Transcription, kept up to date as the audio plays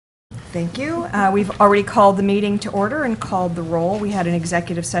Thank you. We've already called the meeting to order and called the roll. We had an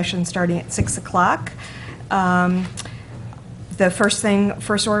executive session starting at 6 o'clock. The first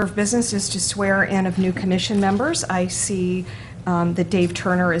order of business is to swear in of new commission members. I see that Dave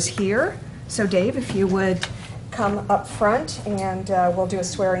Turner is here. So Dave, if you would come up front and we'll do a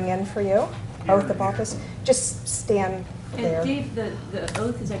swearing in for you. Oath of office. Just stand there. And Dave, the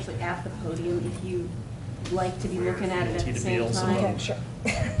oath is actually at the podium if you like to be looking at it at the same time. Okay, sure.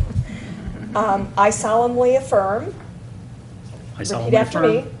 I solemnly affirm, repeat after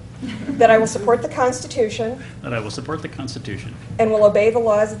me, that I will support the Constitution that I will support the Constitution and will obey the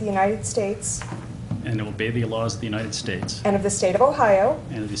laws of the United States and obey the laws of the United States and of the state of Ohio,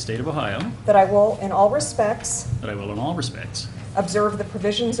 and of the state of Ohio, that I will, in all respects, that I will in all respects observe the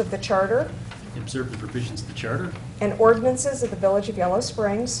provisions of the Charter observe the provisions of the Charter and ordinances of the Village of Yellow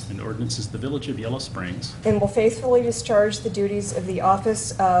Springs, and ordinances of the Village of Yellow Springs, and will faithfully discharge the duties of the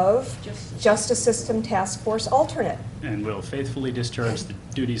office of Justice System Task Force Alternate. and will faithfully discharge the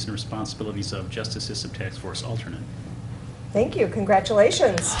duties and responsibilities of Justice System Task Force Alternate. Thank you.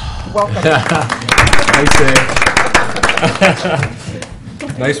 Congratulations. Welcome. Nice, Dave.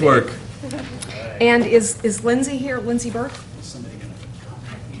 Nice work. And is Lindsay here, Lindsay Burke? Is somebody going to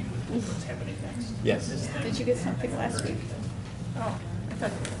what's happening next? Yes. Did you get something last week? Oh, I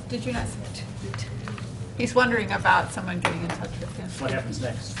thought, did you not? He's wondering about someone getting in touch with him. What happens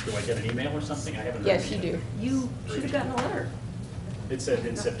next? Do I get an email or something? I haven't. Yes, you do. You should have gotten a letter. It said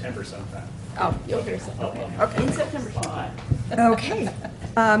in September sometime. Oh, you'll hear something. Okay. In September. Okay,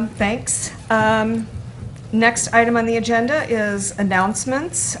 thanks. Next item on the agenda is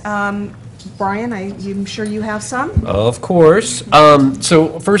announcements. Brian, I'm sure you have some? Of course.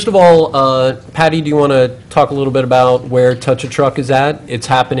 So first of all, Patty, do you want to talk a little bit about where Touch a Truck is at? It's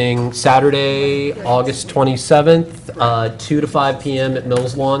happening Saturday, August 27th, 2 to 5 p.m. at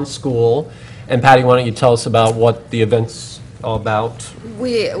Mills Lawn School. And Patty, why don't you tell us about what the event's all about?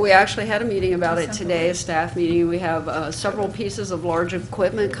 We actually had a meeting about it today, a staff meeting. We have several pieces of large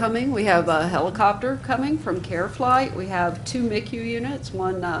equipment coming. We have a helicopter coming from Care Flight. We have 2 MICU units,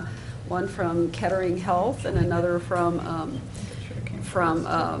 one from Kettering Health and another from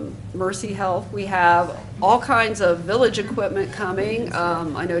Mercy Health. We have all kinds of village equipment coming.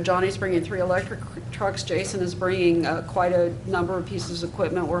 I know Johnny's bringing 3 electric trucks. Jason is bringing quite a number of pieces of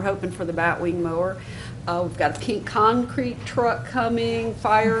equipment. We're hoping for the Batwing mower. We've got a pink concrete truck coming,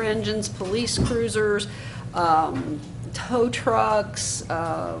 fire engines, police cruisers, tow trucks,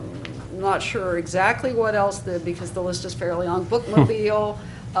 not sure exactly what else, because the list is fairly long, bookmobile,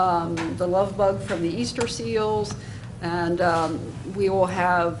 the Love Bug from the Easter Seals, and we will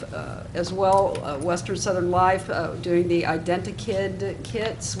have as well Western Southern Life doing the Identikid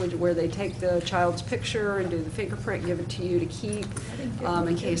kits, where they take the child's picture and do the fingerprint, give it to you to keep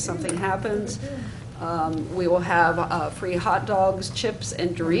in case something happens. We will have free hot dogs, chips,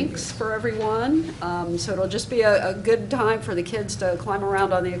 and drinks for everyone. So it'll just be a good time for the kids to climb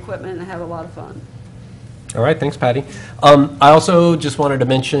around on the equipment and have a lot of fun. All right, thanks, Patty. I also just wanted to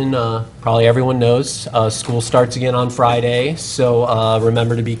mention, probably everyone knows, school starts again on Friday, so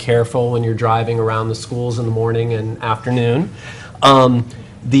remember to be careful when you're driving around the schools in the morning and afternoon.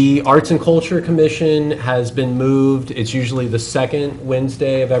 The Arts and Culture Commission has been moved. It's usually the second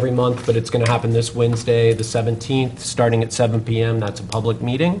Wednesday of every month, but it's going to happen this Wednesday, the 17th, starting at 7 p.m. That's a public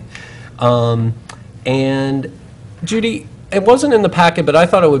meeting. And Judy, it wasn't in the packet, but I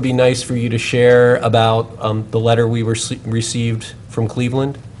thought it would be nice for you to share about the letter we received from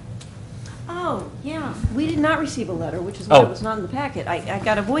Cleveland. Oh, yeah. We did not receive a letter, which is why it was not in the packet. I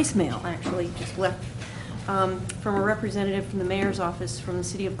got a voicemail, actually, just left from a representative from the mayor's office from the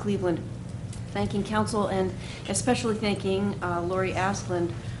city of Cleveland, thanking council and especially thanking Lori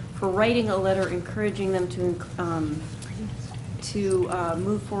Asplund for writing a letter encouraging them to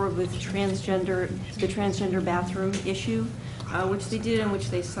move forward with the transgender bathroom issue, which they did and which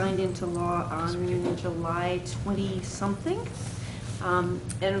they signed into law on July 20-something.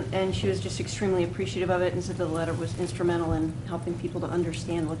 And she was just extremely appreciative of it and said the letter was instrumental in helping people to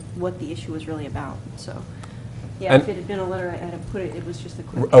understand what the issue was really about. So, yeah, if it had been a letter, I'd have put it, it was just a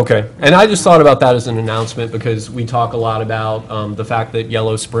quick... Okay. And I just thought about that as an announcement because we talk a lot about the fact that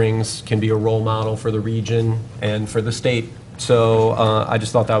Yellow Springs can be a role model for the region and for the state. So I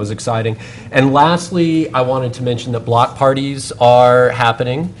just thought that was exciting. And lastly, I wanted to mention that block parties are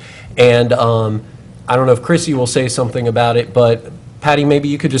happening. And I don't know if Chrissy will say something about it, but Patty, maybe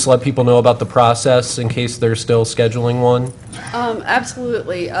you could just let people know about the process in case they're still scheduling one.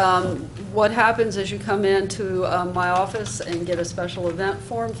 Absolutely. What happens is you come into my office and get a special event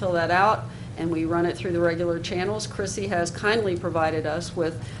form, fill that out, and we run it through the regular channels. Chrissy has kindly provided us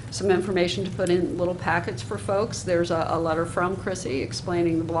with some information to put in little packets for folks. There's a letter from Chrissy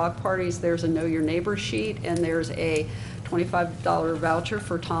explaining the block parties. There's a Know Your Neighbor sheet, and there's a $25 voucher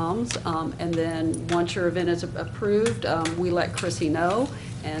for Tom's. And then once your event is approved, we let Chrissy know,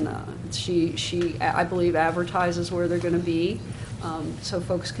 and she I believe, advertises where they're going to be, so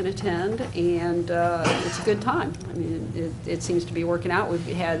folks can attend, and it's a good time. I mean, it seems to be working out. We've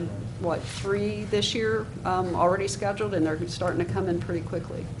had, 3 this year already scheduled, and they're starting to come in pretty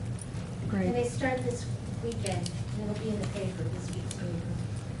quickly. And they Great. start this weekend, and it'll be in the paper this week's paper.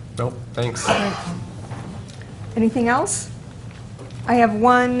 Nope, thanks. Anything else? I have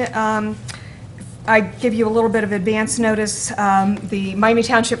one, I give you a little bit of advance notice. The Miami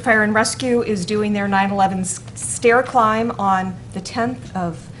Township Fire and Rescue is doing their 9/11 stair climb on the 10th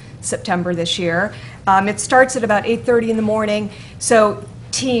of September this year. It starts at about 8:30 in the morning, so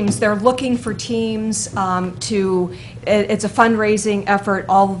teams, they're looking for teams it's a fundraising effort.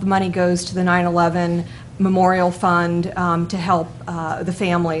 All of the money goes to the 9/11 Memorial Fund to help the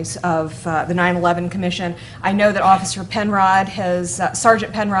families of the 9/11 Commission. I know that Officer Penrod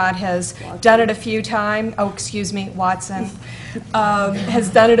Sergeant Penrod has done it a few times. Oh, excuse me, Watson. Has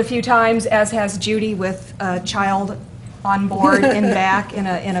done it a few times, as has Judy, with a child on board in back, in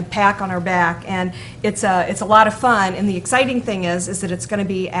a pack on her back. And it's a lot of fun. And the exciting thing is that it's going to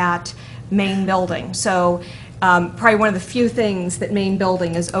be at Main Building. So probably one of the few things that Main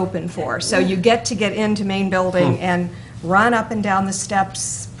Building is open for. So you get into Main Building and run up and down the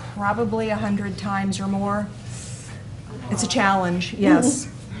steps probably 100 times or more. It's a challenge, yes.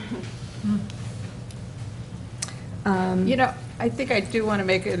 You know, I think I do want to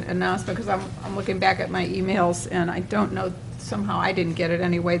make an announcement, because I'm looking back at my emails, and I don't know, somehow I didn't get it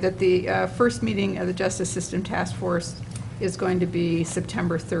anyway, that the first meeting of the Justice System Task Force is going to be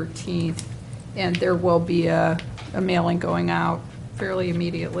September 13th, and there will be a mailing going out fairly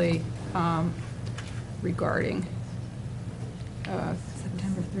immediately regarding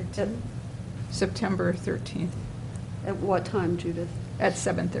September 13th. September 13th At what time, Judith? at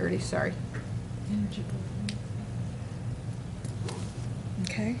 7:30, sorry.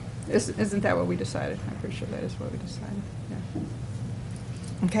 Okay, Isn't that what we decided? I'm pretty sure that is what we decided,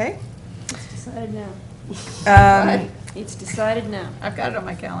 yeah. okay. It's decided now. Um, It's decided now. I've got it on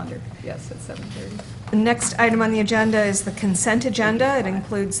my calendar, yes, at 7:30. The next item on the agenda is the consent agenda. It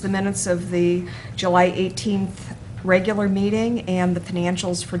includes the minutes of the July 18th regular meeting and the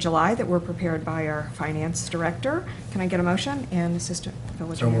financials for July that were prepared by our finance director. Can I get a motion? And assistant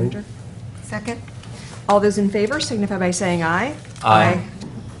village manager? Second. All those in favor signify by saying aye. Aye.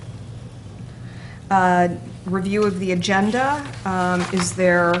 Review of the agenda. Is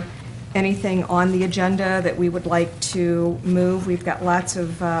there anything on the agenda that we would like to move? We've got lots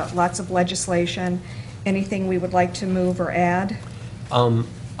of legislation. Anything we would like to move or add?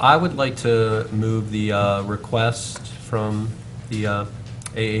 I would like to move the request from the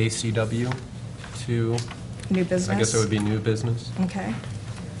AACW to, New business? I guess it would be new business. Okay.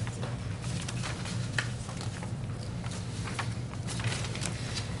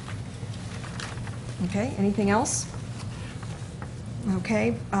 Okay, anything else?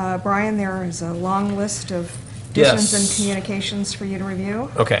 Okay, Brian, there is a long list of decisions and Yes. communications for you to review.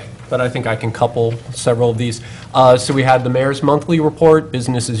 Okay, but I think I can couple several of these. So we had the mayor's monthly report,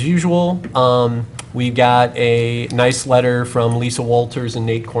 business as usual. We got a nice letter from Lisa Walters and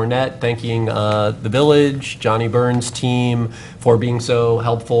Nate Cornett thanking the village, Johnny Burns' team for being so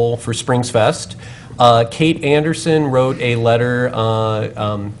helpful for Springs Fest. Kate Anderson wrote a letter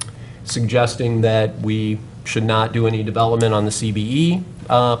suggesting that we should not do any development on the CBE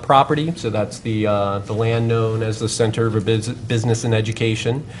property, so that's the land known as the Center for Business and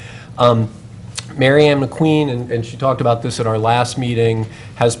Education. Mary Ann McQueen, and she talked about this at our last meeting,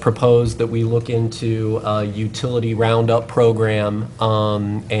 has proposed that we look into a utility roundup program,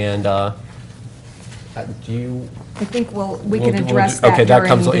 and do you? I think we We'll can do- address okay, that during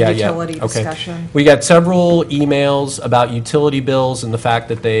comes- the yeah, yeah, utility okay. discussion. We got several emails about utility bills and the fact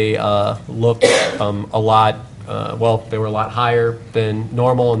that they look a lot, well, they were a lot higher than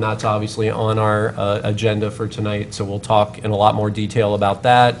normal, and that's obviously on our agenda for tonight, so we'll talk in a lot more detail about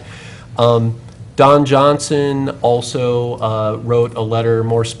that. Don Johnson also wrote a letter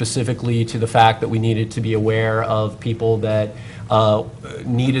more specifically to the fact that we needed to be aware of people that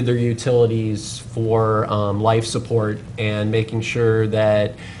needed their utilities for life support, and making sure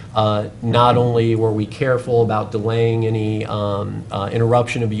that not only were we careful about delaying any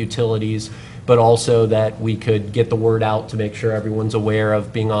interruption of utilities, but also that we could get the word out to make sure everyone's aware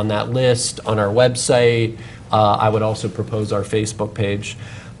of being on that list on our website. I would also propose our Facebook page.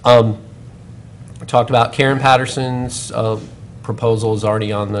 talked about Karen Patterson's proposal is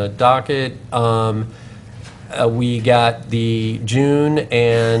already on the docket. We got the June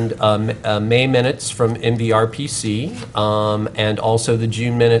and May minutes from MVRPC, and also the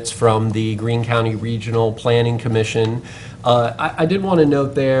June minutes from the Greene County Regional Planning Commission. I did want to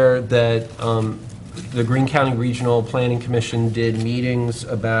note there that the Greene County Regional Planning Commission did meetings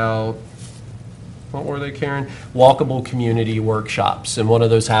about, what were they, Karen? Walkable community workshops, and one of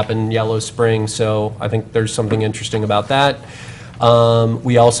those happened in Yellow Spring, so I think there's something interesting about that.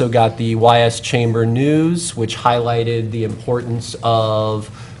 We also got the YS Chamber News, which highlighted the importance of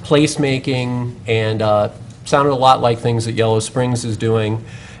placemaking and sounded a lot like things that Yellow Springs is doing.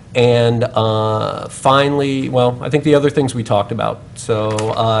 And finally, well, I think the other things we talked about. So,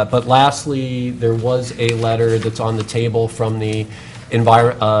 but lastly, there was a letter that's on the table from the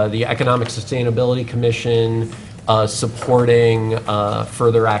Economic Sustainability Commission supporting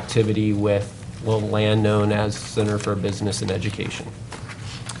further activity with land known as Center for Business and Education.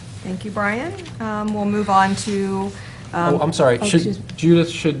 Thank you, Brian. We'll move on to... Oh, I'm sorry. excuse me.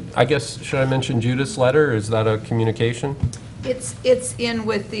 Should I mention Judith's letter? Is that a communication? It's in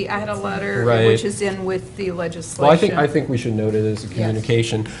with the, I had a letter, Right. which is in with the legislation. Well, I think we should note it as a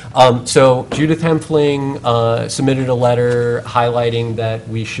communication. So Judith Hempfling submitted a letter highlighting that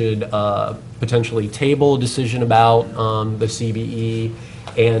we should potentially table a decision about the CBE,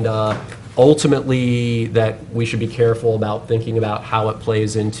 and ultimately that we should be careful about thinking about how it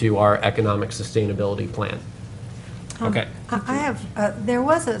plays into our economic sustainability plan. Okay. I have, there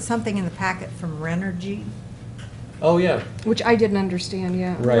was something in the packet from Renergy. Oh, yeah. Which I didn't understand,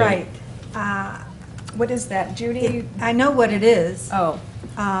 yeah. Right. What is that, Judy? I know what it is. Oh,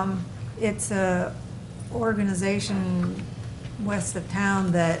 It's a organization west of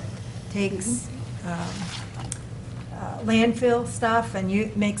town that takes landfill stuff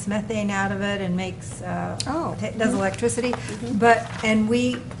and makes methane out of it and makes, does electricity. And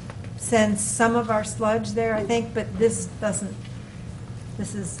we send some of our sludge there, I think, but this doesn't,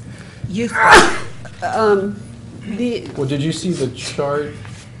 this is useful. Well, did you see the chart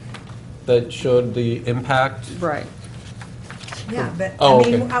that showed the impact? Right. Yeah, but, Oh,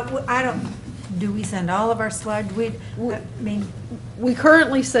 I mean, okay. I don't, do we send all of our sludge? I mean, We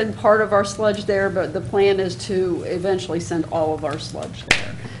currently send part of our sludge there, but the plan is to eventually send all of our sludge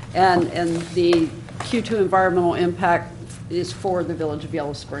there. And the Q2 environmental impact is for the village of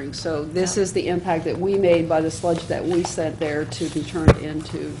Yellow Springs. So this is the impact that we made by the sludge that we sent there to be turned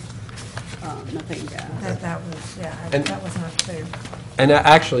into methane gas. that was, And- that was not clear. And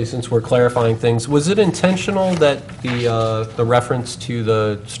actually, since we're clarifying things, was it intentional that the reference to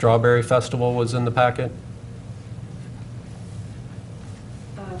the Strawberry Festival was in the packet?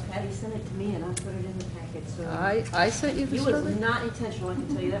 Patty sent it to me and I put it in the packet, so. I sent you the It was survey? not intentional, I can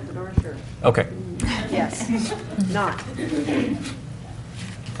tell you that for darn sure. Okay. Yes, not.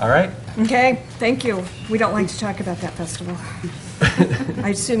 All right. okay, thank you. We don't like to talk about that festival. I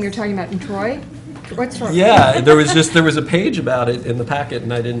assume you're talking about in Troy? What's Troy? Yeah, there was a page about it in the packet,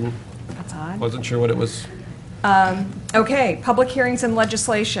 and That's odd. wasn't sure what it was. Okay, public hearings and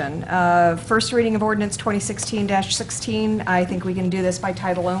legislation. First reading of ordinance 2016-16. I think we can do this by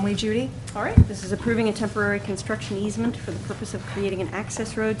title only, Judy? All right, this is approving a temporary construction easement for the purpose of creating an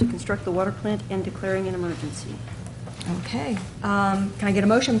access road to construct the water plant and declaring an emergency. Okay. Can I get a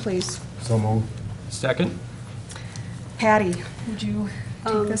motion, please? So moved. Second? Patty, would you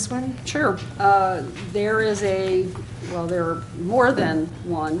take this one? Sure. There is there are more than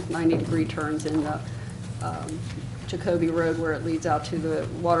one 90-degree turns in the Jacoby Road where it leads out to the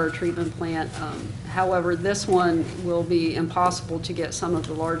water treatment plant. However, this one will be impossible to get some of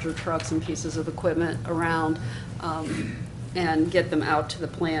the larger trucks and pieces of equipment around and get them out to the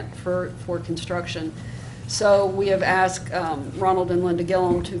plant for construction. So we have asked Ronald and Linda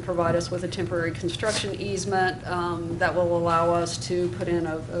Gillum to provide us with a temporary construction easement that will allow us to put in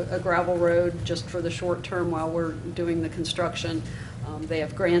a gravel road just for the short term while we're doing the construction. They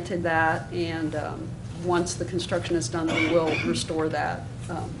have granted that, and once the construction is done, we will restore that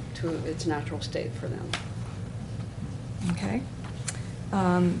to its natural state for them. Okay.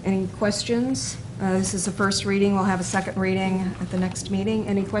 Any questions? This is the first reading. We'll have a second reading at the next meeting.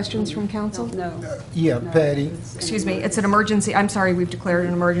 Any questions from council? No. Yeah, No, Patty, it's an Excuse me, it's an emergency. I'm sorry, we've declared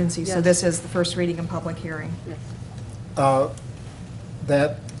an emergency, so Yes. this is the first reading and public hearing. Yes.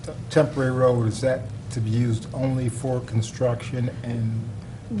 that temporary road, is that to be used only for construction and,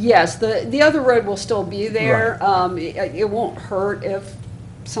 Yes, the other road will still be there. It won't hurt if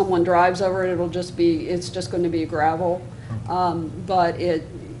someone drives over it, it's just going to be gravel. But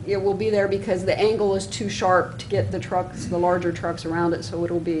it will be there because the angle is too sharp to get the trucks, the larger trucks around it, so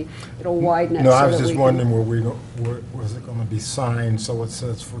it'll widen it. No, so I was that just we can- wondering was it going to be signed so it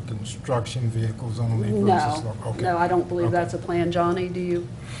says for construction vehicles only versus? No, Okay. no, I don't believe Okay. that's a plan. Johnny, do you?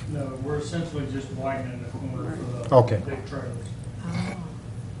 No, we're essentially just widening the corner for the Okay. big trailers.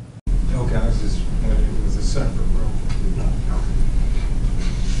 Okay, I was just wondering if it was a separate road.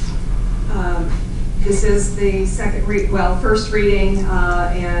 This is the first reading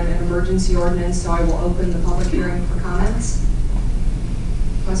and an emergency ordinance, so I will open the public hearing for comments.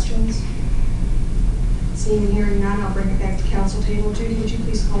 Questions? Seeing and hearing none, I'll bring it back to council table. Judy, would you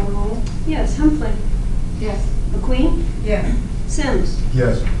please call the roll? Yes, Humphrey. Yes. McQueen. Yeah. Sims.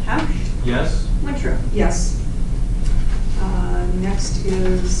 Yes. House. Yes? Winthrop. Yes. Next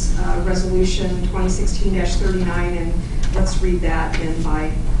is Resolution 2016-39, and let's read that in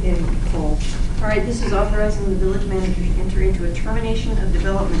full. All right, this is authorizing the village manager to enter into a termination of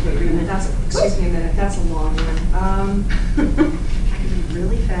development agreement. Excuse me a minute, that's a long one.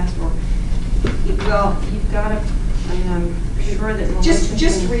 Really fast, or, well, you've got to, I mean, I'm sure that.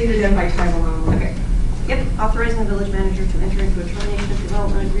 Just read it in by title only. Okay. Yep, authorizing the village manager to enter into a termination of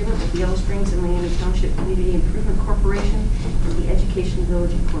development agreement with the Yellow Springs and Miami Township Community Improvement Corporation and the Education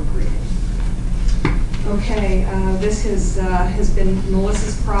Village Incorporated. Okay, this has been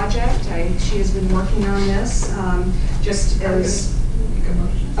Melissa's project. She has been working on this, just as.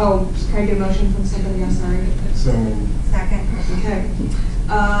 Oh, can I get a motion from somebody? I'm sorry. So, Second. Okay.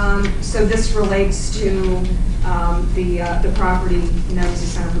 So this relates to the property known as the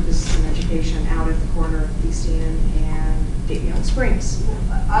Center for Business and Education out at the corner of East Enon and Yellow Springs.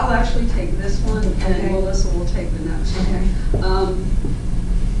 I'll actually take this one, Okay. and Melissa will take the next one. Okay.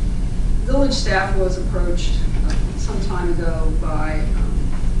 Village staff was approached some time ago by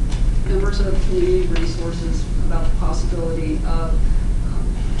members of community resources about the possibility of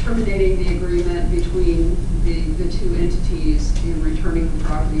terminating the agreement between the two entities and returning the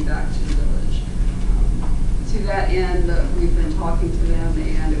property back to the village. To that end, we've been talking to them,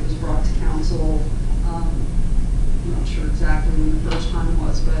 and it was brought to council. I'm not sure exactly when the first time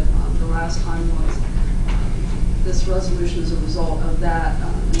was, but the last time was. This resolution is a result of that.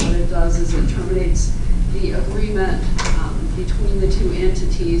 And what it does is it terminates the agreement between the two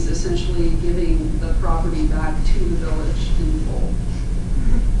entities, essentially giving the property back to the village in full.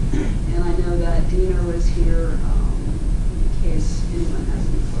 And I know that Dino is here in case anyone has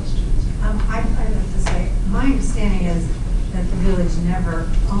any questions. I'd like to say, my understanding is that the village never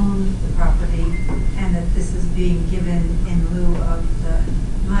owned the property and that this is being given in lieu of the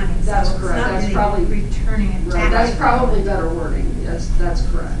money. That's So it's correct. not That's really probably- returning it Right, back. that's probably better wording. That's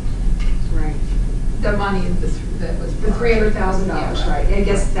correct. Right. The money that was. The $300,000, right? I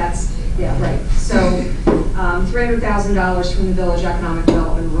guess that's, yeah, right. So $300,000 from the Village Economic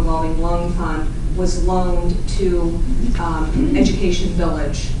Development Revolving Loan Fund was loaned to Education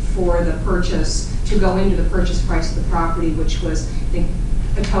Village for the purchase, to go into the purchase price of the property, which was, I think,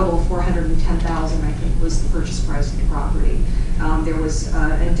 a total of $410,000, I think, was the purchase price of the property. There was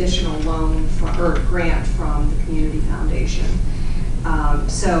an additional loan or grant from the Community Foundation.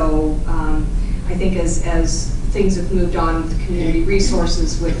 I think as things have moved on with the community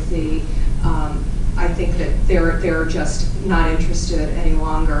resources, with the, I think that they're just not interested any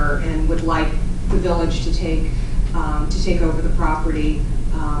longer and would like the village to take over the property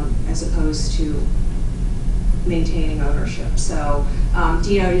as opposed to maintaining ownership. So,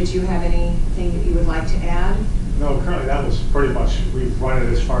 Dino, did you have anything that you would like to add? No, currently that was pretty much, we've run it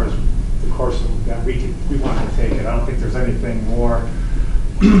as far as the course that we want to take it. I don't think there's anything more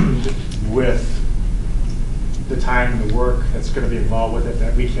with the time and the work that's going to be involved with it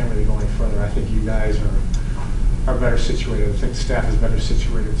that we can't really go any further. I think you guys are better situated. I think staff is better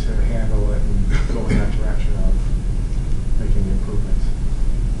situated to handle it and go in that direction of making the improvements.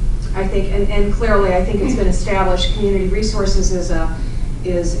 I think, and clearly, I think it's been established, Community Resources is a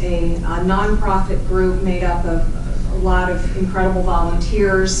nonprofit group made up of a lot of incredible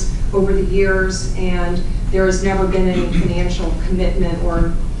volunteers over the years, and there has never been any financial commitment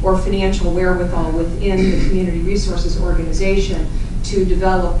or financial wherewithal within the Community Resources organization to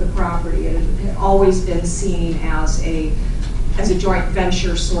develop the property. It had always been seen as a joint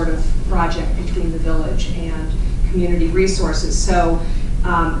venture sort of project between the village and Community Resources. So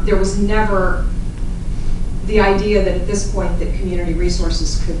there was never the idea that at this point that Community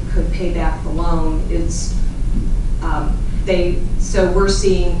Resources could pay back the loan. Is so we're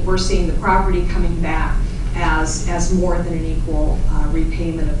seeing the property coming back as more than an equal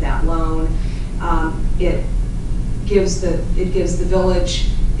repayment of that loan. It gives the village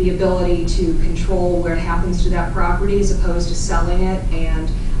the ability to control what happens to that property as opposed to selling it,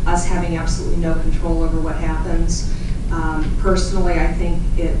 and us having absolutely no control over what happens. Personally, I think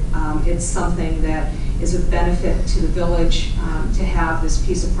it's something that is of benefit to the village to have this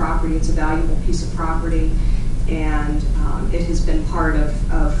piece of property. It's a valuable piece of property, and it has been part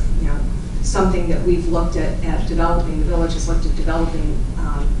of you know, something that we've looked at developing. The village has looked at developing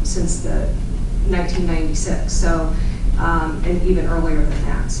since the 1996, so and even earlier than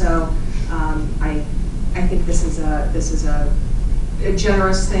that. So I think this is a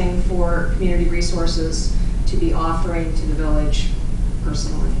generous thing for Community Resources to be offering to the village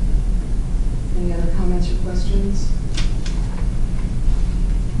personally. Any other comments or questions?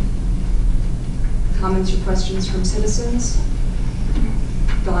 Comments or questions from citizens?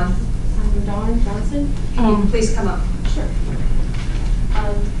 Dawn? I'm Dawn Johnson. Can you please come up? Sure.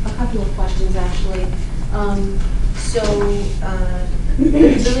 A couple of questions, actually.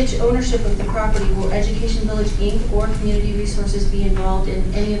 Village ownership of the property, will Education Village Inc. or Community Resources be involved in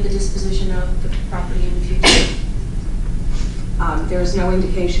any of the disposition of the property in the future? There is no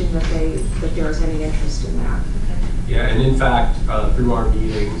indication that there is any interest in that. Yeah, and in fact, through our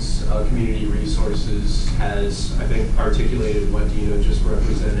meetings, Community Resources has, I think, articulated what Dino just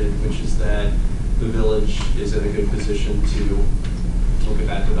represented, which is that the village is in a good position to look at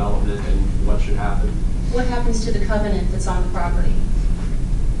that development and what should happen. What happens to the covenant that's on the property?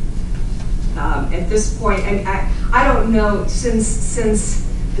 At this point, and I don't know, since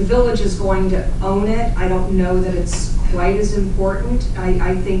the village is going to own it, I don't know that it's quite as important.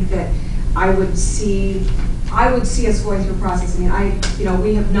 I think that I would see us going through a process. I mean,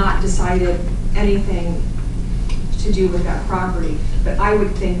 we have not decided anything to do with that property, but I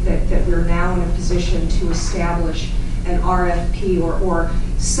would think that we're now in a position to establish an RFP or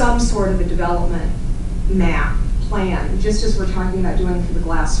some sort of a development map plan, just as we're talking about doing for the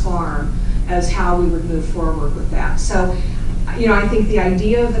Glass Farm, as how we would move forward with that. So, I think the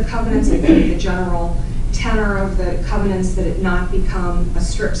idea of the covenants, I think the general tenor of the covenants, that it not become a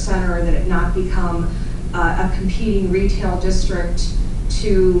strip center, that it not become a competing retail district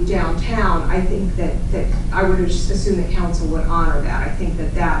to downtown, I think that I would just assume that council would honor that. I think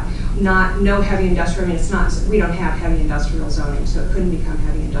that no heavy industrial, I mean, it's not, we don't have heavy industrial zoning, so it couldn't become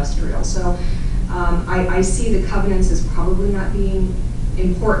heavy industrial. So I see the covenants as probably not being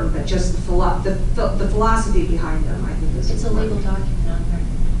important, but just the philosophy behind them, I think is It's important. a legal document on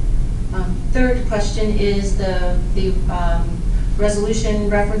there. Third question is the resolution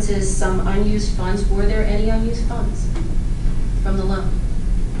references some unused funds. Were there any unused funds from the loan?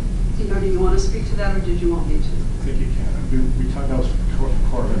 Dino, do you want to speak to that, or did you want me to? I think you can. We talked about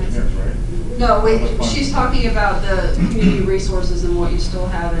Corps of Engineers, right? No, wait, she's talking about the Community Resources and what you still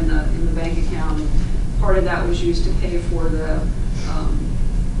have in the bank account. Part of that was used to pay for the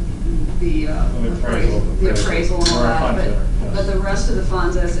appraisal and all that, but the rest of the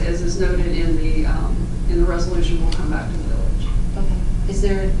funds, as is noted in the resolution, will come back to the village. Okay.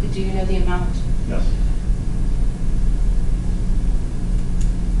 Do you know the amount? Yes.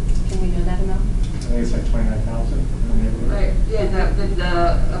 Can we know that amount? I think it's like 29,000 in the neighborhood. Right, yeah,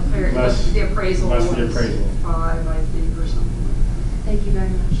 the appraisal was less the appraisal. 5, I think, or something like that. Thank you very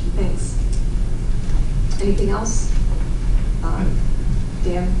much. Thanks. Anything else?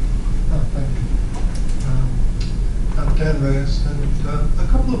 Dan? Thank you. I'm Dan Reyes, and a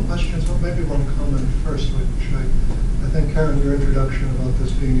couple of questions, or maybe one comment first, which I think, Karen, your introduction about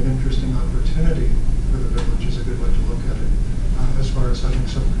this being an interesting opportunity for the village is a good way to look at it, as far as having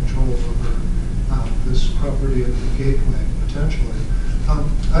some control over this property at the gateway, potentially.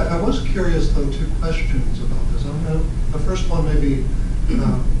 I was curious, though, 2 questions about this. The first one maybe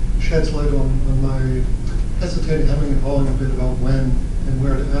sheds light on my hesitating, having and hauling a bit about when and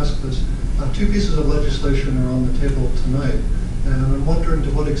where to ask this. 2 pieces of legislation are on the table tonight, and I'm wondering to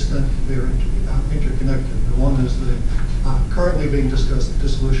what extent they're interconnected. The one is the currently being discussed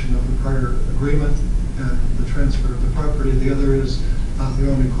dissolution of the prior agreement and the transfer of the property. The other is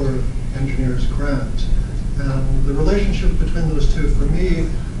the Army Corps of Engineers grant. And the relationship between those two, for me,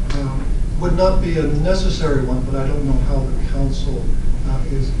 would not be a necessary one, but I don't know how the council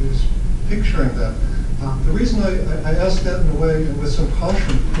is picturing that. The reason I ask that in a way, and with some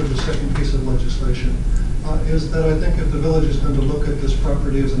caution for the second piece of legislation, is that I think if the village is going to look at this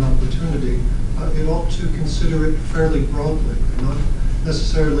property as an opportunity, it ought to consider it fairly broadly, and not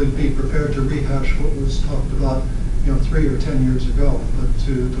necessarily be prepared to rehash what was talked about 3 or 10 years ago, but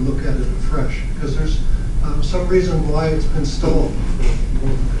to look at it afresh, because there's some reason why it's been stalled for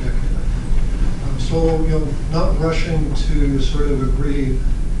more than a decade. So, not rushing to sort of agree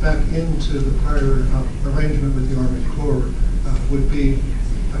back into the prior arrangement with the Army Corps would be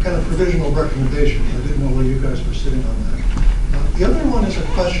a kind of provisional recommendation. I didn't know where you guys were sitting on that. The other one is a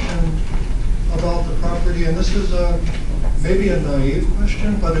question about the property, and this is maybe a naive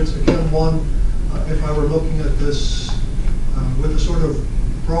question, but it's again one, if I were looking at this with a sort of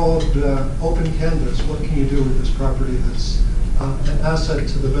broad, open canvas, what can you do with this property that's an asset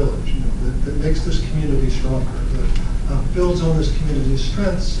to the village, that makes this community stronger, that builds on this community's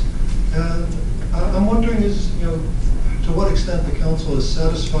strengths. And I'm wondering to what extent the council is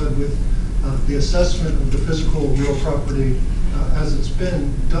satisfied with the assessment of the physical real property as it's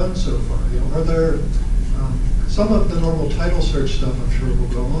been done so far. Are there some of the normal title search stuff I'm sure will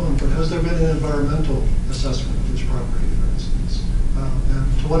go on, but has there been an environmental assessment of this property, for instance?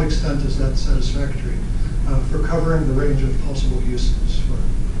 And to what extent is that satisfactory for covering the range of possible uses?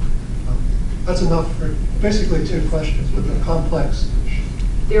 That's enough for basically two questions, but they're complex.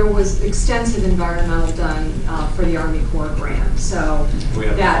 There was extensive environmental done for the Army Corps grant, so We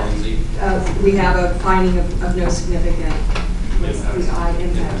have that we have a finding of no significant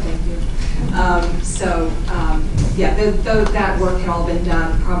impact. Thank you. That work had all been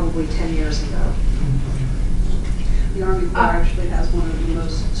done probably 10 years ago. The Army Corps actually has one of the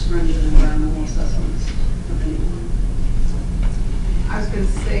most stringent environmental assessments of anyone. I was going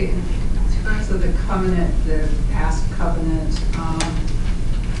to say, in terms of the covenant, the past covenant,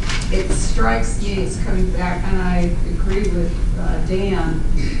 it strikes me, it's coming back, and I agree with Dan,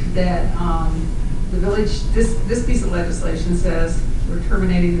 that the village, this piece of legislation says we're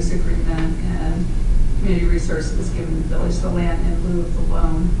terminating this agreement, and Community Resources is giving the village the land in lieu of the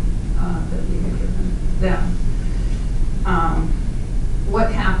loan that we had given them.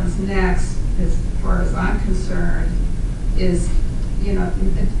 What happens next, as far as I'm concerned, is,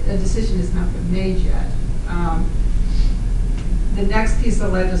 a decision has not been made yet. The next piece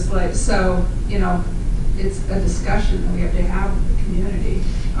of legislation, so, it's a discussion that we have to have with the community.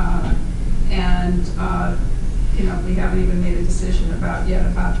 We haven't even made a decision yet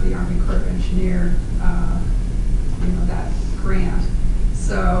about the Army Corps of Engineer, that grant.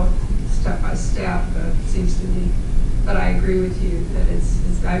 So step by step, it seems to me. But I agree with you that it's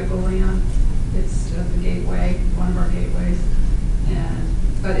valuable land. It's the gateway, one of our gateways.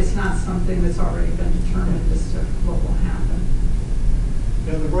 But it's not something that's already been determined as to what will happen.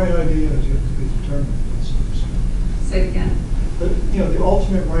 Yeah, the right idea is yet to be determined. Say it again. But, the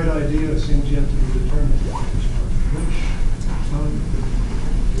ultimate right idea seems yet to be determined.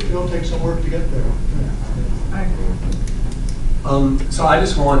 It'll take some work to get there. I agree. So I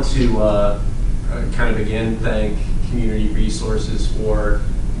just want to kind of again thank Community Resources for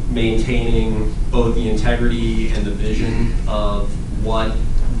maintaining both the integrity and the vision of what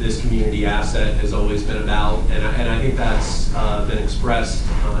this community asset has always been about. And I think that's been expressed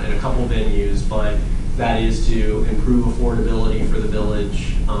in a couple venues, but that is to improve affordability for the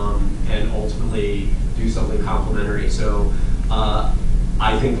village and ultimately do something complementary. So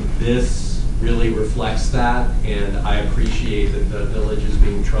I think this really reflects that, and I appreciate that the village is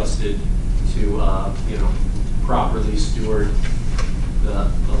being trusted to properly steward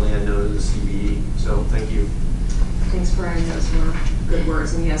the land known as the CBE. So thank you. Thanks, Brian. Those were good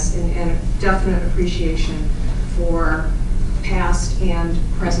words, and yes, and definite appreciation for past and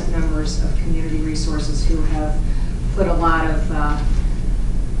present members of Community Resources who have put a lot of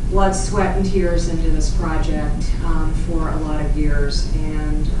blood, sweat, and tears into this project for a lot of years,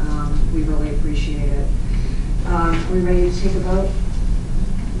 and we really appreciate it. Are we ready to take a vote?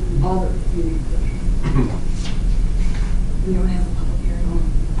 We don't have a public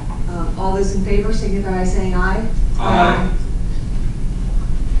hearing. All those in favor signify by saying aye. Aye.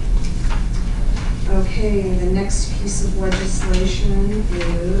 Okay, the next piece of legislation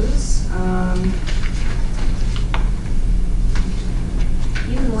is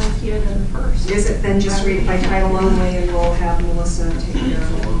Even lengthier than the first. is it then just read it by title only, and we'll have Melissa take care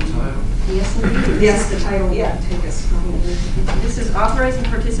of it? Yes, indeed. Yes, the title will take us. This is authorizing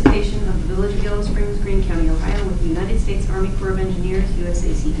participation of the Village of Yellow Springs, Greene County, Ohio, with the United States Army Corps of Engineers,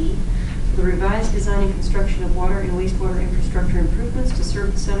 USACE, for the revised design and construction of water and wastewater infrastructure improvements to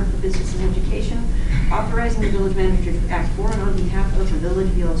serve the Center for Business and Education, authorizing the village manager to act for and on behalf of the Village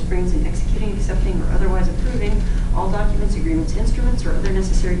of Yellow Springs in executing, accepting, or otherwise approving all documents, agreements, instruments, or other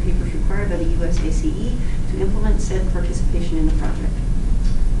necessary papers required by the USACE to implement said participation in the project.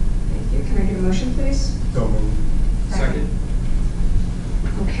 Thank you. Can I get a motion, please? So moved. Second.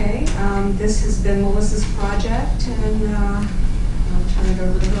 Okay, this has been Melissa's project, and I'll turn it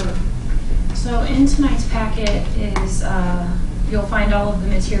over to her. So in tonight's packet is, you'll find all of the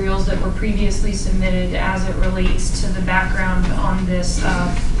materials that were previously submitted as it relates to the background on this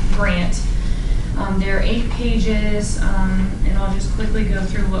grant. There are 8 pages, and I'll just quickly go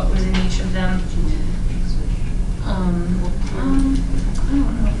through what was in each of them. I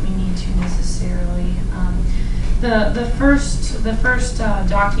don't know if we need to necessarily. The first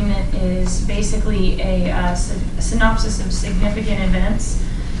document is basically a synopsis of significant events.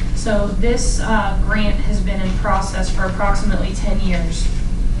 So this grant has been in process for approximately 10 years.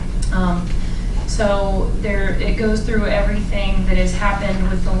 So it goes through everything that has happened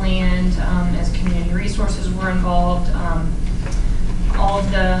with the land as community resources were involved, all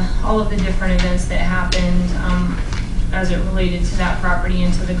of the different events that happened as it related to that property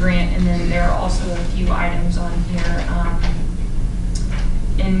and to the grant, and then there are also a few items on here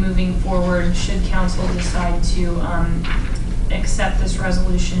in moving forward should council decide to accept this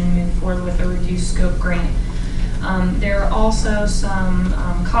resolution and move forward with a reduced scope grant. There are also some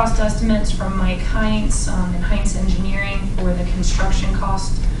cost estimates from Mike Heinz and Heinz Engineering for the construction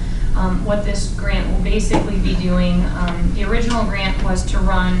cost. What this grant will basically be doing, the original grant was to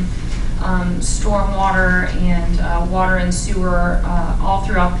run stormwater and water and sewer all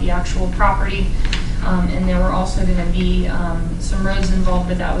throughout the actual property. And there were also going to be some roads involved,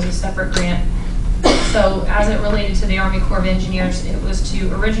 but that was a separate grant. So as it related to the Army Corps of Engineers, it was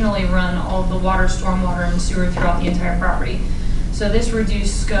to originally run all of the water, stormwater, and sewer throughout the entire property. So this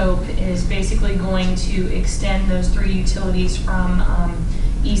reduced scope is basically going to extend those 3 utilities from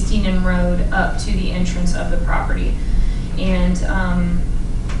East Enon Road up to the entrance of the property. And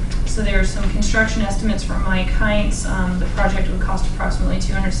so there are some construction estimates from Mike Heinz. The project would cost approximately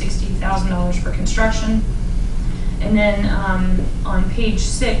 $260,000 for construction. And then on page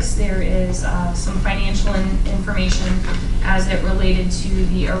 6, there is some financial information as it related to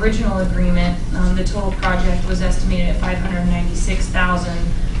the original agreement. The total project was estimated at $596,000,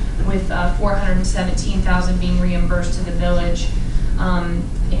 with $417,000 being reimbursed to the village.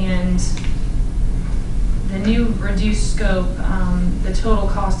 And the new reduced scope, the total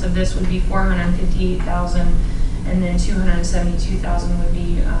cost of this would be $458,000, and then $272,000 would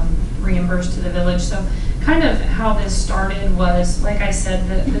be reimbursed to the village. So kind of how this started was, like I said,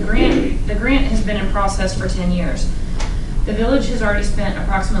 the grant has been in process for 10 years. The village has already spent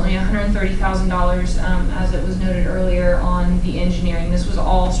approximately $130,000, as it was noted earlier, on the engineering. This was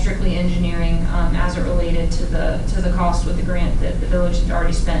all strictly engineering as it related to the cost with the grant that the village had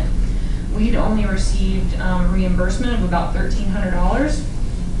already spent. We'd only received reimbursement of about $1,300.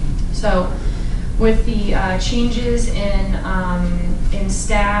 So with the changes in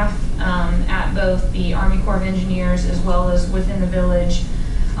staff at both the Army Corps of Engineers as well as within the village,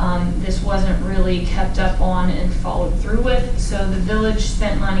 this wasn't really kept up on and followed through with. So the village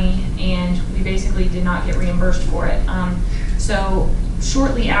spent money and we basically did not get reimbursed for it. So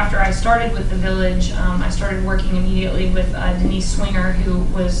shortly after I started with the village, I started working immediately with Denise Swinger, who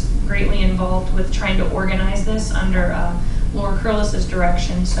was greatly involved with trying to organize this under Laura Curlis's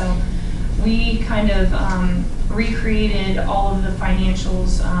direction. So we kind of recreated all of the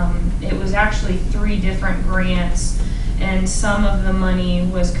financials. It was actually 3 different grants, and some of the money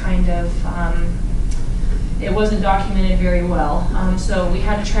was kind of, it wasn't documented very well. So we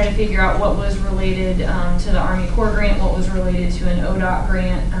had to try to figure out what was related to the Army Corps grant, what was related to an ODOT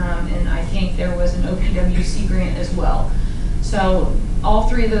grant, and I think there was an OPWC grant as well. So all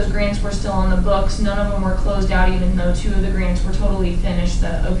 3 of those grants were still on the books. None of them were closed out, even though 2 of the grants were totally finished. The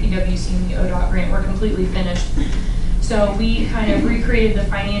OPWC and the ODOT grant were completely finished. So we kind of recreated the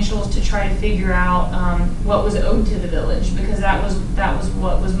financials to try to figure out what was owed to the village, because that was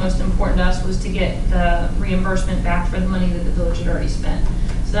what was most important to us, was to get the reimbursement back for the money that the village had already spent.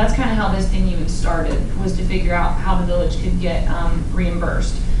 So that's kind of how this thing even started, was to figure out how the village could get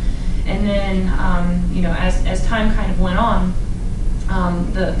reimbursed. And then, you know, as time kind of went on,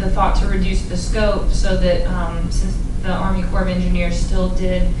 the thought to reduce the scope so that since the Army Corps of Engineers still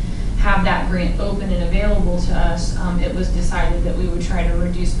did have that grant open and available to us, it was decided that we would try to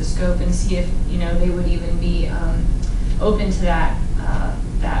reduce the scope and see if, you know, they would even be open to that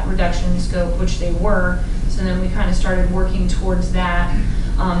reduction in scope, which they were. So then we kind of started working towards that.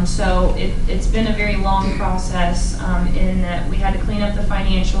 So it's been a very long process in that we had to clean up the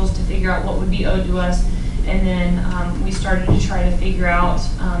financials to figure out what would be owed to us, and then we started to try to figure out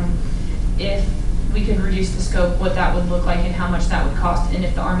if we could reduce the scope, what that would look like and how much that would cost, and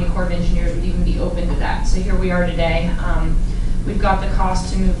if the Army Corps of Engineers would even be open to that. So here we are today. We've got the cost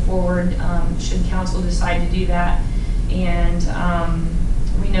to move forward should council decide to do that, and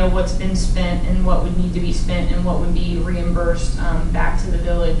we know what's been spent and what would need to be spent and what would be reimbursed back to the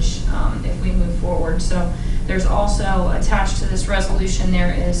village if we move forward. So there's also attached to this resolution,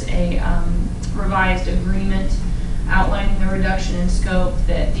 there is a revised agreement outlining the reduction in scope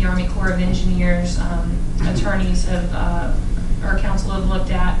that the Army Corps of Engineers attorneys have, or council have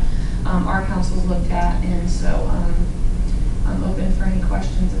looked at. our council's looked at, and so I'm open for any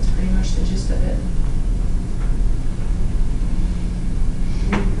questions. That's pretty much the gist of it.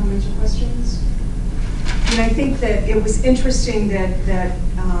 Any comments or questions? And I think that it was interesting that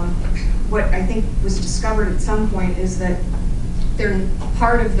what I think was discovered at some point is that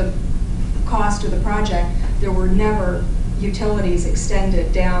part of the cost of the project, there were never utilities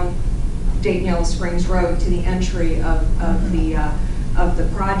extended down Dayton Yellow Springs Road to the entry of the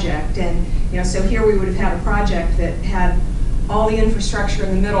project. And so here we would have had a project that had all the infrastructure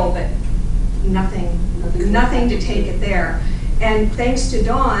in the middle, but nothing to take it there. And thanks to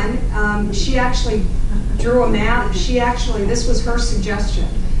Dawn, she actually drew a map. This was her suggestion,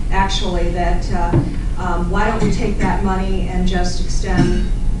 actually, that why don't we take that money and just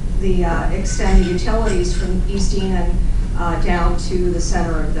extend the utilities from East Enon down to the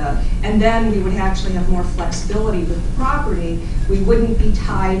center of and then we would actually have more flexibility with the property. We wouldn't be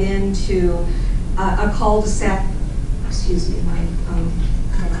tied into a cul-de-sac, excuse me,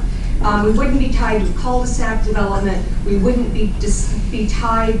 we wouldn't be tied to cul-de-sac development. We wouldn't be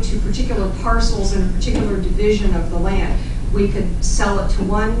tied to particular parcels in a particular division of the land. We could sell it to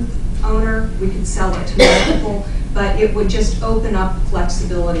one owner, we could sell it to multiple, but it would just open up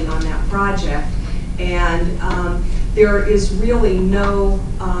flexibility on that project. And there is really no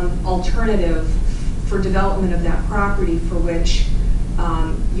alternative for development of that property for which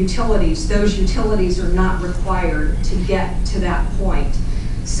those utilities are not required to get to that point.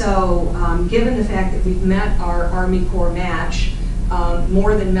 So given the fact that we've met our Army Corps match,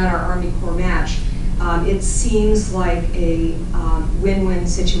 more than met our Army Corps match, it seems like a win-win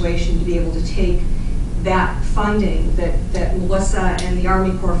situation to be able to take that funding that Melissa and the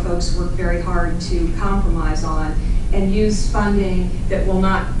Army Corps folks worked very hard to compromise on, and use funding that will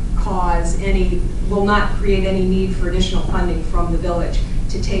not create any need for additional funding from the village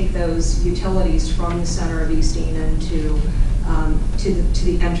to take those utilities from the center of East Enon to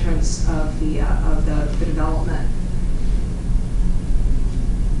the entrance of the development.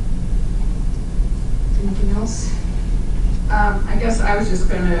 Anything else? I guess I was just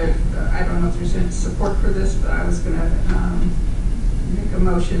going to, I don't know if there's any support for this, but I was going to make a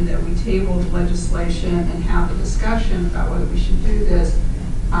motion that we table the legislation and have a discussion about whether we should do this.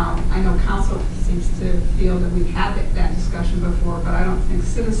 I know council seems to feel that we've had that discussion before, but I don't think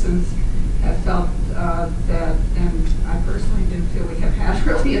citizens have felt that, and I personally didn't feel we have had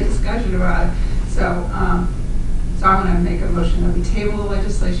really a discussion about it. So I want to make a motion that we table the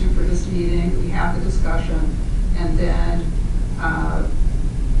legislation for this meeting, we have the discussion, and then,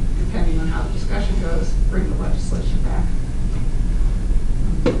 depending on how the discussion goes, bring the legislation back.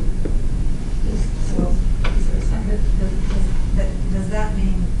 Does that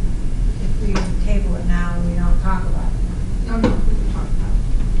mean if we table it now and we don't talk about it? No, we can talk about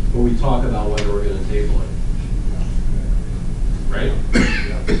it. Well, we talk about whether we're going to table it. Right?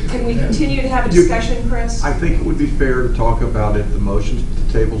 Can we continue to have a discussion, Chris? I think it would be fair to talk about it. The motion's,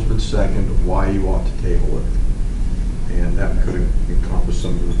 the table's been seconded, why you ought to table it. And that could encompass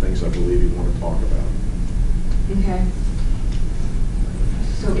some of the things I believe you want to talk about. Okay.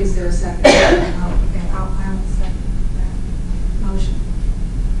 So is there a second? I will second that motion.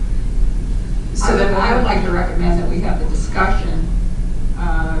 So then I would like to recommend that we have the discussion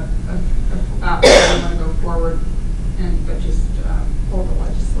about how we want to go forward, but just pull the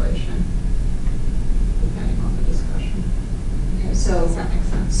legislation, depending on the discussion. Okay, so does that make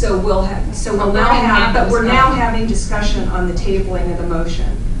sense? So we'll now have, but we're now having discussion on the tabling of the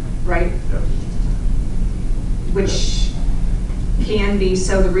motion, right? Yep. Which can be,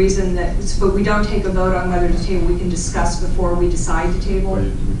 so the reason that, but we don't take a vote on whether to table, we can discuss before we decide to table.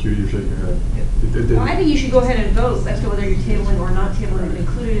 You're shaking your head. Well, I think you should go ahead and vote as to whether you're tabling or not tabling. And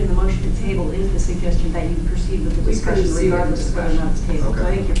included in the motion to table is the suggestion that you proceed with the discussion regardless of whether or not it's tabled. So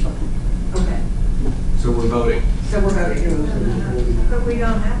I think you're fine. Okay. So we're voting. So we're voting. But we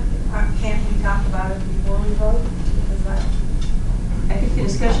don't have to. Can't we talk about it before we vote? I think the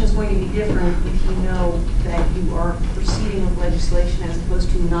discussion is going to be different if you know that you are proceeding with legislation as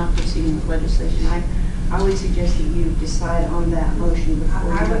opposed to not proceeding with legislation. I would suggest that you decide on that motion before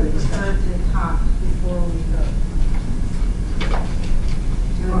you I have the would prefer discussion. to talk before we vote.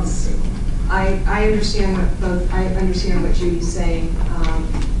 I understand what Judy's saying.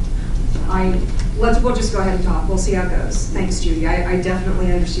 We'll just go ahead and talk. We'll see how it goes. Thanks, Judy. I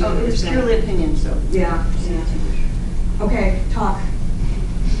definitely understand what you're It's saying. purely opinion, so. Yeah. Okay, talk.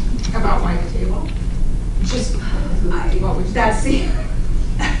 About why the table? Just, that's the,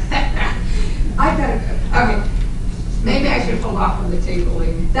 I've got to, Okay, maybe I should hold off on the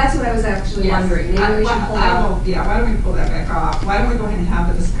tabling That's what I was actually Yes. wondering. Maybe we should pull I that. will- Yeah, why don't we pull that back off? Why don't we go ahead and have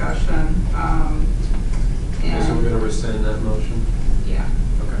the discussion? So we're And, going to rescind that motion? yeah.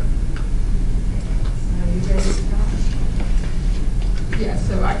 Okay. Are you ready to go? Yeah,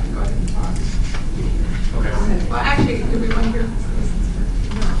 so I can go ahead and talk. Okay. Well, actually, do we want to hear?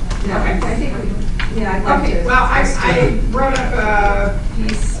 No, Okay. I think we, yeah, I'd like to. Okay, well, I wrote up a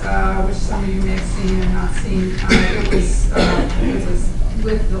piece, which some of you may have seen and not seen. It was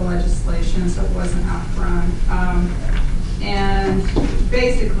with the legislation, so it wasn't out front. And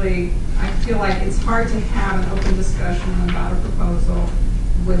basically, I feel like it's hard to have an open discussion about a proposal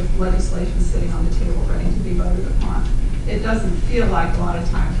with legislation sitting on the table ready to be voted upon. It doesn't feel like a lot of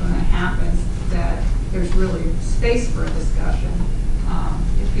times when that happens that there's really space for a discussion.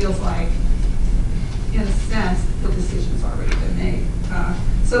 It feels like, in a sense, the decision's already been made.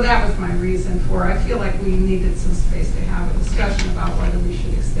 So that was my reason for it. I feel like we needed some space to have a discussion about whether we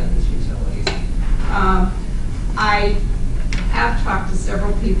should extend these utilities. I have talked to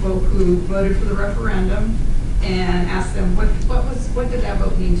several people who voted for the referendum and asked them, what did that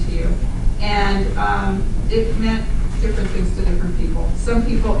vote mean to you? And it meant different things to different people. Some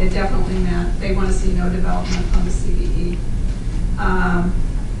people, it definitely meant they want to see no development on the CBE.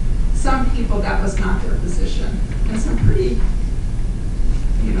 Some people, that was not their position. And some pretty,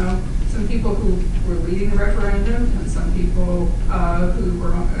 some people who were leading the referendum, and some people who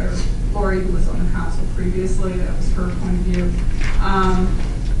were, Lori, who was on the council previously, that was her point of view.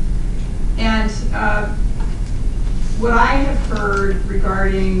 What I have heard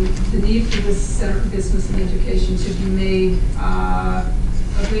regarding the need for this Center for Business and Education to be made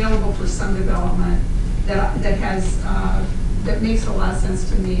available for some development that makes a lot of sense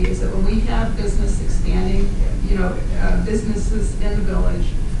to me is that when we have business expanding, businesses in the village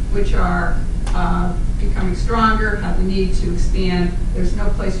which are becoming stronger, have the need to expand, there's no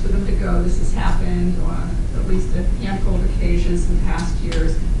place for them to go. This has happened on at least a handful of occasions in past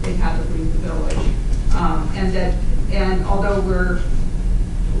years. They've had to leave the village. And although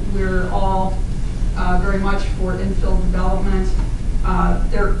we're all very much for infill development,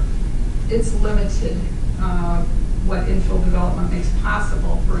 it's limited what infill development makes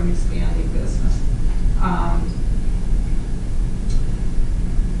possible for an expanding business.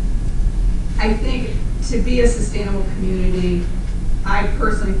 I think to be a sustainable community, I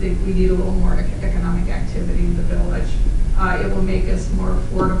personally think we need a little more economic activity in the village. It will make us more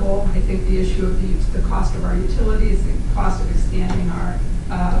affordable. I think the issue of the cost of our utilities, the cost of expanding a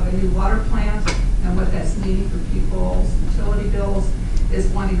new water plant, and what that's meaning for people's utility bills is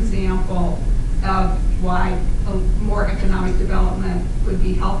one example of why more economic development would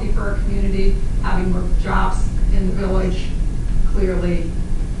be healthy for our community. Having more jobs in the village clearly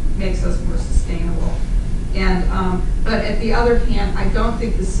makes us more sustainable. And but at the other hand, I don't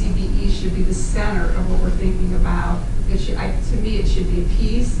think the CBE should be the center of what we're thinking about. It should, to me, it should be a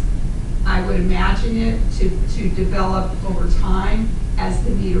piece. I would imagine it to develop over time as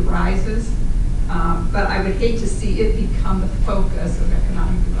the need arises. But I would hate to see it become the focus of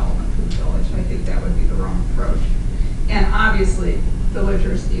economic development for the village. I think that would be the wrong approach. And obviously,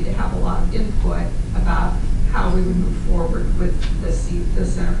 villagers need to have a lot of input about how we would move forward with the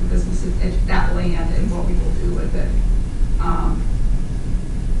Center for Business and that land and what we will do with it.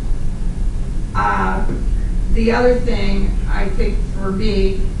 The other thing, I think for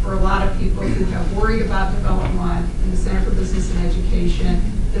me, for a lot of people who have worried about development in the Center for Business and Education,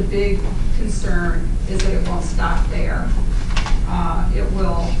 the big concern is that it won't stop there. It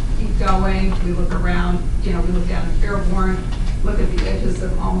will keep going. We look around, we look down at Fairborn, look at the edges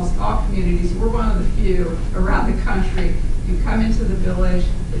of almost all communities. We're one of the few around the country. You come into the village,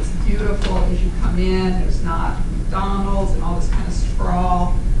 it's beautiful as you come in. There's not McDonald's and all this kind of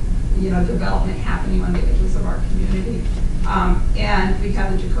sprawl, development happening on the edges of our community. And we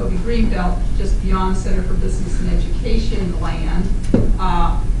have the Jacoby Greenbelt just beyond Center for Business and Education land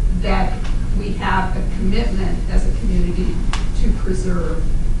that we have a commitment as a community to preserve.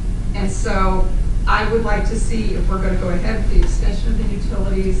 And so I would like to see, if we're going to go ahead with the extension of the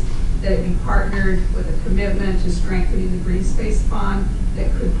utilities, that it be partnered with a commitment to strengthening the Green Space Fund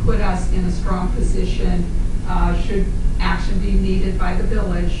that could put us in a strong position should action be needed by the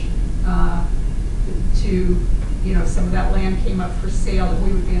village to, some of that land came up for sale, that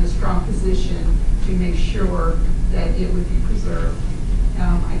we would be in a strong position to make sure that it would be preserved.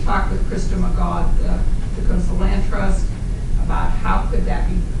 I talked with Krista McGaw at the Coastal Land Trust about how could that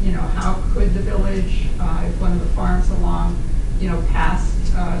be, how could the village, if one of the farms along,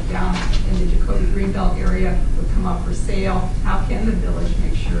 past down in the Jacoby Greenbelt area would come up for sale, how can the village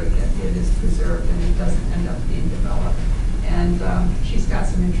make sure that it is preserved and it doesn't end up being developed? and she's got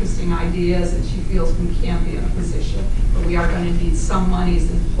some interesting ideas, and she feels we can be in a position, but we are going to need some monies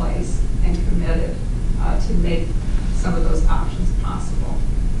in place and committed to make some of those options possible.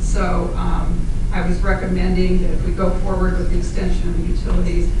 So I was recommending that if we go forward with the extension of the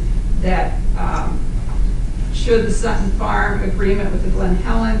utilities, that should the Sutton Farm agreement with the Glen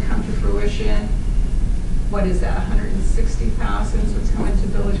Helen come to fruition, what is that, 160,000 is what's coming to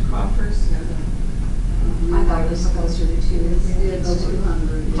Village coffers? I thought it was closer to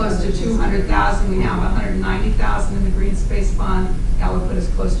 200. Close to 200,000. We now have 190,000 in the Green Space Fund. That would put us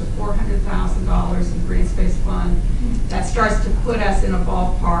close to $400,000 in the Green Space Fund. That starts to put us in a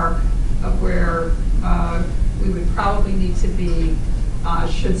ballpark of where we would probably need to be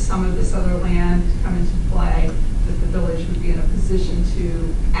should some of this other land come into play, that the village would be in a position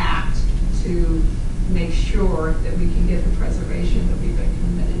to act to make sure that we can get the preservation that we've been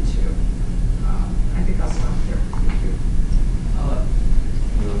committed to. I think I'll stop there. Thank you.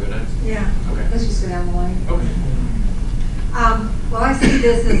 You want to go next? Yeah. Okay. Let's just go down the line. Okay. Well, I see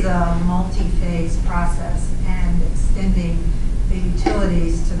this as a multi-phase process, and extending the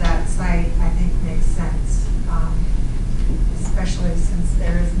utilities to that site, I think, makes sense, especially since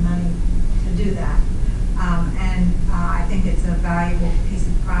there is money to do that. And I think it's a valuable piece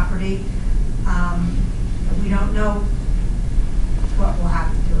of property. We don't know what will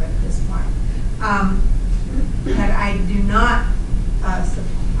happen to it at this point. But I do not,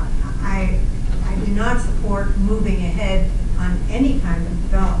 I do not support moving ahead on any kind of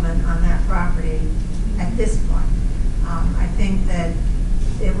development on that property at this point. I think that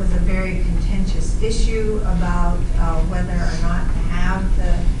it was a very contentious issue about whether or not to have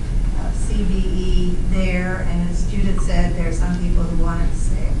the CBE there, and as Judith said, there are some people who wanted to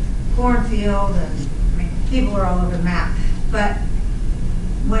say cornfield, and I mean, people are all over the map. But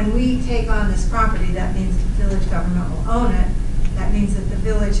when we take on this property, that means the village government will own it. That means that the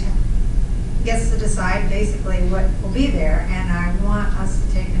village gets to decide basically what will be there, and I want us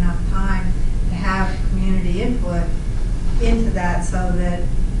to take enough time to have community input into that so that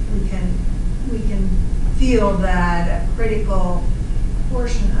we can feel that a critical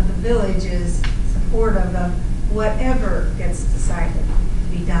portion of the village is supportive of whatever gets decided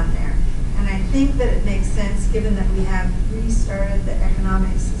to be done there. And I think that it makes sense, given that we have restarted the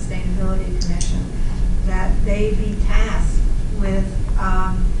Economic Sustainability Commission, that they be tasked with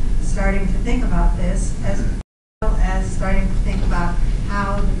starting to think about this, as well as starting to think about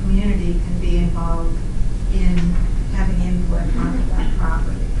how the community can be involved in having input onto that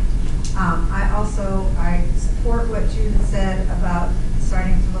property. I support what Judith said about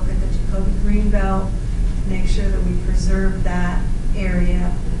starting to look at the Jacoby Greenbelt, to make sure that we preserve that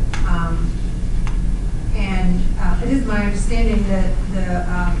area. It is my understanding that the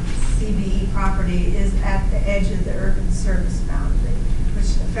CBE property is at the edge of the urban service boundary, which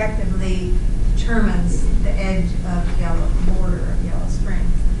effectively determines the edge of the border of Yellow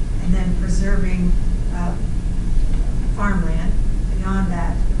Springs, and then preserving farmland beyond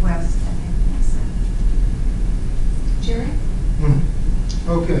that to the west, I think makes sense. Jerry?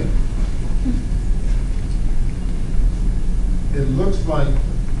 Okay. It looks like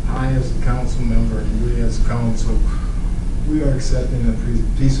I, as a council member, and we as council, we are accepting a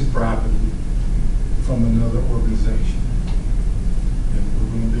piece of property from another organization. And we're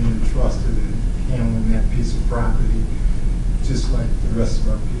going to be entrusted in handling that piece of property just like the rest of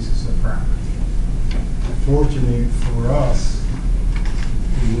our pieces of property. Fortunately for us,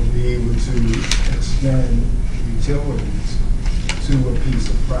 we will be able to extend utilities to a piece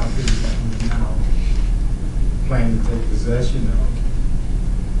of property that we're now planning to take possession of.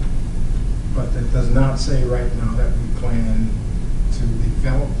 But that does not say right now that we plan to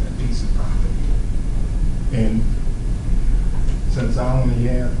develop that piece of property. And since I only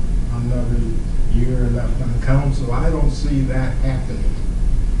have another year left on council, I don't see that happening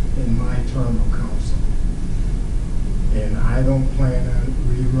in my term of council. And I don't plan on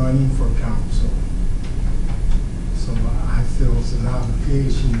rerunning for council. So I feel it's an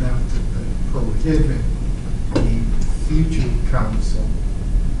obligation not to prohibit a future council.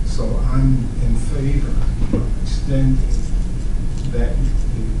 So I'm in favor of extending that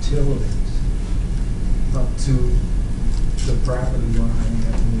utilities up to the property line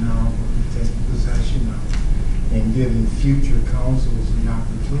that we now want to take possession of, and giving future councils the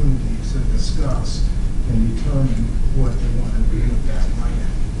opportunity to discuss and determine what they want to do with that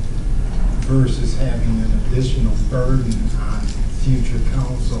land, versus having an additional burden on future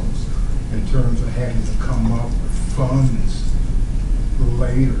councils in terms of having to come up with funds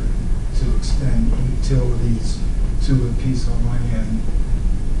later to extend utilities to a piece of land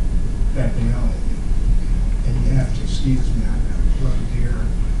that they own. And you have to excuse me, here,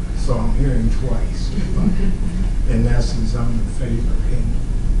 so I'm hearing twice. But in essence, I'm in favor,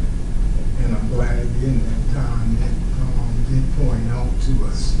 and I'm glad again that Don did point out to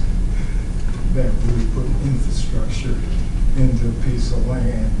us that we put infrastructure into a piece of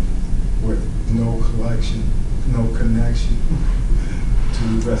land with no collection, no connection to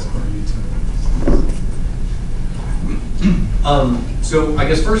the rest of our utilities. So I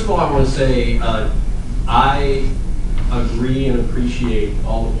guess first of all, I want to say I agree and appreciate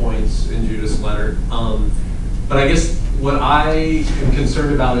all the points in Judith's letter. But I guess what I am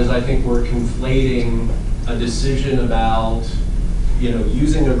concerned about is I think we're conflating a decision about,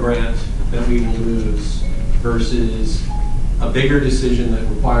 using a grant that we will lose versus a bigger decision that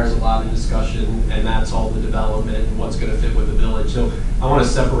requires a lot of discussion, and that's all the development and what's going to fit with the village. So I want to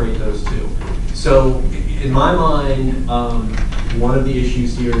separate those two. So in my mind, one of the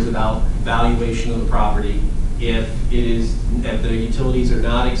issues here is about valuation of the property. If the utilities are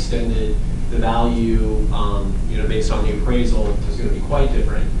not extended, the value, based on the appraisal is going to be quite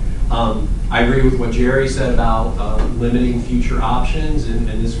different. I agree with what Jerry said about limiting future options, and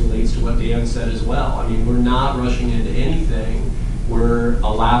this relates to what Dan said as well. I mean, we're not rushing into anything. We're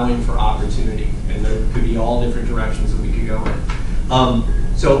allowing for opportunity, and there could be all different directions that we could go in.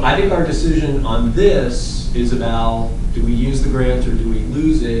 So I think our decision on this is about, do we use the grant or do we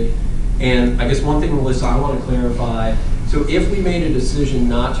lose it? And I guess one thing, Melissa, I want to clarify. So if we made a decision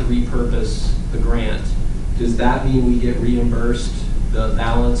not to repurpose the grant, does that mean we get reimbursed the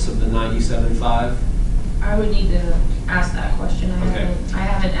balance of the 97.5? I would need to ask that question. I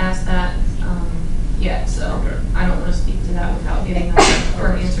haven't asked that yet, so I don't want to speak to that without getting a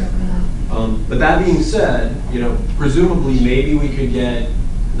firm answer from them. But that being said, presumably maybe we could get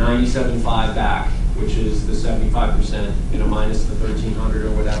 97.5 back, which is the 75%, minus the 1,300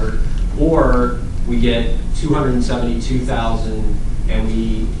 or whatever, or we get 272,000 and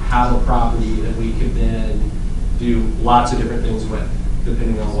we have a property that we could then do lots of different things with,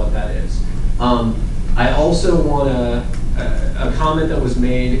 depending on what that is. I also want a comment that was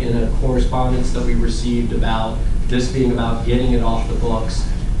made in a correspondence that we received about this being about getting it off the books.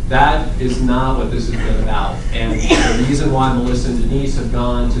 That is not what this has been about. And the reason why Melissa and Denise have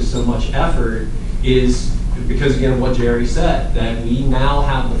gone to so much effort is because, again, what Jerry said, that we now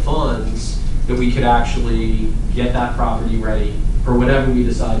have the funds that we could actually get that property ready for whatever we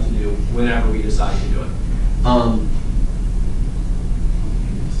decide to do, whenever we decide to do it.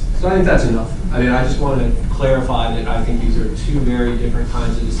 So I think that's enough. I mean, I just want to clarify that I think these are two very different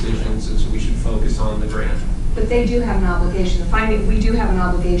kinds of decisions, and so we should focus on the grant. But they do have an obligation. We do have an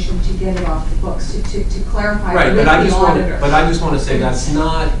obligation to get it off the books, to clarify right, with but I the auditor. but I just want to say that's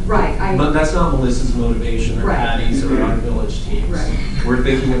not But that's not Melissa's motivation or Patty's or our village teams. Right. We're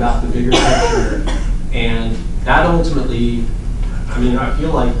thinking about the bigger picture, and that ultimately, I mean, I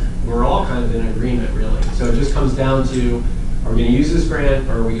feel like we're all kind of in agreement, really. So it just comes down to, are we going to use this grant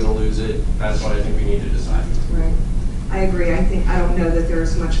or are we going to lose it? That's what I think we need to decide. Right. I agree. I don't know that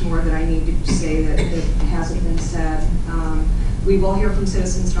there's much more that I need to say that hasn't been said. We will hear from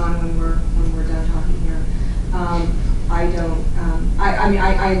citizens, Don, when we're done talking here. I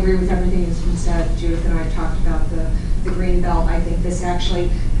agree with everything that's been said. Judith and I talked about the green belt. I think this actually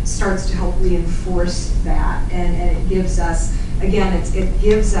starts to help reinforce that, and it gives us, again, it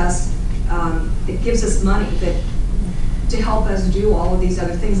gives us money that to help us do all of these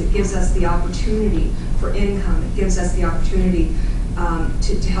other things. It gives us the opportunity for income. It gives us the opportunity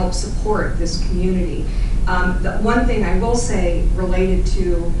to help support this community. The one thing I will say related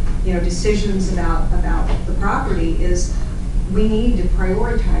to decisions about the property is we need to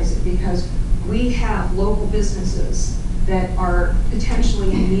prioritize it, because we have local businesses that are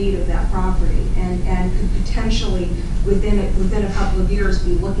potentially in need of that property and could potentially within a couple of years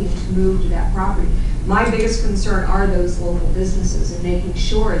be looking to move to that property. My biggest concern are those local businesses and making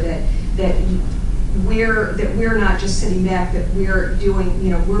sure that we're not just sitting back, that we're doing,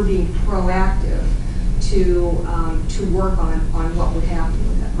 we're being proactive to work on what would happen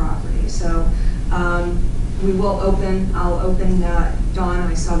with that property. So I'll open, Dawn,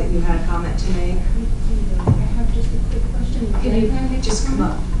 I saw that you had a comment to make. I have just a quick question. Can you just come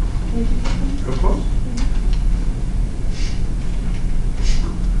up? Of course.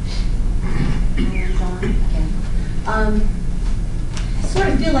 I sort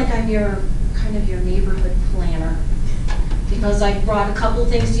of feel like I'm your neighborhood planner, because I brought a couple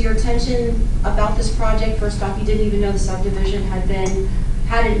things to your attention about this project. First off, you didn't even know the subdivision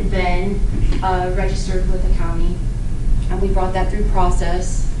hadn't been registered with the county, and we brought that through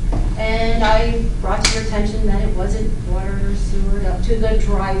process. And I brought to your attention that it wasn't water or sewer up to the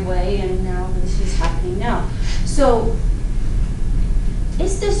driveway, and now this is happening now. So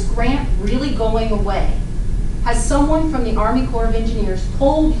is this grant really going away? Has someone from the Army Corps of Engineers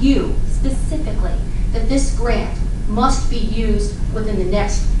told you specifically that this grant must be used within the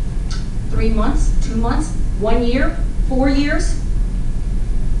next 3 months, 2 months, 1 year, 4 years?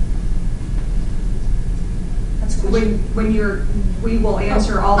 That's a question. We will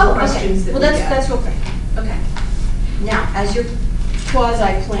answer all the questions that we Well, get. that's real quick. Okay. Now, as your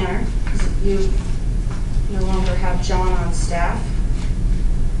quasi-planner, because you no longer have John on staff,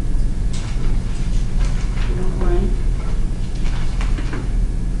 if you don't mind.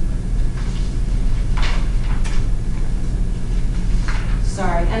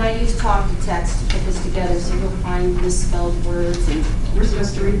 Sorry, and I use talk to text to put this together, so you'll find misspelled words and. We're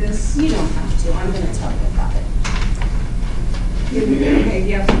supposed to read this? You don't have to. I'm going to tell you about it. Okay,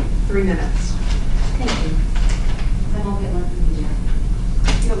 you have 3 minutes. Thank you. Then I'll get left with you.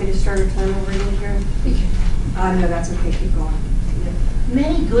 You want me to start a timer reading here? We can. No, that's okay, keep going.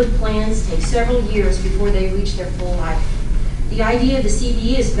 Many good plans take several years before they reach their full life. The idea of the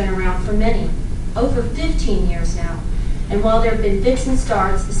CBE has been around for many, over 15 years now. And while there have been fits and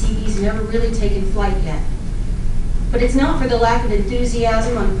starts, the CBE's never really taken flight yet. But it's not for the lack of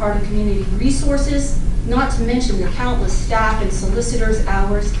enthusiasm on the part of community resources, not to mention the countless staff and solicitors'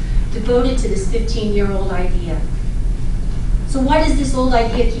 hours devoted to this 15-year-old idea. So why does this old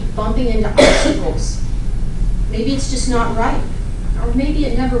idea keep bumping into obstacles? Maybe it's just not right, or maybe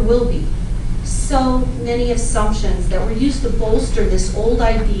it never will be. So many assumptions that were used to bolster this old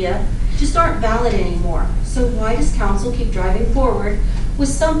idea just aren't valid anymore. So why does council keep driving forward with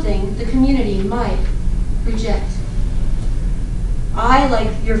something the community might reject? I, like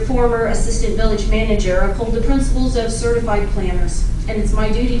your former assistant village manager, uphold the principles of certified planners, and it's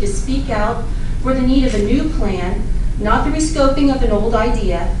my duty to speak out for the need of a new plan, not the rescoping of an old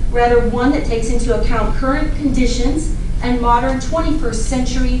idea, rather one that takes into account current conditions and modern 21st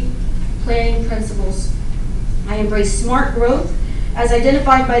century planning principles. I embrace smart growth as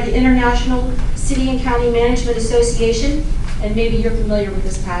identified by the International City and County Management Association, and maybe you're familiar with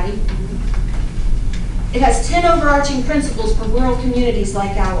this, Patty. It has 10 overarching principles for rural communities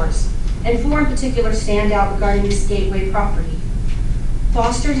like ours, and 4 in particular stand out regarding this gateway property.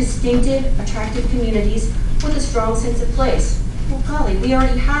 Foster distinctive, attractive communities with a strong sense of place. Well, golly, we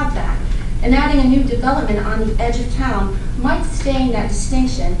already have that. And adding a new development on the edge of town might stain that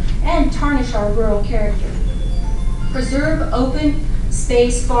distinction and tarnish our rural character. Preserve open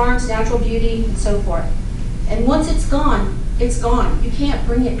space, farms, natural beauty, and so forth. And once it's gone, it's gone. You can't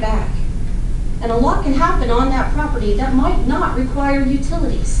bring it back. And a lot can happen on that property that might not require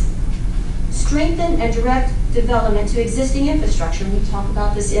utilities. Strengthen and direct development to existing infrastructure. We talk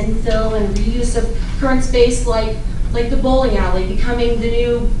about this infill and reuse of current space like the bowling alley becoming the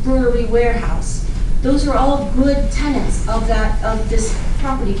new brewery warehouse. Those are all good tenets of this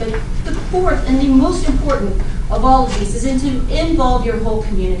property. But the fourth and the most important of all of these is to involve your whole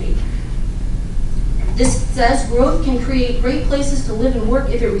community. This says growth can create great places to live and work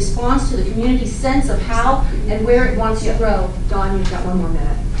if it responds to the community's sense of how and where it wants to grow. Dawn, you've got 1 more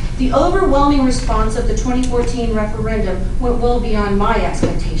minute. The overwhelming response of the 2014 referendum went well beyond my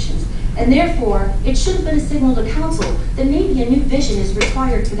expectations, and therefore it should have been a signal to council that maybe a new vision is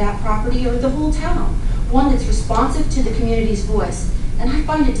required for that property or the whole town, one that's responsive to the community's voice. And I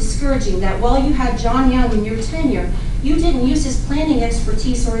find it discouraging that while you had John Young in your tenure, you didn't use his planning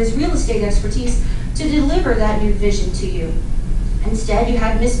expertise or his real estate expertise to deliver that new vision to you. Instead, you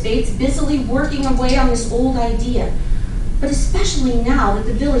had Ms. Bates busily working away on this old idea. But especially now that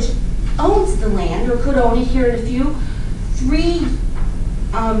the village owns the land, or could own it here in a few,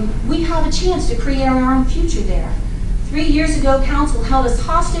 we have a chance to create our own future there. 3 years ago, council held us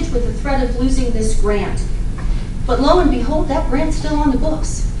hostage with the threat of losing this grant. But lo and behold, that grant's still on the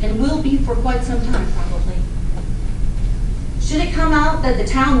books, and will be for quite some time, probably. Should it come out that the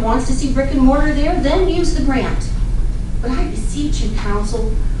town wants to see brick and mortar there, then use the grant. But I beseech you,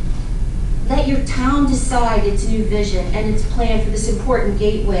 council, let your town decide its new vision and its plan for this important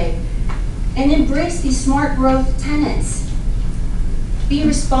gateway, and embrace these smart growth tenets. Be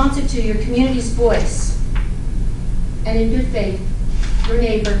responsive to your community's voice, and in good faith, your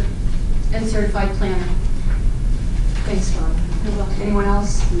neighbor and certified planner. Thanks, Dawn. You're welcome. Anyone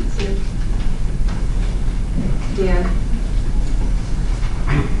else? Dan?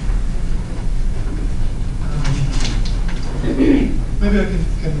 Maybe I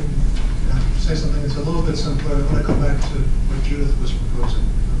can say something that's a little bit simpler. I want to come back to what Judith was proposing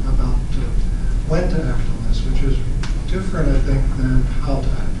about when to act on this, which is different, I think, than how to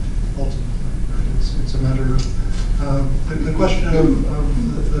act, ultimately. Right? It's a matter of, the question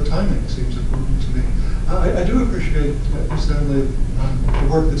of the timing seems important to me. I do appreciate, Stanley, the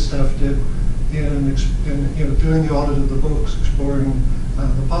work that staff did in doing the audit of the books, exploring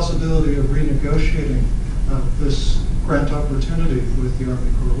the possibility of renegotiating this grant opportunity with the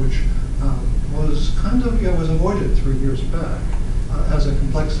Army Corps, which was kind of was avoided 3 years back as a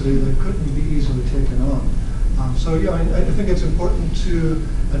complexity that couldn't be easily taken on. So yeah, I think it's important to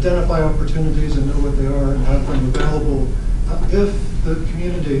identify opportunities and know what they are and have them available if the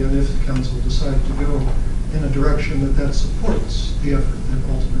community and if the council decide to go in a direction that supports the effort that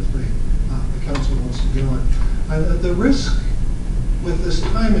ultimately the council wants to go in. The risk with this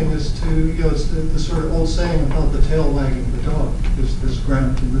timing is to, it's the sort of old saying about the tail wagging the dog. This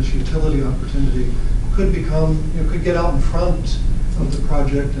grant and this utility opportunity could become, could get out in front of the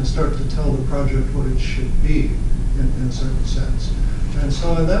project and start to tell the project what it should be in a certain sense. And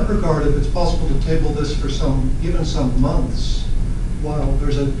so in that regard, if it's possible to table this for even some months, while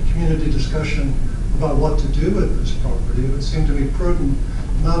there's a community discussion about what to do with this property, it would seem to be prudent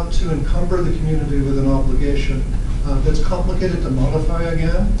not to encumber the community with an obligation that's complicated to modify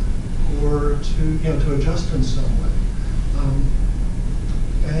again or to adjust in some way.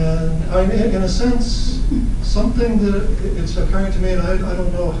 And in a sense, something that it's occurring to me, and I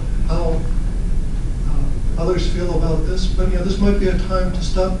don't know how others feel about this, but this might be a time to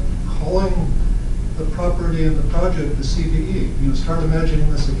stop calling the property and the project the CBE. Start imagining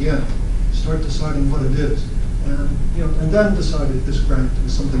this again. Start deciding what it is, and then decide if this grant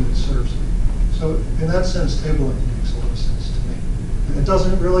is something that serves me. So in that sense, tabling makes a lot of sense to me, and it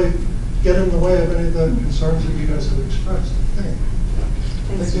doesn't really get in the way of any of the concerns that you guys have expressed, I think.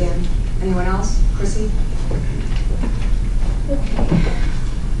 Thanks, Dan. Anyone else? Chrissy? Okay.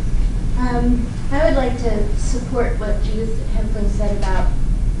 I would like to support what Judith Hempling said about,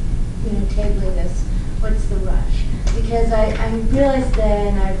 tabling this. What's the rush? Because I realized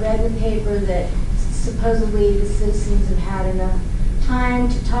then, I read in the paper that supposedly the citizens have had enough time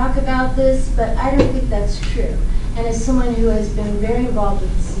to talk about this, but I don't think that's true. And as someone who has been very involved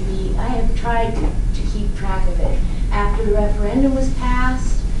with the CBE, I have tried to keep track of it. After the referendum was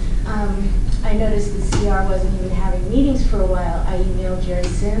passed, I noticed the CR wasn't even having meetings for a while. I emailed Jerry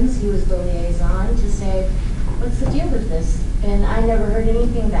Sims, he was the liaison, to say, what's the deal with this? And I never heard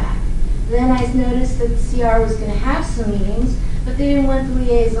anything back. Then I noticed that the CR was going to have some meetings, but they didn't want the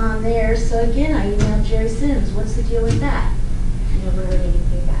liaison there, so again I emailed Jerry Sims, what's the deal with that? Never heard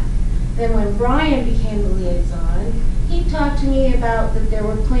anything back. Then when Brian became the liaison, he talked to me about that there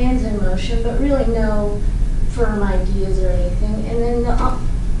were plans in motion, but really no firm ideas or anything, and then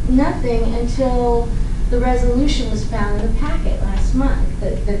nothing until the resolution was found in the packet last month,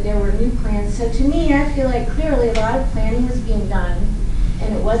 that there were new plans. So to me, I feel like clearly a lot of planning was being done,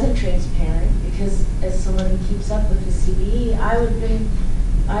 and it wasn't transparent, because as someone who keeps up with the CBE, I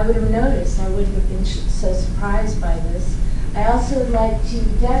would have noticed. I wouldn't have been so surprised by this. I also would like to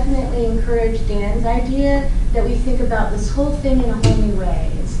definitely encourage Dan's idea that we think about this whole thing in a whole new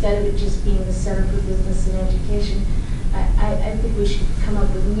way, instead of it just being the Center for Business and Education. I think we should come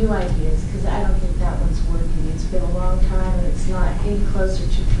up with new ideas, because I don't think that one's working. It's been a long time, and it's not any closer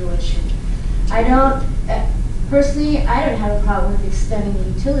to fruition. Personally, I don't have a problem with extending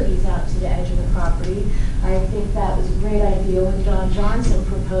the utilities out to the edge of the property. I think that was a great idea when Don Johnson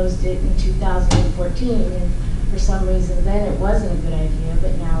proposed it in 2014, and for some reason then it wasn't a good idea,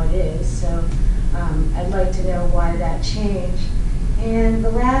 but now it is. So I'd like to know why that changed. And the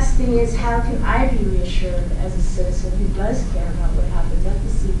last thing is, how can I be reassured as a citizen who does care about what happens at the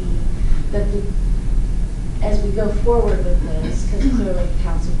CBE, that as we go forward with this, because clearly the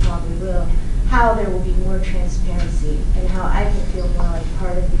council probably will, how there will be more transparency and how I can feel more like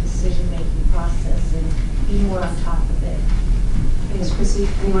part of the decision-making process and be more on top of it. Thanks, Chrissy.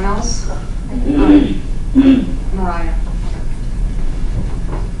 Anyone else? Mariah.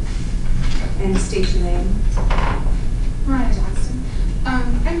 And state your name. Mariah Johnston.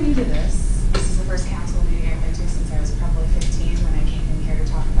 I'm new to this. This is the first council meeting I've been to since I was probably 15 when I came in here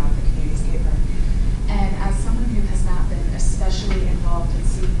to talk about the community paper. And as someone who has not been especially involved in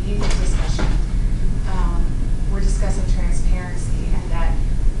CBE discussion, we're discussing transparency and that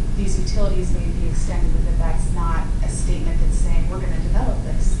these utilities may be extended, but that's not a statement that's saying we're going to develop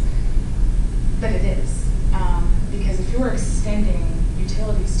this. But it is. Because if you're extending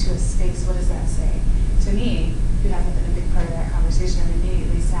utilities to a space, what does that say? To me, who hasn't been a big part of that conversation, it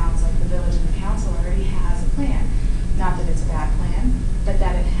immediately sounds like the village and the council already has a plan. Not that it's a bad plan, but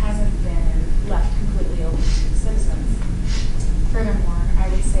that it hasn't been left completely open to the citizens. Furthermore, I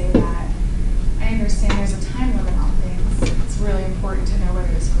would say that I understand there's a time limit on things. It's really important to know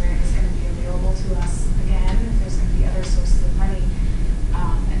whether this grant is going to be available to us again, if there's going to be other sources of money,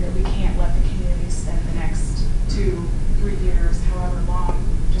 and that we can't let the community spend the next 2-3 years, however long,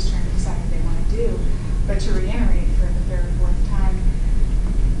 just trying to decide what they want to do. But to reiterate for the third or fourth time,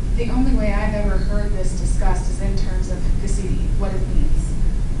 the only way I've ever heard this discussed is in terms of the CD, what it means.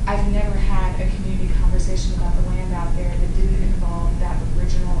 I've never had a community conversation about the land out there that didn't involve that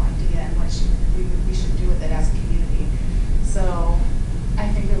original idea and what we should do with it as a community. So I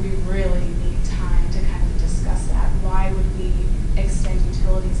think that we really need time to kind of discuss that. Why would we extend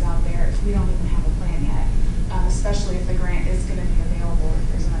utilities out there if we don't even have a plan yet? Especially if the grant is going to be available, if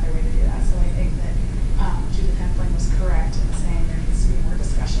there's another way to do that. So I think that Judith Hempling was correct in saying there needs to be more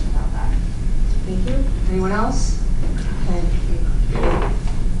discussion about that. Thank you. Anyone else? Thank you.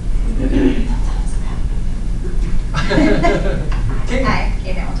 Hi,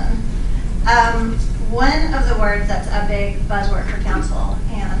 Kate Hamilton. One of the words that's a big buzzword for council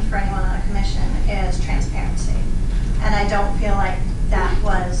and for anyone on a commission is transparency. And I don't feel like that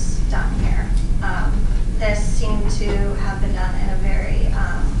was done here. This seemed to have been done in a very,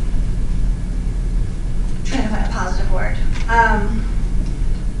 trying to find a positive word.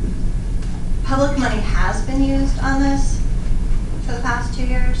 Public money has been used on this for the past 2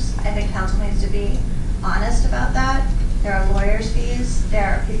 years. I think council needs to be honest about that. There are lawyers' fees,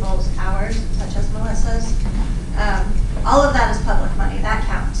 there are people's hours, such as Melissa's. All of that is public money, that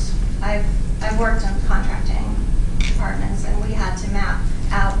counts. I've worked in contracting departments and we had to map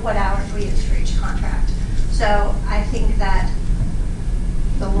out what hours we used for each contract. So I think that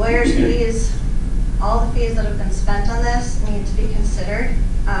the lawyers' fees, all the fees that have been spent on this need to be considered.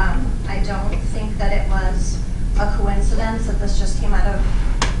 I don't think that it was a coincidence that this just came out of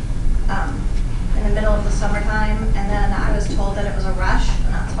in the middle of the summertime, and then I was told that it was a rush,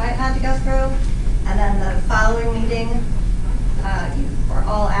 and that's why it had to go through. And then the following meeting, you were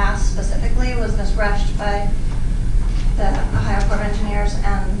all asked specifically, was this rushed by the Ohio Corps of Engineers,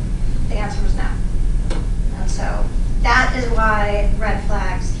 and the answer was no. And so that is why red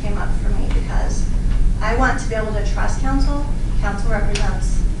flags came up for me, because I want to be able to trust council. Council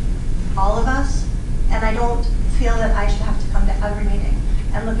represents all of us, and I don't feel that I should have to come to every meeting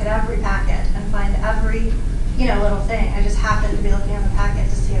and look at every packet and find every, little thing. I just happened to be looking in the packet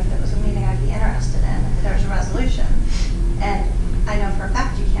to see if there was a meeting I'd be interested in, if there's a resolution. And I know for a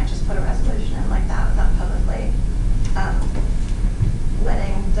fact you can't just put a resolution in like that without publicly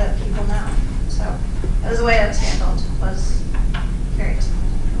letting the people know. So it was the way it was handled was very disappointing.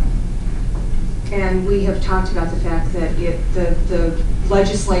 And we have talked about the fact that the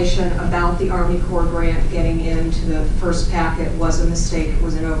legislation about the Army Corps grant getting into the first packet was a mistake. It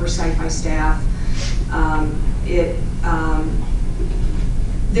was an oversight by staff.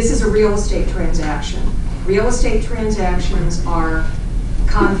 This is a real estate transaction. Real estate transactions are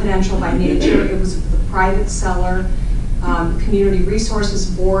confidential by nature. It was the private seller. Community Resources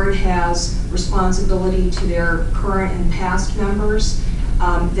Board has responsibility to their current and past members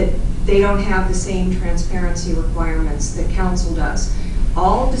that they don't have the same transparency requirements that council does.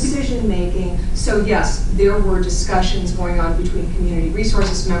 All decision making, so yes, there were discussions going on between Community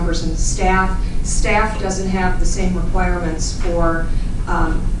Resources members and staff. Staff doesn't have the same requirements for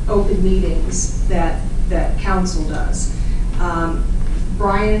open meetings that council does.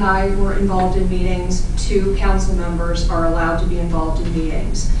 Brian and I were involved in meetings. 2 council members are allowed to be involved in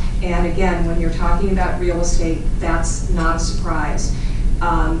meetings. And again, when you're talking about real estate, that's not a surprise.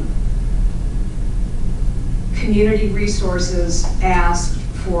 Community Resources asked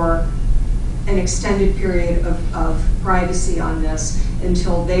for an extended period of privacy on this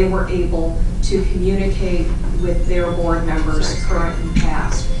until they were able to communicate with their board members, current and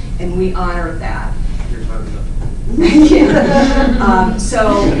past, and we honored that. Your time is up. Thank you.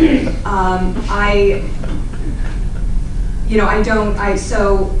 So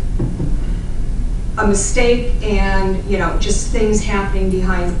a mistake and, just things happening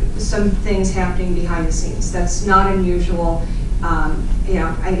behind the scenes. That's not unusual.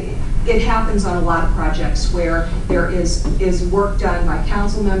 It happens on a lot of projects where there is work done by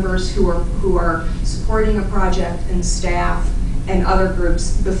council members who are supporting a project and staff and other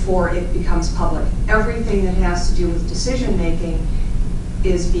groups before it becomes public. Everything that has to do with decision making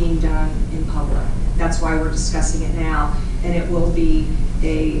is being done in public. That's why we're discussing it now, and it will be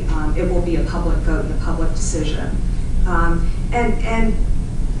a public vote and a public decision.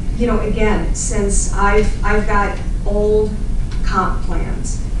 Again, since I've got old comp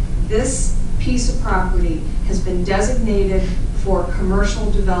plans, this piece of property has been designated for commercial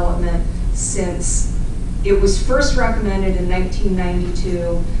development since it was first recommended in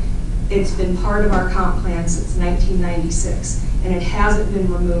 1992. It's been part of our comp plan since 1996, and it hasn't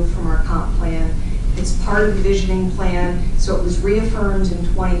been removed from our comp plan. It's part of the visioning plan, so it was reaffirmed in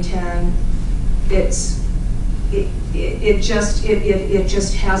 2010. it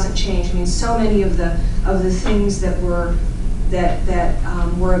just hasn't changed. I mean, so many of the things that were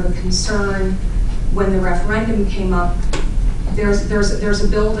were of a concern when the referendum came up. There's a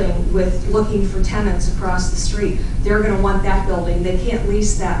building with looking for tenants across the street. They're going to want that building. They can't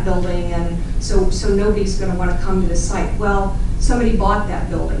lease that building, and so nobody's going to want to come to the site. Well, somebody bought that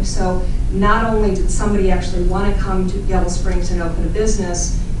building. So not only did somebody actually want to come to Yellow Springs and open a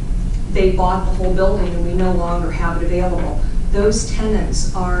business, they bought the whole building, and we no longer have it available. Those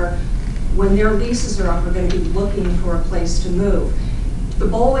tenants are, when their leases are up, are going to be looking for a place to move. The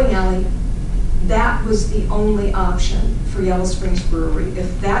bowling alley, that was the only option for Yellow Springs Brewery.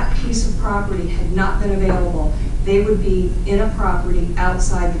 If that piece of property had not been available, they would be in a property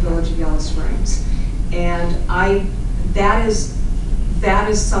outside the village of Yellow Springs. And that is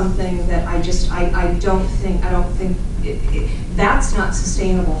something that I don't think that's not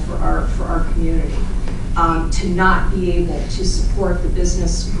sustainable for our community, to not be able to support the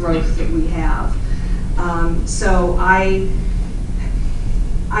business growth that we have. So I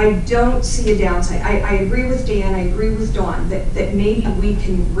don't see a downside. I agree with Dan, I agree with Dawn, that maybe we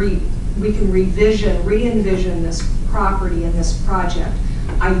can re-envision this property and this project.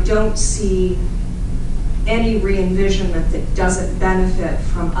 I don't see any re-envisionment that doesn't benefit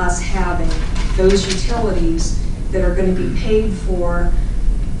from us having those utilities that are going to be paid for.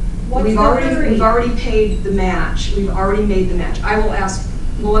 We've already paid the match. We've already made the match. I will ask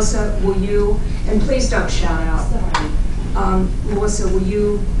Melissa, will you, and please don't shout out. Melissa, will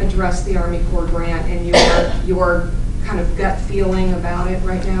you address the Army Corps grant and your kind of gut feeling about it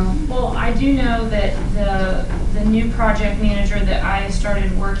right now? Well, I do know that the new project manager that I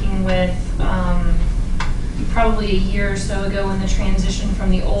started working with probably a year or so ago when the transition from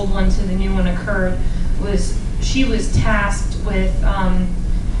the old one to the new one occurred, she was tasked with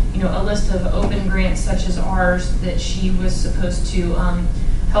a list of open grants such as ours that she was supposed to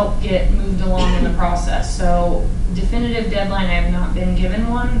help get moved along in the process. So definitive deadline, I have not been given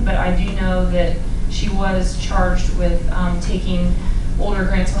one, but I do know that she was charged with taking older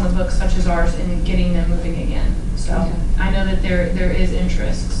grants on the books such as ours and getting them moving again. So okay. I know that there is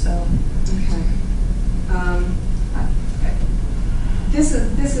interest. So okay. This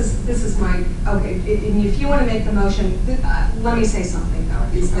is my okay. If you want to make the motion, let me say something though.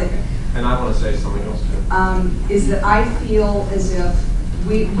 Is that and I want to say something else too. Is that I feel as if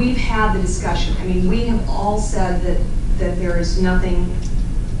we've had the discussion. I mean, we have all said that there is nothing.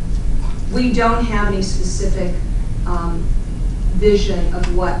 We don't have any specific vision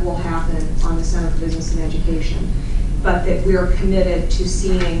of what will happen on the Center for Business and Education, but that we are committed to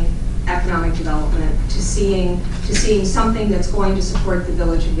seeing economic development, to seeing something that's going to support the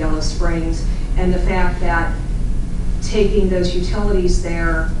village of Yellow Springs, and the fact that taking those utilities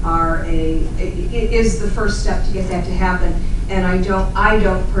there is the first step to get that to happen. And I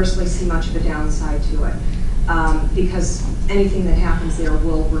don't personally see much of a downside to it, because anything that happens there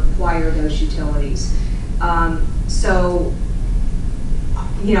will require those utilities. So,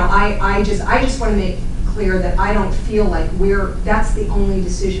 I just want to make clear that I don't feel like that's the only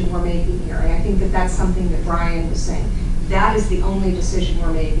decision we're making here. And I think that that's something that Brian was saying. That is the only decision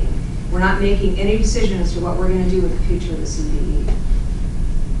we're making. We're not making any decision as to what we're going to do with the future of the CBE.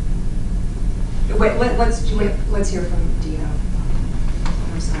 Wait, let's hear from Dino.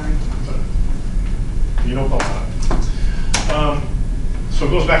 I'm sorry. You don't know. So it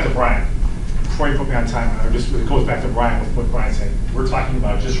goes back to Brian. Before you put me on time, it goes back to Brian with what Brian said. We're talking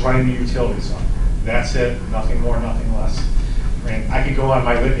about just running the utilities up. That's it, nothing more, nothing less. And I could go on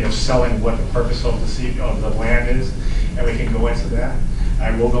my litany of selling what the purpose of the land is, and we can go into that.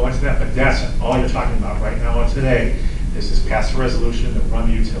 I will go into that, but that's all you're talking about right now and today is just pass a resolution to run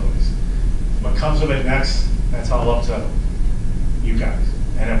the utilities. What comes of it next, that's all up to you guys.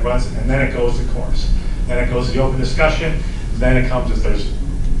 And it runs, and then it goes to course. Then it goes to the open discussion. Then it comes as there's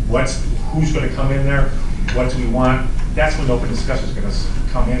who's going to come in there, what do we want. That's when the open discussion is going to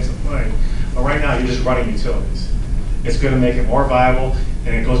come into play. But right now, you're just running utilities. It's going to make it more viable,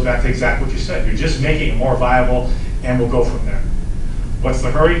 and it goes back to exactly what you said. You're just making it more viable, and we'll go from there. What's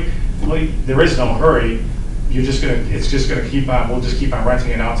the hurry? Well, there is no hurry. It's just going to keep on. We'll just keep on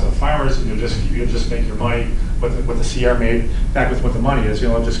renting it out to the farmers, and you'll just make your money. What the CR made back with what the money is.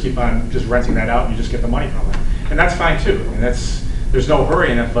 Just keep on just renting that out, and you just get the money from it, and that's fine too. I mean, there's no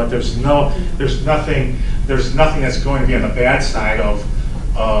hurry in it, but there's nothing that's going to be on the bad side of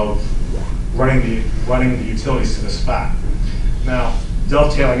running the utilities to the spot. Now,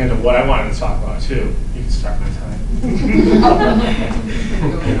 dovetailing into what I wanted to talk about too. You can start my time.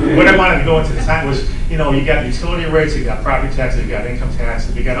 what I wanted to go into the time was, you know, you got utility rates, you got property taxes, you got income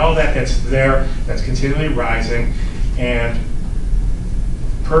taxes, you got all that that's there, that's continually rising, and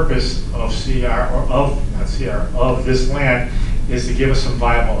purpose of CR, or of, not CR, of this land is to give us some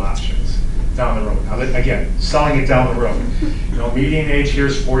viable options down the road. Now, again, selling it down the road. You know, median age here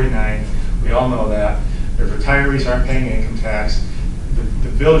is 49. We all know that. The retirees aren't paying income tax. The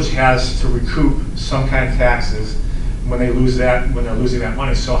village has to recoup some kind of taxes when they lose that, when they're losing that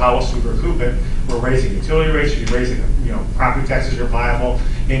money. So how else do we recoup it? We're raising utility rates, you're raising, you know, property taxes are viable,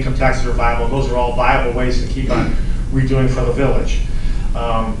 income taxes are viable. Those are all viable ways to keep on redoing for the village.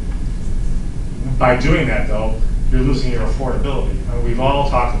 By doing that, though, you're losing your affordability. I mean, we've all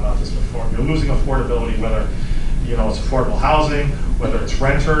talked about this before. You're losing affordability, whether, you know, it's affordable housing, whether it's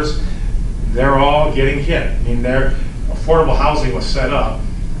renters. They're all getting hit. I mean, affordable housing was set up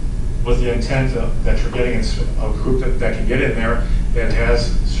with the intent that you're getting a group that can get in there that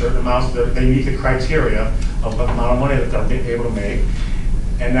has certain amounts, that they meet the criteria of the amount of money that they'll be able to make.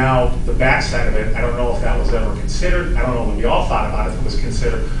 And now the backside of it, I don't know if that was ever considered. I don't know that we all thought about it, if it was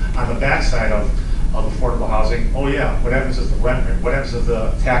considered on the backside of affordable housing. Oh yeah, what happens if the rent rate? What happens if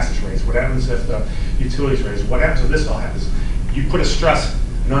the taxes raise? What happens if the utilities raise? What happens if this all happens? You put an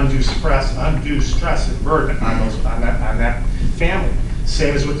undue stress and burden on that family.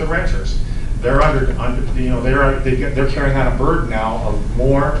 Same as with the renters. They're you know, they're carrying on a burden now of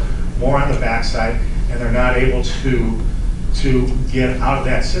more on the backside, and they're not able to get out of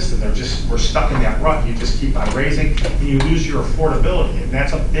that system. We're stuck in that rut. You just keep on raising, and you lose your affordability, and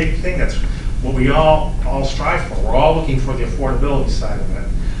that's a big thing. That's what we all strive for. We're all looking for the affordability side of it.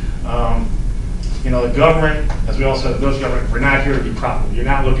 You know, the government, as we all said, the village government, we're not here to be profitable. You're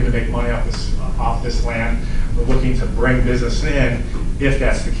not looking to make money off this land. We're looking to bring business in, if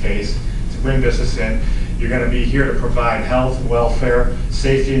that's the case, to bring business in. You're going to be here to provide health, welfare,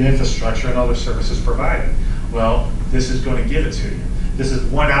 safety, and infrastructure, and other services provided. Well, this is going to give it to you. This is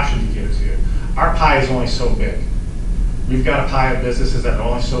one option to give it to you. Our pie is only so big. We've got a pie of businesses that are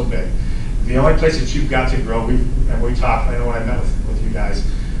only so big. The only place that you've got to grow, we talked, I know when I met with you guys,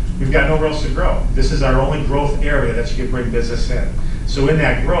 we've got nowhere else to grow. This is our only growth area that you can bring business in. So in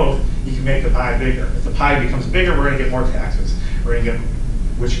that growth, you can make the pie bigger. If the pie becomes bigger, we're going to get more taxes. We're going to get,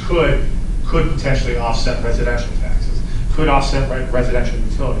 which could potentially offset residential taxes, could offset residential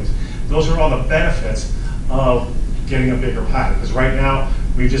utilities. Those are all the benefits of getting a bigger pie. Because right now,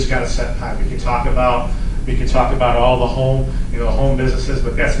 we've just got a set pie. We can talk about all the home businesses,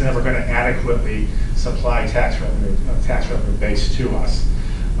 but that's never going to adequately supply tax revenue base to us.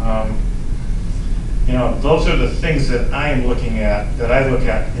 You know, those are the things that I am looking at, that I look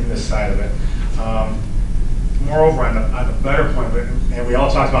at in this side of it. Moreover, on the better point of it, and we all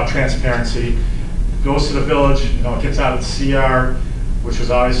talked about transparency, goes to the village, you know, it gets out of the CR, which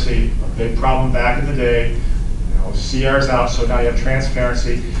was obviously a big problem back in the day. You know, CR's out, so now you have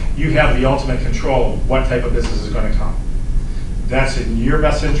transparency. You have the ultimate control of what type of business is going to come. That's in your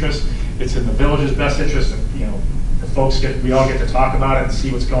best interest. It's in the village's best interest. You know, we all get to talk about it and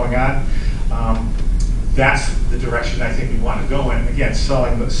see what's going on. That's the direction I think we want to go in. Again,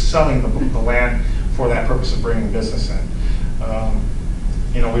 selling the land for that purpose of bringing business in.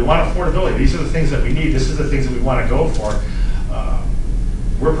 You know, we want affordability. These are the things that we need. This is the things that we want to go for.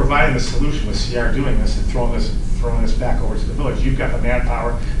 We're providing the solution with CR doing this and throwing this back over to the village. You've got the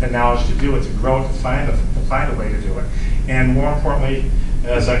manpower, the knowledge to do it, to grow it, to find a way to do it. And more importantly,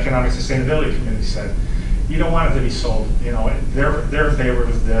 as Economic Sustainability Committee said, you don't want it to be sold. You know, they're in favor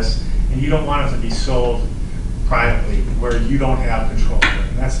of this, and you don't want it to be sold privately where you don't have control of it.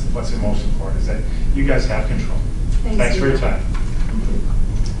 And that's what's the most important, is that you guys have control. Thanks for your time.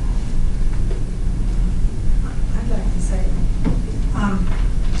 I'd like to say,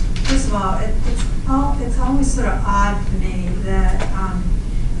 first of all, it's always sort of odd to me that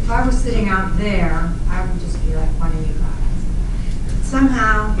if I were sitting out there, I would just be like one of you guys.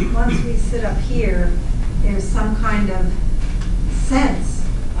 Somehow, once we sit up here, there's some kind of sense,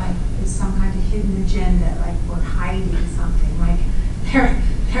 like there's some kind of hidden agenda, like we're hiding something, like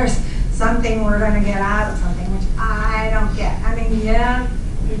there's something we're going to get out of something, which I don't get. I mean, yeah,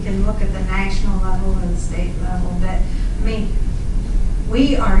 you can look at the national level and the state level, but I mean,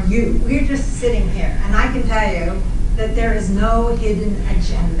 we're just sitting here, and I can tell you that there is no hidden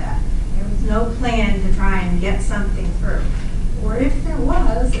agenda. There was no plan to try and get something through. Or if there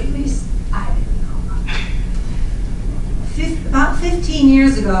was, at least I didn't know about it. About 15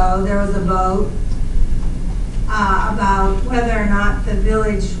 years ago, there was a vote about whether or not the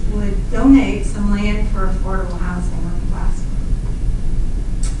village would donate some land for affordable housing on Glassboro.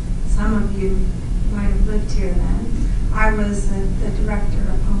 Some of you might have lived here then. I was the director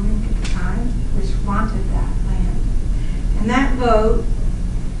of HomeLink at the time, which wanted that land. And that vote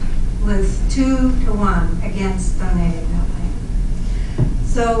was 2-1 against donating that land.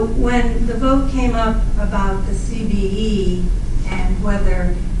 So when the vote came up about the CBE and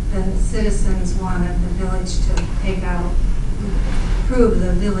whether the citizens wanted the village to take out, approve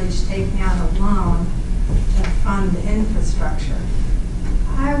the village taking out a loan to fund infrastructure,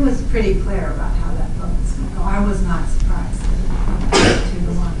 I was pretty clear about how that vote was going to go. I was not surprised that it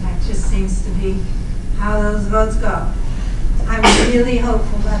went 2-1. That just seems to be how those votes go. I'm really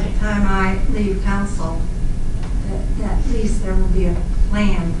hopeful by the time I leave council that at least there will be a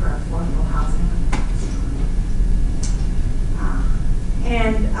plan for affordable housing.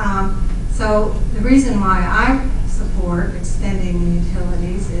 So the reason why I support extending the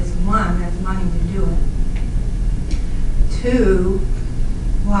utilities is, one, there's money to do it. Two,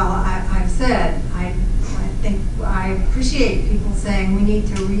 well, I've said, I think I appreciate people saying we need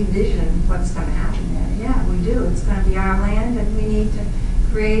to revision what's going to happen there. Yeah, we do. It's going to be our land, and we need to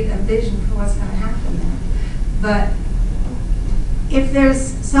create a vision for what's going to happen there. But if there's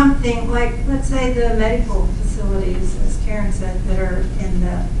something like, let's say the medical facilities, as Karen said, that are in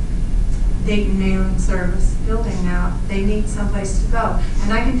the Dayton Mailing Service building now, they need someplace to go.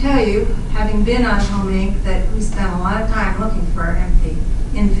 And I can tell you, having been on HomeLink, that we spent a lot of time looking for empty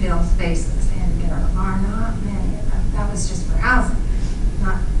infill spaces, and there are not many of them. That was just for housing,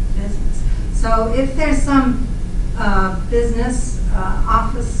 not business. So if there's some business,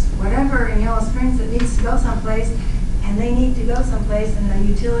 office, whatever in Yellow Springs that needs to go someplace, and they need to go someplace and the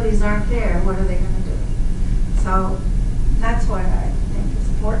utilities aren't there, what are they going to do? So that's why I think it's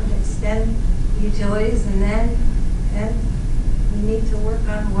important to extend the utilities, and then we need to work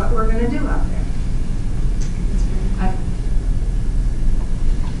on what we're going to do out there.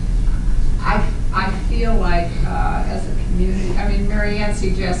 I feel like as a community, I mean, Mary Ann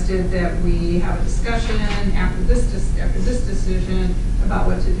suggested that we have a discussion after this decision about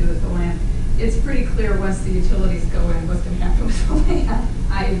what to do with the land. It's pretty clear once the utilities go in what's going to happen with the land.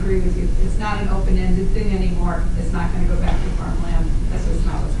 I agree with you. It's not an open-ended thing anymore. It's not going to go back to farmland. That's just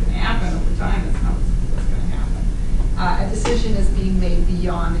not what's going to happen over time. That's not what's going to happen. A decision is being made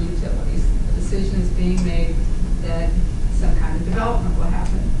beyond the utilities. A decision is being made that some kind of development will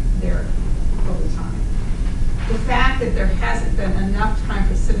happen there over time. The fact that there hasn't been enough time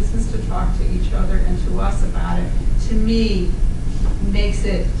for citizens to talk to each other and to us about it, to me, makes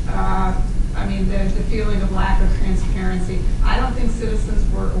it, I mean, the feeling of lack of transparency. I don't think citizens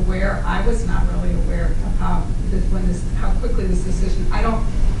were aware. I was not really aware of how quickly this decision. I don't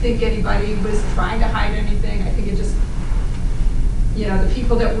think anybody was trying to hide anything. I think it just, you know, the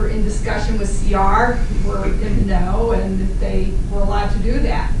people that were in discussion with CR were in the know, and they were allowed to do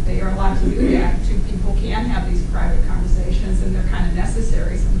that. They are allowed to do that. Two people can have these private conversations, and they're kind of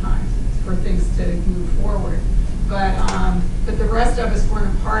necessary sometimes for things to move forward. But the rest of us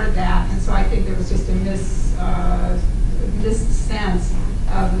weren't a part of that, and so I think there was just a missed sense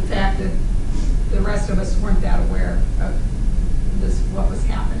of the fact that the rest of us weren't that aware of what was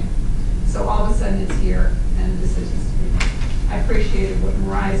happening. So all of a sudden it's here, and the decision's to be made. I appreciated what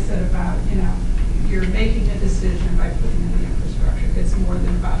Mariah said about, you know, you're making a decision by putting in the infrastructure. It's more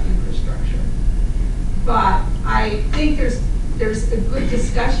than about infrastructure. But I think there's a good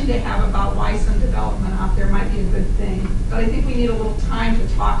discussion to have about why some development out there might be a good thing. But I think we need a little time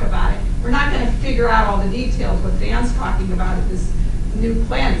to talk about it. We're not going to figure out all the details. What Dan's talking about is this new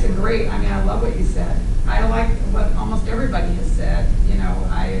plan. It's a great, I mean, I love what you said. I like what almost everybody has said. You know,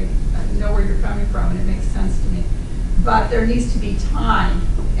 I know where you're coming from, and it makes sense to me. But there needs to be time.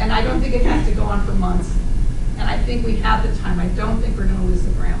 And I don't think it has to go on for months. And I think we have the time. I don't think we're going to lose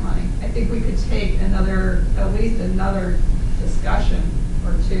the grant money. I think we could take at least another discussion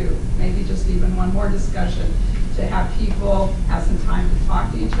or two, maybe just even one more discussion, to have people have some time to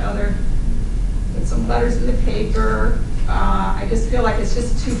talk to each other, put some letters in the paper. I just feel like it's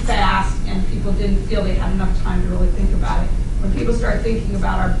just too fast, and people didn't feel they had enough time to really think about it. When people start thinking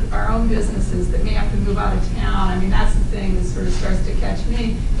about our own businesses that may have to move out of town, I mean, that's the thing that sort of starts to catch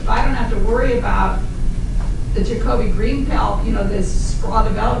me. If I don't have to worry about the Jacoby Greenbelt, you know, this sprawl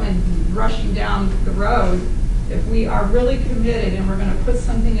development rushing down the road, if we are really committed and we're going to put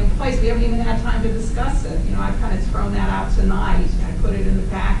something in place, we haven't even had time to discuss it. You know, I've kind of thrown that out tonight. I put it in the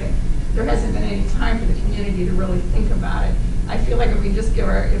packet. There hasn't been any time for the community to really think about it. I feel like if we just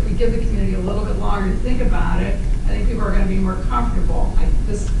if we give the community a little bit longer to think about it, I think people are going to be more comfortable.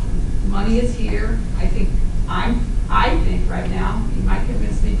 This money is here. I think right now, you might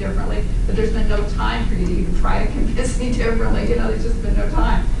convince me differently, but there's been no time for you to even try to convince me differently. You know, there's just been no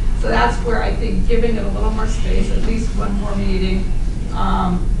time. So that's where I think giving it a little more space, at least one more meeting,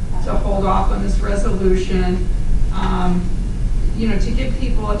 to hold off on this resolution, to give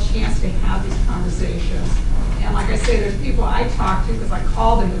people a chance to have these conversations. And like I say, there's people I talked to, because I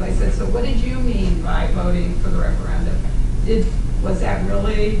called them, because I said, so what did you mean by voting for the referendum? Was that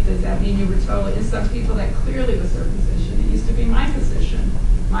really, does that mean you were totally, and some people that clearly was their position. It used to be my position.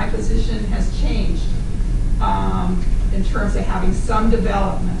 My position has changed in terms of having some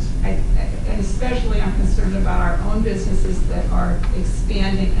development. And especially I'm concerned about our own businesses that are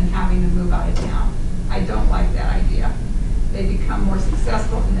expanding and having to move out of town. I don't like that idea. They become more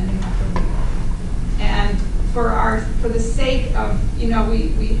successful and then they have to leave. And for the sake of,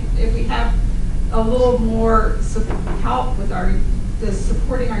 if we have a little more help with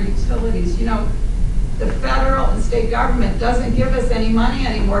supporting our utilities, the federal and state government doesn't give us any money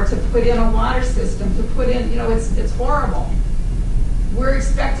anymore to put in a water system, to put in, it's horrible. We're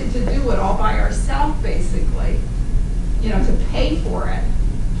expected to do it all by ourselves, basically, to pay for it.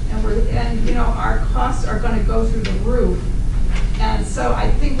 And our costs are going to go through the roof. And so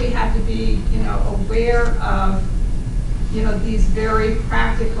I think we have to be, aware of, these very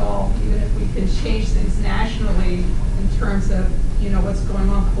practical, even if we can change things nationally in terms of, what's going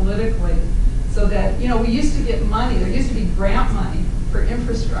on politically. So that, we used to get money, there used to be grant money for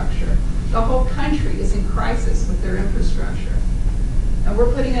infrastructure. The whole country is in crisis with their infrastructure. And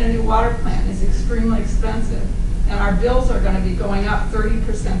we're putting in a new water plant, it's extremely expensive. And our bills are going to be going up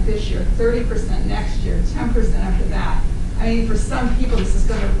 30% this year, 30% next year, 10% after that. I mean, for some people, this is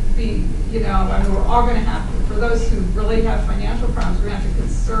going to be, we're all going to have to, for those who really have financial problems, we're going to have to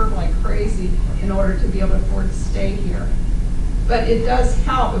conserve like crazy in order to be able to afford to stay here. But it does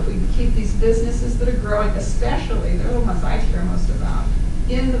help if we keep these businesses that are growing, especially, they're the ones I care most about,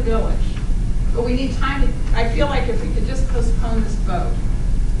 in the village. But we need time to, I feel like if we could just postpone this vote,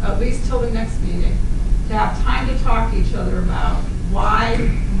 at least till the next meeting, to have time to talk to each other about why,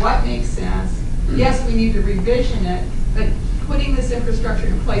 what makes sense. Yes, we need to revision it, but putting this infrastructure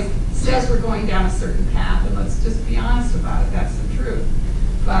in place says we're going down a certain path, and let's just be honest about it, that's the truth.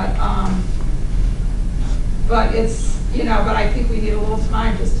 But it's, but I think we need a little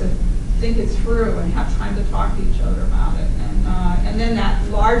time just to think it through and have time to talk to each other about it. And then that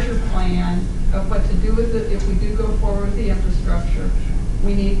larger plan of what to do with it if we do go forward with the infrastructure,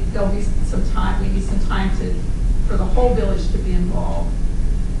 there'll be some time, we need some time for the whole village to be involved.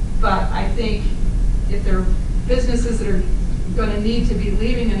 But I think if there are businesses that are going to need to be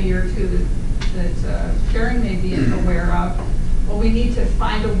leaving in a year or two that Karen may be aware of, well, we need to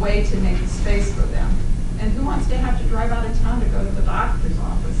find a way to make space for them. And who wants to have to drive out of town to go to the doctor's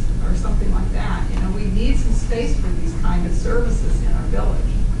office or something like that? We need some space for these kind of services in our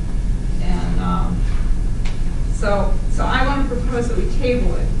village. And so I want to propose that we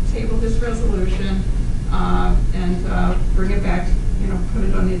table this resolution, and bring it back, put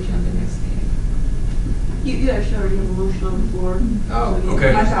it on the agenda next meeting. You actually already have a motion on the floor. Oh,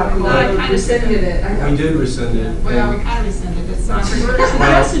 okay. I thought we kind of rescinded it. We did rescind it. Well, we kind of rescinded it. So We're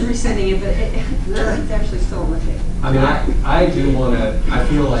interested in rescinding it, but it's actually still on the table. I mean, I do want to, I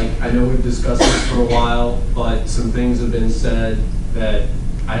feel like, I know we've discussed this for a while, but some things have been said that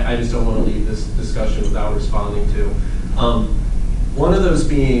I just don't want to leave this discussion without responding to. One of those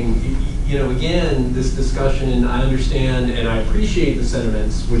being, again, this discussion, and I understand and I appreciate the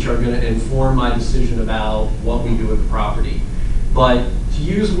sentiments which are going to inform my decision about what we do with the property. But to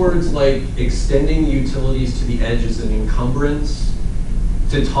use words like extending utilities to the edge is an encumbrance,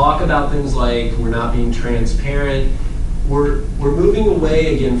 to talk about things like we're not being transparent, we're moving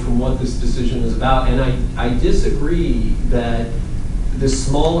away again from what this decision is about. And I disagree that this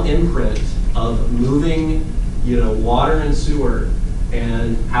small imprint of moving, water and sewer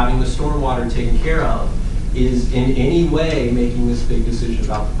and having the stormwater taken care of is in any way making this big decision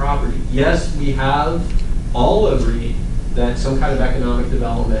about the property. Yes, we have all agreed that some kind of economic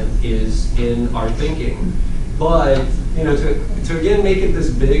development is in our thinking, but to again make it this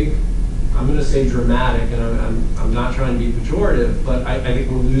big, I'm going to say dramatic, and I'm not trying to be pejorative, but I think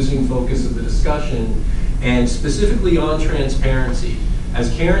we're losing focus of the discussion, and specifically on transparency.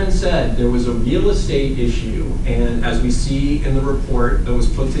 As Karen said, there was a real estate issue, and as we see in the report that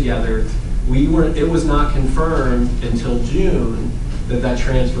was put together, it was not confirmed until June that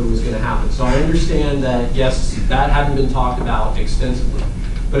transfer was going to happen. So I understand that, yes, that hadn't been talked about extensively.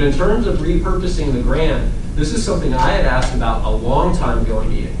 But in terms of repurposing the grant, this is something I had asked about a long time ago in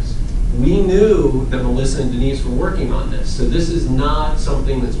meetings. We knew that Melissa and Denise were working on this, so this is not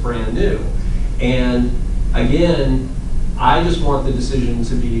something that's brand new. And again, I just want the decision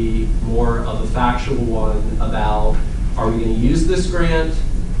to be more of a factual one about, are we going to use this grant?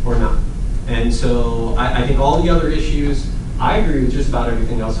 or not. And so I think all the other issues, I agree with just about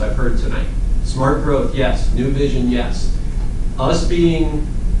everything else I've heard tonight. Smart growth, yes. New vision, yes. Us being,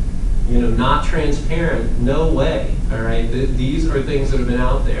 not transparent, no way, all right? These are things that have been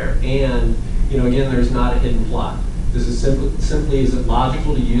out there. And, again, there's not a hidden plot. This is simply, is it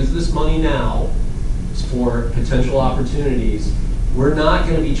logical to use this money now for potential opportunities? We're not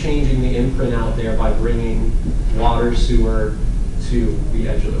going to be changing the imprint out there by bringing water, sewer to the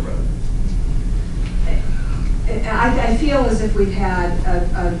edge of the road. I feel as if we've had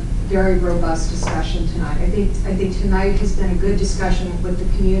a very robust discussion tonight. I think tonight has been a good discussion with the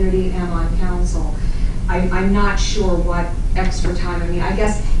community and on council. I'm not sure what extra time. I mean, I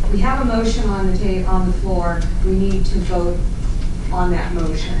guess we have a motion on the floor. We need to vote on that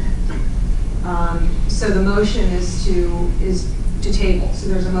motion. So the motion is to table. So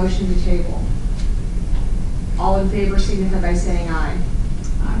there's a motion to table. All in favor signify by saying aye.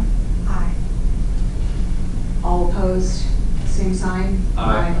 Aye. Aye. All opposed, same sign?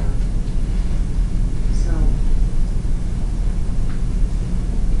 Aye. So.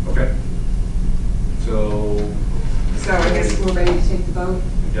 Okay. So I guess we're ready to take the vote.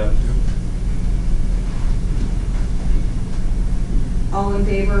 Yep. All in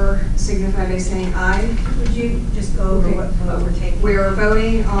favor signify by saying aye. Would you just go over what vote we're taking? We're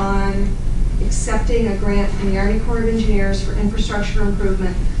voting on accepting a grant from the Army Corps of Engineers for infrastructure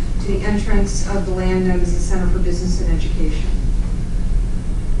improvement to the entrance of the land known as the Center for Business and Education.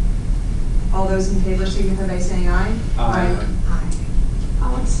 All those in favor signify by saying aye. Aye. Aye.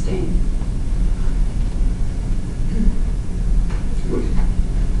 I'll abstain.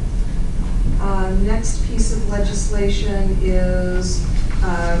 Next piece of legislation is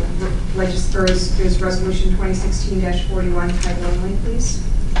Resolution 2016-41, title only, please.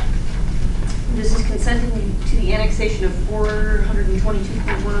 This is consenting to the annexation of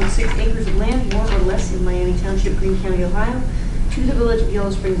 422.106 acres of land, more or less, in Miami Township, Greene County, Ohio, to the Village of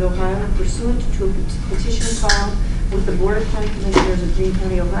Yellow Springs, Ohio, pursuant to a petition filed with the Board of County Commissioners of Greene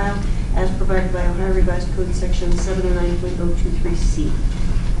County, Ohio, as provided by Ohio Revised Code Section 709.023C.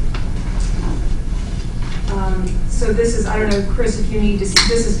 So this is, I don't know, Chris, if you need to see,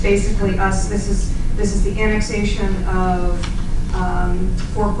 this is basically us. This is the annexation of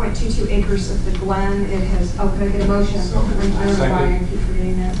 4.22 acres of the Glen. It has, oh, can I get a motion? I don't know why I keep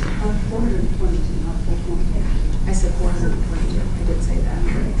forgetting that. 422, not 422. I said 422. I did say that.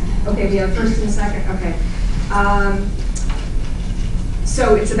 Okay, we have first and second. Okay.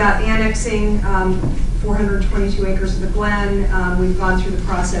 So it's about annexing 422 acres of the Glen. We've gone through the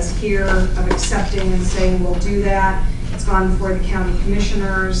process here of accepting and saying we'll do that. It's gone before the county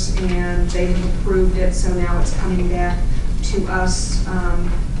commissioners and they have approved it, so now it's coming back to us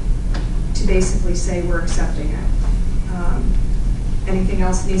to basically say we're accepting it. Anything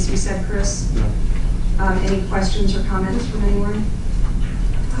else needs to be said, Chris? No. Any questions or comments from anyone?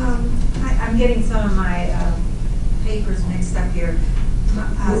 I'm getting some of my papers mixed up here.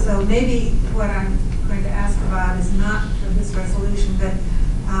 So maybe what I'm going to ask about is not for this resolution, but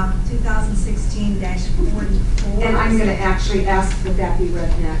 2016-44. And I'm going to actually ask that that be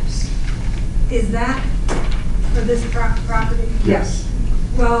read next. Is that for this property? Yes.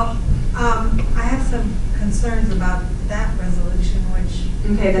 Well, I have some concerns about that resolution, which...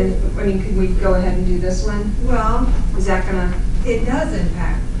 Okay, then, I mean, could we go ahead and do this one? Well... Is that going to... It does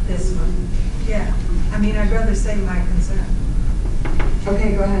impact this one, yeah. I mean, I'd rather say my concern.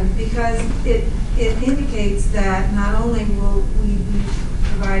 Okay, go ahead. Because it indicates that not only will we be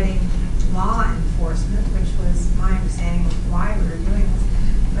providing law enforcement, which was my understanding of why we were doing this,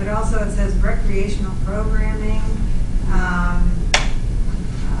 but also it says recreational programming.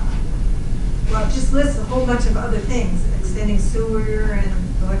 Well, it just lists a whole bunch of other things, extending sewer and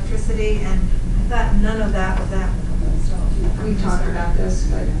electricity, and I thought none of that was applicable. So we talked about this,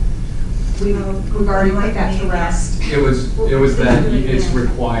 but we've already put that to rest. It was that it's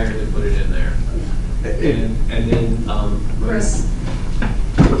required to put it in there. And then Chris.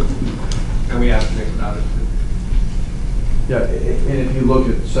 And we have to think about it. Yeah, and if you look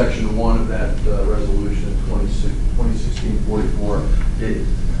at section 1 of that resolution, 2016-44, it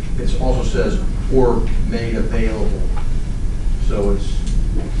also says or made available. So it's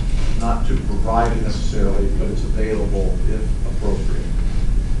not to provide it necessarily, but it's available if appropriate.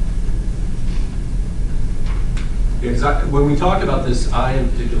 When we talked about this, I in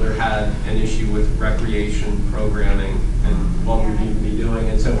particular had an issue with recreation programming and what we need to be doing.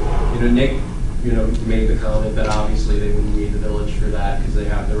 And so, Nick, made the comment that obviously they wouldn't need the village for that because they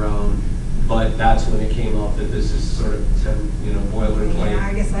have their own. But that's when it came up that this is sort of, boilerplate. Yeah,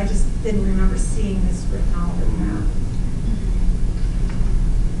 I guess I just didn't remember seeing this written all over now.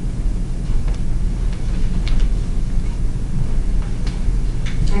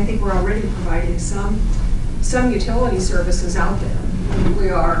 I think we're already providing some utility services out there. We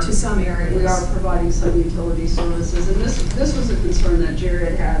are. To some areas. We are providing some utility services, and this was a concern that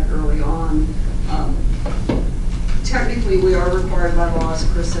Jared had early on. Technically, we are required by law, as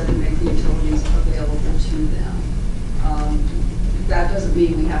Chris said, to make the utilities available to them. That doesn't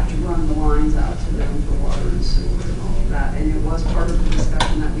mean we have to run the lines out to them for water and sewer and all of that, and it was part of the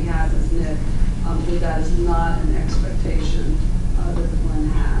discussion that we had with Nick, that is not an expectation that the Glen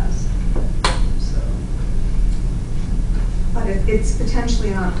has. But it's potentially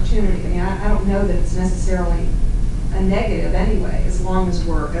an opportunity. I mean, I don't know that it's necessarily a negative anyway, as long as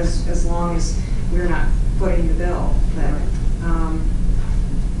we're not footing the bill. But,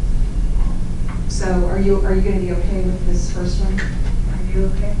 so are you going to be okay with this first one? Are you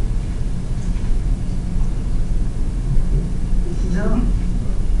okay? No.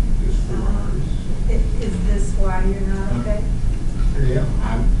 Is this why you're not okay? Yeah,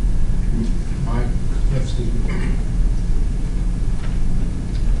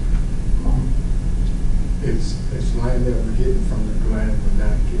 it's land that we're getting from the Glen.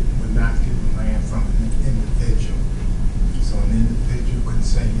 We're not getting land from an individual. So an individual can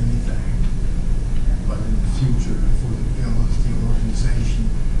say anything, but in the future, for the village, the organization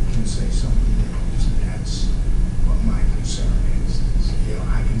can say something else. And that's what my concern is. You know,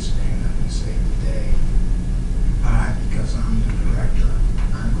 I can stand up and say today, because I'm the director,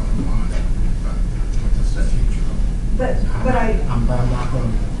 I'm going to want it, but what's the future? I'm not going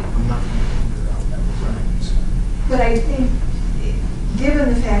to do it out that way. But I think,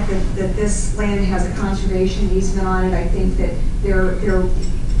 given the fact that this land has a conservation easement on it, I think that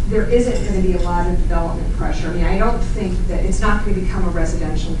there isn't going to be a lot of development pressure. I mean, I don't think that it's not going to become a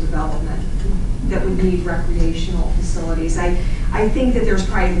residential development that would need recreational facilities. I think that there's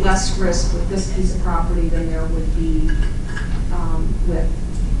probably less risk with this piece of property than there would be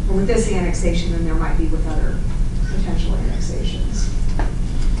with this annexation than there might be with other potential annexations.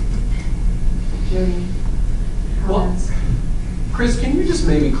 Jody, comments? Chris, can you just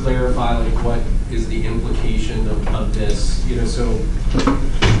maybe clarify, like, what is the implication of this? You know, so,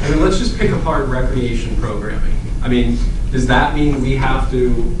 I mean, let's just pick apart recreation programming. I mean, does that mean we have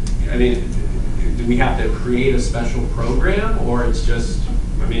to, I mean, do we have to create a special program, or it's just,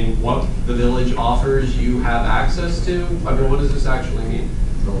 I mean, what the village offers you have access to? I mean, what does this actually mean?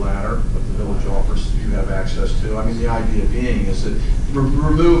 The latter, what the village offers you have access to. I mean, the idea being is that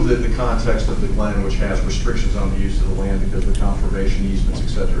remove the context of the Glen, which has restrictions on the use of the land because of the conservation easements, et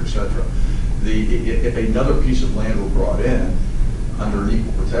cetera, et cetera. If another piece of land were brought in under an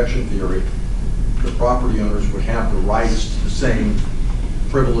equal protection theory, the property owners would have the rights to the same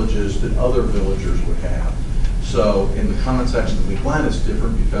privileges that other villagers would have. So in the context of the Glen, it's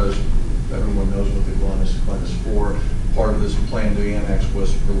different because everyone knows what the Glen is for. Part of this plan to annex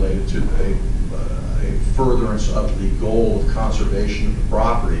was related to a furtherance of the goal of conservation of the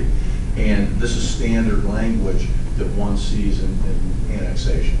property. And this is standard language that one sees in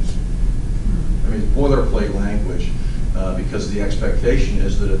annexations. I mean, boilerplate language, because the expectation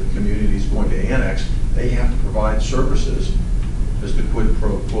is that if the community is going to annex, they have to provide services as the quid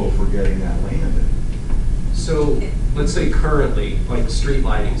pro quo for getting that land in. So, let's say currently, like street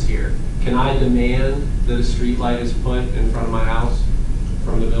lighting's here. Can I demand that a street light is put in front of my house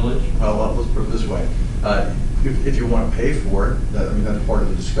from the village? Well, let's put it this way. If you want to pay for it, I mean, that's part of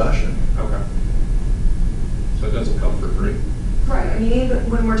the discussion. Okay. So it doesn't come for free? Right. I mean, even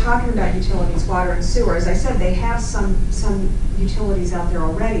when we're talking about utilities, water and sewer, as I said, they have some utilities out there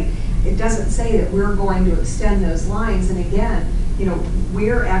already. It doesn't say that we're going to extend those lines. And again, you know,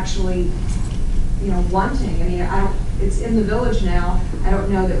 we're actually, you know, wanting. I mean, it's in the village now. I don't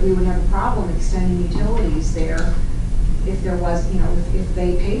know that we would have a problem extending utilities there if there was, you know, if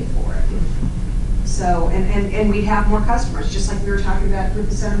they paid for it. So, and we'd have more customers, just like we were talking about with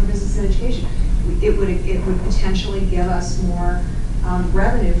the Center for Business and Education. It would potentially give us more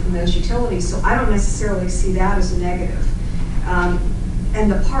revenue from those utilities. So I don't necessarily see that as a negative.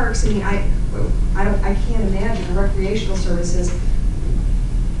 And the parks, I mean, I can't imagine the recreational services.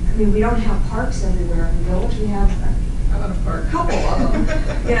 I mean, we don't have parks everywhere in the village. We have a couple of them.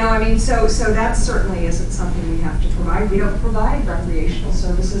 You know, I mean, so that certainly isn't something we have to provide. We don't provide recreational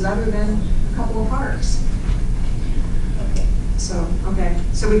services other than a couple of parks. So, okay,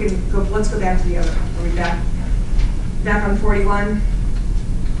 so we can go, let's go back to the other one. Are we back on 41?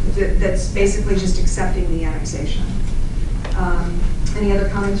 That's basically just accepting the annexation. Any other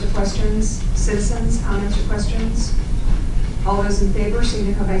comments or questions? Citizens, comments or questions? All those in favor,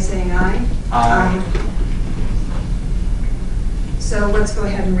 signify by saying aye. Aye. So let's go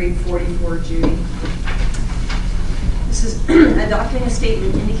ahead and read 44, Judy. This is adopting a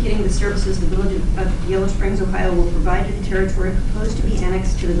statement services the Village of Yellow Springs, Ohio will provide to the territory proposed to be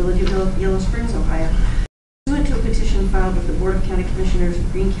annexed to the Village of Yellow Springs, Ohio. Pursuant to a petition filed with the Board of County Commissioners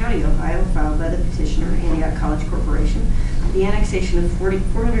of Greene County, Ohio, filed by the petitioner, Antioch College Corporation, the annexation of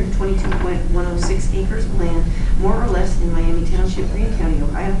 422.106 acres of land, more or less in Miami Township, Greene County,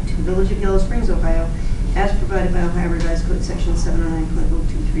 Ohio, to the Village of Yellow Springs, Ohio, as provided by Ohio Revised Code Section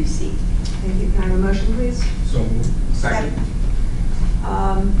 709.023C. Thank you. Can I have a motion, please? So moved. Second.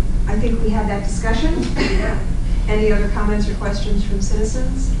 I think we had that discussion. Any other comments or questions from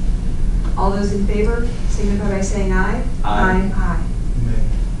citizens? All those in favor, signify by saying aye. Aye. Aye.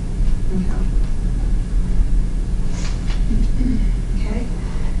 Okay.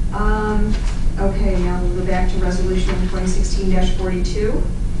 Okay, now we'll go back to resolution 2016-42.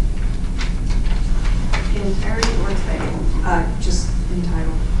 In entirety or title? Just in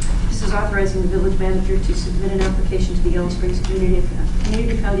title. This is authorizing the village manager to submit an application to the Yellow Springs Community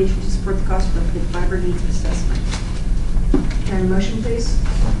Foundation to support the cost of the fiber needs assessment. Can I have a motion, please?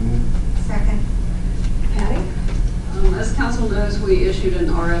 Second. Patty? As council knows, we issued an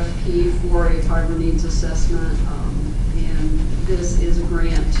RFP for a fiber needs assessment, and this is a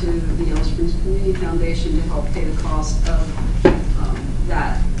grant to the Yellow Springs Community Foundation to help pay the cost of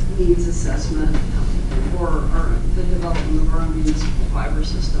that needs assessment for the development of our own municipal fiber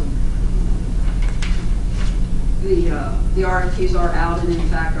system. The RFPs are out and in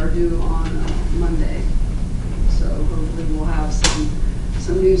fact are due on Monday, so hopefully we'll have some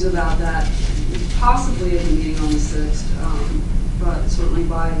news about that, possibly at the meeting on the 6th, but certainly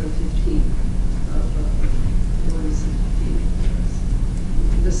by the 15th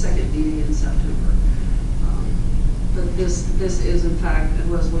the second meeting in September. But this is in fact a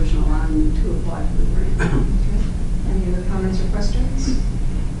resolution allowing you to apply for the grant. Any other comments or questions?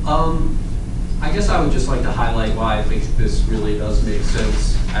 I guess I would just like to highlight why I think this really does make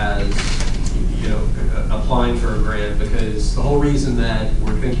sense as, you know, applying for a grant, because the whole reason that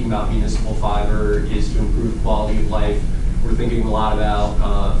we're thinking about municipal fiber is to improve quality of life. We're thinking a lot about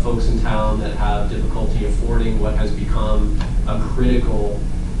folks in town that have difficulty affording what has become a critical,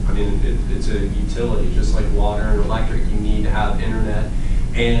 I mean, it's a utility, just like water and electric. You need to have internet.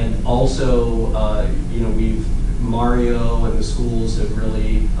 And also, you know, Mario and the schools have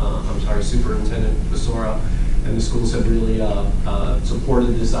really, Superintendent Besora and the schools have really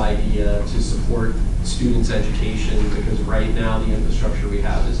supported this idea to support students' education, because right now the infrastructure we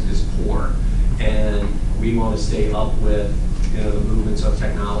have is poor, and we want to stay up with, you know, the movements of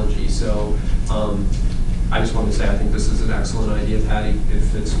technology. So I just wanted to say I think this is an excellent idea, Patty. It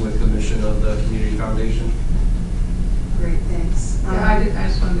fits with the mission of the Community Foundation. Great, thanks. Yeah, I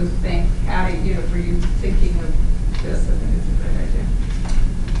just wanted to thank Patty, you know, for you thinking of this. I think it's a great idea.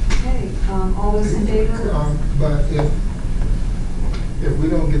 Okay, all those in favor? But if we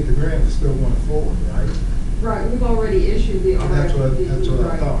don't get the grant, we still want to forward, right? Right, we've already issued the RFP. That's what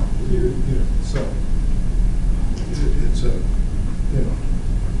I thought. You know, so it's a, you know,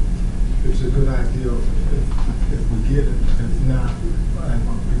 it's a good idea if we get it. If not, I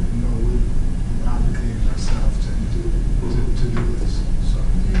want people to know we obligated ourselves to do this. So.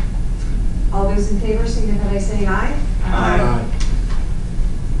 Okay. All those in favor, signify by saying aye. Aye.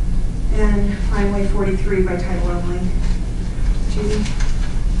 And finally, 43 by title only. Judy?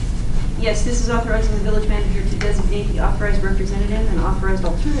 Yes, this is authorizing the village manager to designate the authorized representative and authorized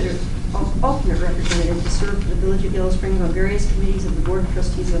alternate representative to serve for the Village of Yellow Springs on various committees of the Board of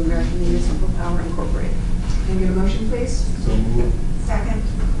Trustees of American Municipal Power Incorporated. Can I get a motion, please? So moved. Second.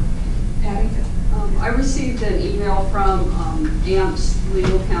 Patty? I received an email from AMP's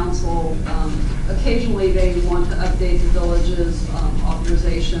legal counsel. Occasionally they want to update the village's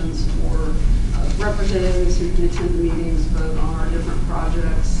authorizations for representatives who can attend the meetings, vote on our different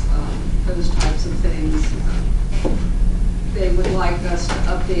projects, those types of things. They would like us to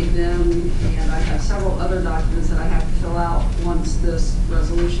update them, and I have several other documents that I have to fill out once this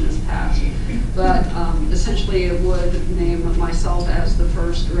resolution is passed. But essentially it would name myself as the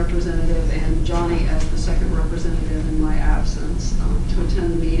first representative and Johnny as the second representative in my absence to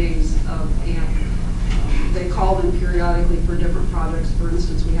attend the meetings of AMP. They call them periodically for different projects. For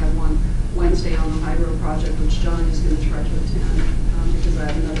instance, we had one Wednesday on the hydro project, which Johnny is going to try to attend because I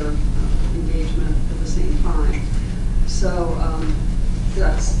have another engagement at the same time. So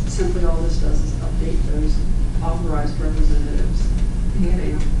that's simply all this does is update those authorized representatives.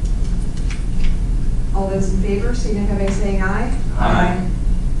 Okay. All those in favor, signify by saying aye. Aye.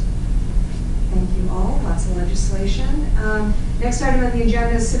 Thank you all. Lots of legislation. Next item on the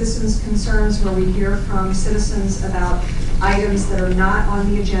agenda is citizens' concerns, where we hear from citizens about items that are not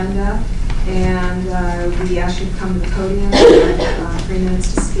on the agenda, and we ask you to come to the podium and 3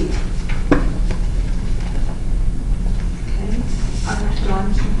 minutes to speak.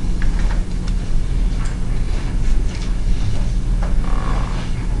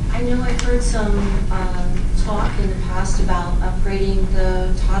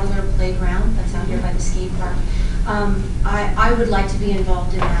 toddler playground that's out here by the skate park. I would like to be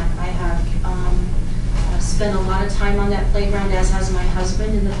involved in that. I have spent a lot of time on that playground, as has my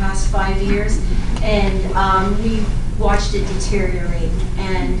husband in the past 5 years, and we watched it deteriorate.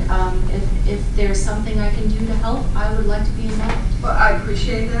 And if there's something I can do to help, I would like to be involved. Well, I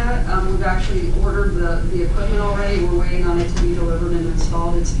appreciate that. We've actually ordered the equipment already. We're waiting on it to be delivered and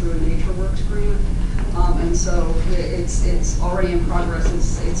installed. It's through a NatureWorks grant. And so it's already in progress.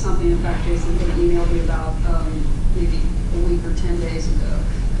 It's something, in fact, Jason had emailed me about maybe a week or 10 days ago,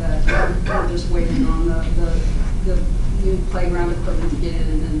 that we're just waiting on the new playground equipment to get in,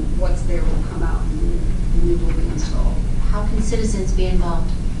 and then what's there will come out and the new will be installed. How can citizens be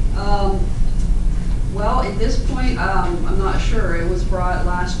involved? Well, at this point, I'm not sure. It was brought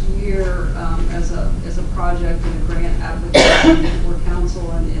last year as a project and a grant application for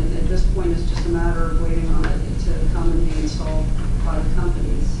council, and at this point, it's just a matter of waiting on it to come and be installed by the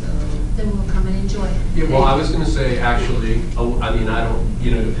companies. So then we'll come and enjoy it. Yeah, well, I was going to say, actually, I mean, I don't,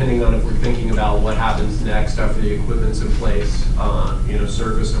 depending on if we're thinking about what happens next after the equipment's in place,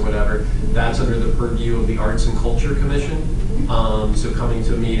 surface or whatever, that's under the purview of the Arts and Culture Commission. So coming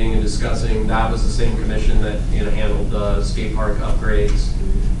to a meeting and discussing, that was the same commission that, handled the skate park upgrades.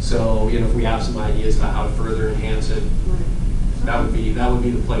 So, if we have some ideas about how to further enhance it, that would be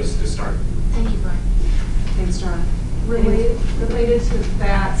the place to start. Thank you, Brian. Thanks, Donna. Related to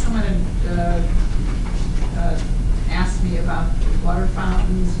that, someone had asked me about the water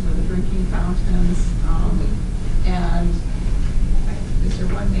fountains, the drinking fountains, and is there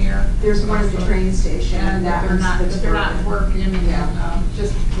one there? There's one at the train station. And they're not working, and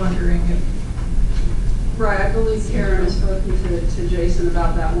just wondering if. Right, I believe Karen has spoken to Jason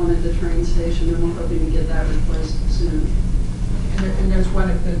about that one at the train station, and we're hoping to get that replaced soon. And there's one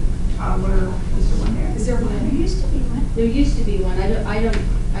at the toddler. Is there one there? Is there one? There used to be one. There used to be one. I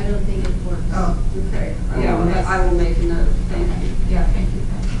don't think it works. Oh, okay. Yeah, well, I will make a note. Thank you. Yeah, thank you.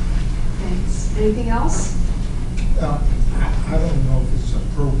 Thanks. Anything else? I don't know if it's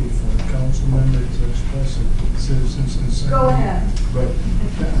appropriate for a council member to express a citizen's concern. Go ahead. But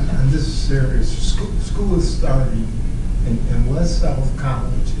this is serious. School is starting, and West South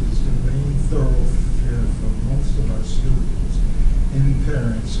College is the main thoroughfare for most of our students and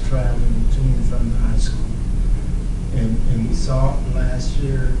parents traveling to and from the high school. And we saw it last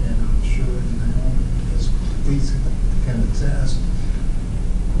year, and I'm sure Naomi, as police can attest,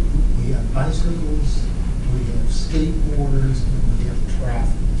 we have bicycles, we have skateboarders, and we have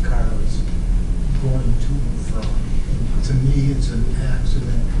traffic cars going to and from. And to me, it's an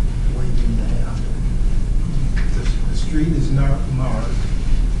accident waiting to happen. The street is not marked,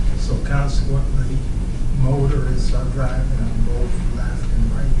 so consequently, motorists are driving on both left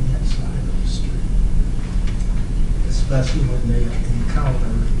and right hand side of the street, especially when they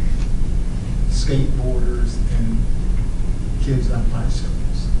encounter skateboarders and kids on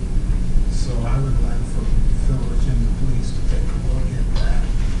bicycles. So I would like for the village and the police to take a look at that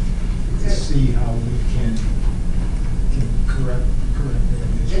to see how we can correct that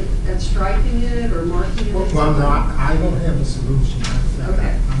issue. At striking it or marking it? Well, no, I don't have a solution.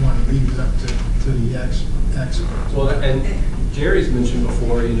 Okay. I want to leave it up to the experts. Well, and Jerry's mentioned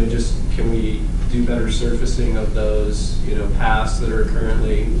before, just can we do better surfacing of those, paths that are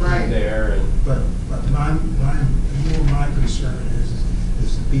currently there? And But my concern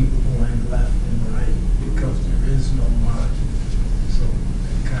is the people going left and right, because there is no margin. So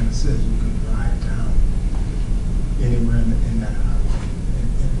it kind of says you can drive down anywhere in that highway,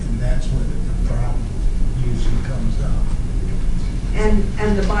 and that's where the problem usually comes up.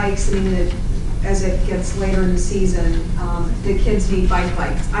 And the bikes, as it gets later in the season, the kids need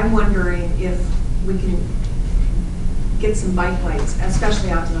bikes. I'm wondering if we can get some bike lights, especially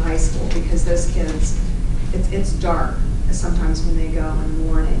out to the high school, because those kids, it's dark sometimes when they go in the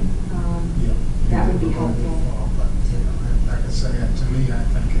morning. That would be helpful. But like I say, to me, I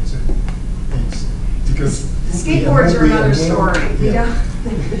think it's because the skateboards are another story. Yeah.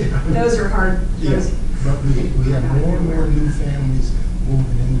 Those are hard. Yes, but we have more and more new families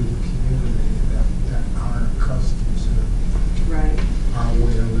moving into the community that aren't accustomed to our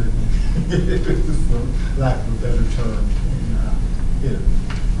way of living, for lack of a better term. And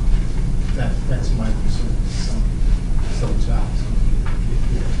that's my concern. Some jobs.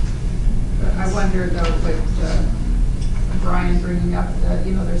 But I wonder though, with Brian bringing up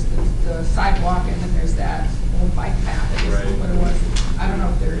there's the sidewalk and then there's that old bike path. I guess is what it was. I don't know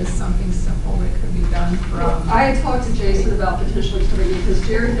if there is something simple that could be done from. I had talked to Jason about potentially putting it, because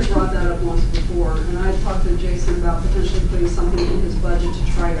Jerry had brought that up once before, and I had talked to Jason about potentially putting something in his budget to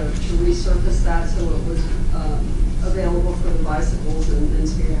try to resurface that so it was available for the bicycles and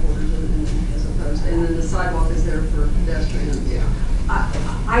skateboarders and as opposed, and then the sidewalk is there for pedestrians. Yeah.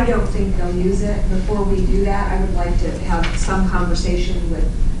 I don't think they'll use it. Before we do that, I would like to have some conversation with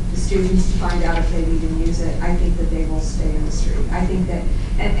the students to find out if they even use it. I think that they will stay in the street. I think that,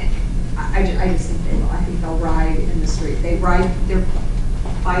 and I just think they will. I think they'll ride in the street. They ride their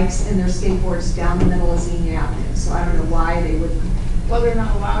bikes and their skateboards down the middle of Xenia Avenue, so I don't know why they wouldn't. Well, they're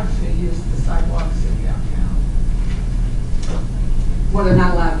not allowed to use the sidewalks in downtown. Well, they're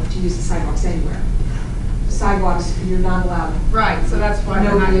not allowed to use the sidewalks anywhere. Sidewalks, you're not allowed. Right, so that's why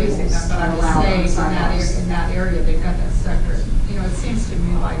they're not using them, but I'm just saying in that area, they've got that separate, you know, it seems to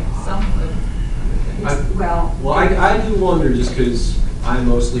me like some would. I do wonder, just because I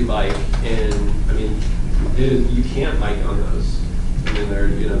mostly bike, and I mean, you can't bike on those. I mean, they're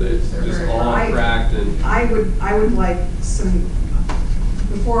just all cracked and. I would like some,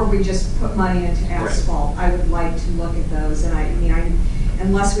 before we just put money into asphalt, I would like to look at those, and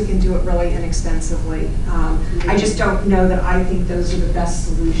unless we can do it really inexpensively. I just don't know that I think those are the best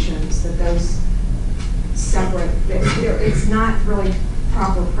solutions, that those separate, it's not really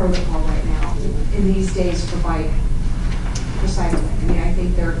proper protocol right now in these days for bike cycling. I mean, I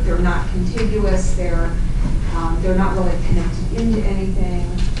think they're not contiguous, they're not really connected into anything.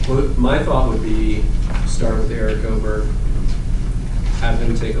 Well, my thought would be start with Eric Oberg, have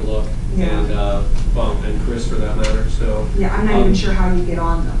him take a look, and and Chris for that matter. So yeah, I'm not even sure how you get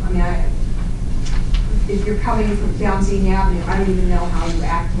on them. I mean, if you're coming from down Xenia Avenue, I don't even know how you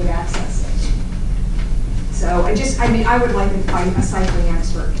would access it. So I would like to find a cycling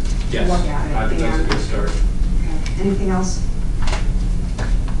expert to look at it. I think that's a good start. Okay. Anything else?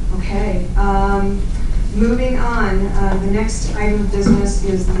 Okay. Moving on, the next item of business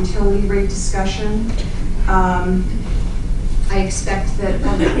is the utility rate discussion. I expect that a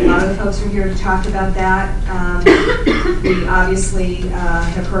lot of the folks are here to talk about that. We obviously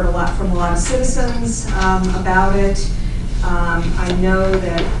have heard a lot from a lot of citizens about it. I know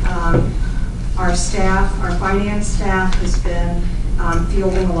that our staff, our finance staff, has been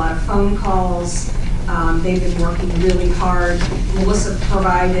fielding a lot of phone calls. They've been working really hard. Melissa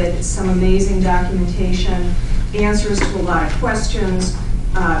provided some amazing documentation, answers to a lot of questions,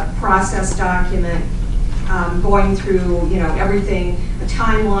 process document, going through, everything, a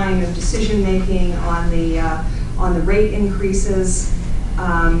timeline of decision making on the rate increases.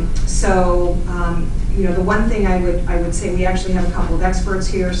 The one thing I would say, we actually have a couple of experts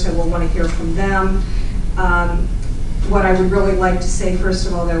here, so we'll want to hear from them. What I would really like to say, first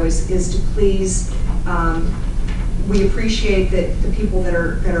of all, though, is to please, we appreciate that the people that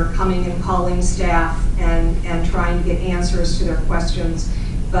are coming and calling staff and trying to get answers to their questions,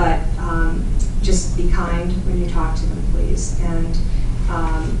 but just be kind when you talk to them, please, and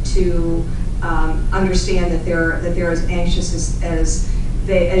to understand that they're as anxious as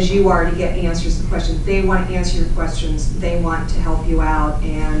you are to get answers to questions. They want to answer your questions. They want to help you out,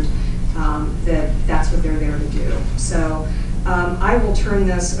 and that's what they're there to do. So I will turn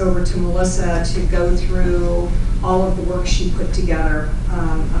this over to Melissa to go through all of the work she put together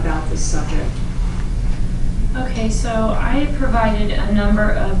about this subject. Okay, so I provided a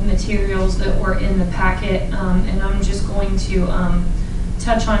number of materials that were in the packet, and I'm just going to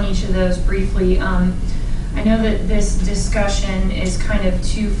touch on each of those briefly. I know that this discussion is kind of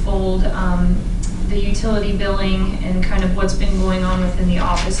twofold, the utility billing and kind of what's been going on within the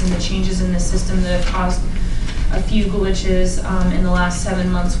office and the changes in the system that have caused a few glitches in the last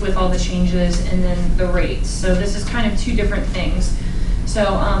 7 months with all the changes, and then the rates. So this is kind of two different things.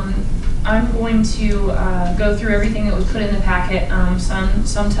 So I'm going to go through everything that was put in the packet.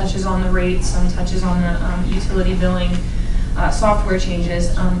 Some touches on the rates, some touches on the utility billing software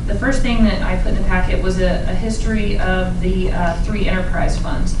changes. The first thing that I put in the packet was a history of the 3 enterprise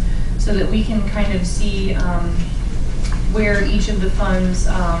funds, so that we can kind of see where each of the funds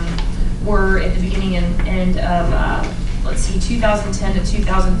were at the beginning and end of, 2010 to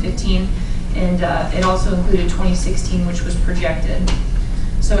 2015, and it also included 2016, which was projected.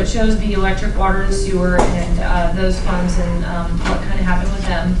 So it shows the electric, water, and sewer, and those funds and what kind of happened with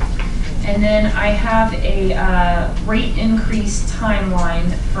them. And then I have a rate increase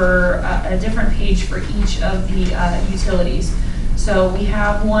timeline for a different page for each of the utilities. So we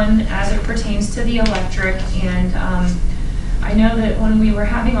have one as it pertains to the electric, and I know that when we were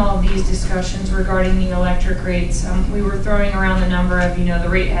having all of these discussions regarding the electric rates, we were throwing around the number of, the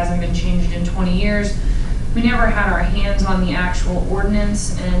rate hasn't been changed in 20 years. We never had our hands on the actual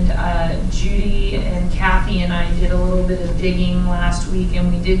ordinance, and Judy and Kathy and I did a little bit of digging last week,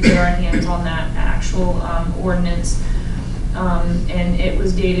 and we did get our hands on that actual ordinance. and it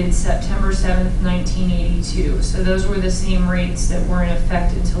was dated September 7th, 1982. So those were the same rates that were in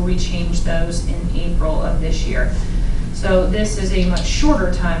effect until we changed those in April of this year. So this is a much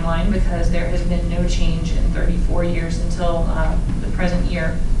shorter timeline because there has been no change in 34 years until the present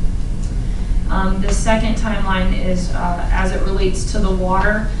year. The second timeline is as it relates to the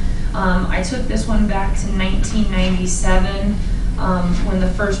water. I took this one back to 1997 when the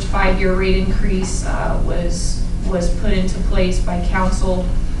first 5-year rate increase was put into place by council.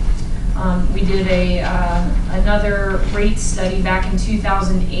 We did another rate study back in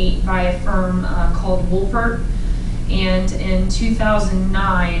 2008 by a firm called Wolpert. And in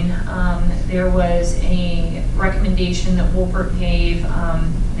 2009, there was a recommendation that Wolpert gave.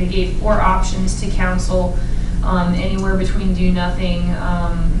 They gave 4 options to council, anywhere between do nothing,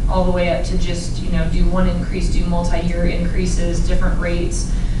 all the way up to just, do one increase, do multi-year increases, different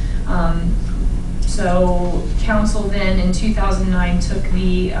rates. So council then in 2009 took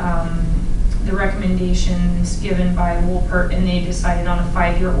the recommendations given by Wolpert, and they decided on a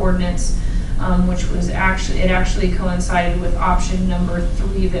 5-year ordinance. Which was actually coincided with option number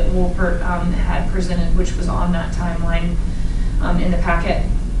 3 that Wolpert had presented, which was on that timeline in the packet.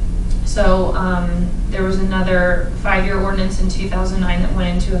 So there was another 5-year ordinance in 2009 that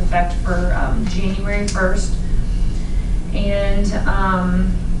went into effect for January 1st. And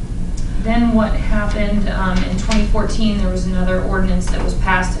then what happened in 2014, there was another ordinance that was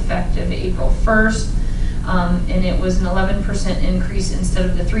passed effective April 1st. And it was an 11% increase instead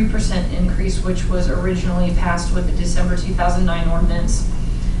of the 3% increase, which was originally passed with the December 2009 ordinance.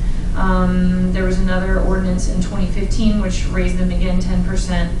 There was another ordinance in 2015, which raised them again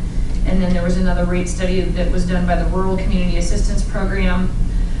 10%. And then there was another rate study that was done by the Rural Community Assistance Program.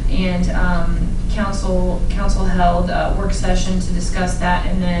 And council held a work session to discuss that.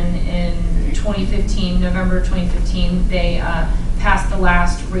 And then in 2015, November 2015, they passed the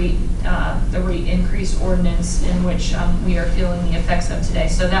last rate, the rate increase ordinance in which we are feeling the effects of today.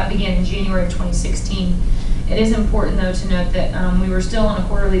 So that began in January of 2016. It is important though to note that we were still on a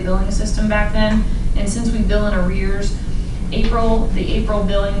quarterly billing system back then, and since we bill in arrears, the April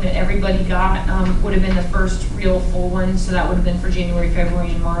billing that everybody got would have been the first real full one, so that would have been for January,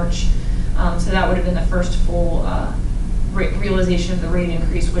 February, and March. So that would have been the first full realization of the rate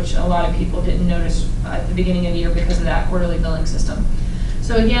increase, which a lot of people didn't notice at the beginning of the year because of that quarterly billing system.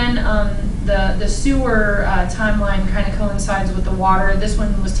 So again, the sewer timeline kind of coincides with the water. This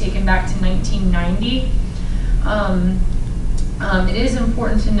one was taken back to 1990. It is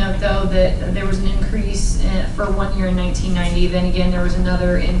important to note, though, that there was an increase for 1 year in 1990. Then again, there was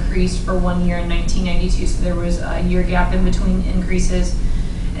another increase for 1 year in 1992. So there was a year gap in between increases.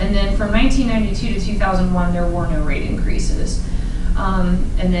 And then from 1992 to 2001, there were no rate increases.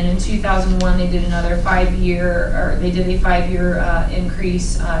 And then in 2001, they did another 5-year, or they did a 5-year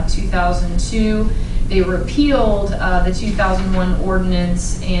increase. 2002, they repealed the 2001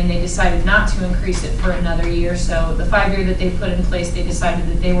 ordinance, and they decided not to increase it for another year. So the 5-year that they put in place, they decided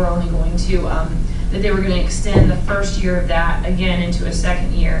that they were only going to, that they were going to extend the first year of that again into a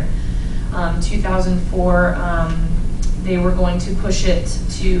second year. 2004, they were going to push it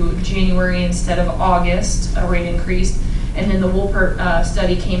to January instead of August, a rate increase. And then the Wolpert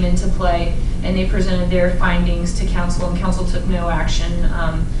study came into play, and they presented their findings to council, and council took no action.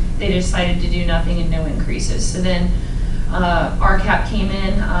 They decided to do nothing and no increases. So then RCAP came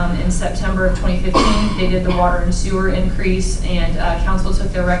in September of 2015. They did the water and sewer increase, and council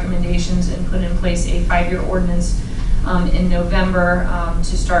took their recommendations and put in place a 5-year ordinance in November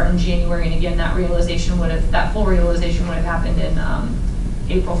to start in January. And again, that full realization would have happened in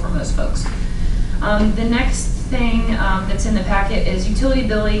April for most folks. The next thing that's in the packet is utility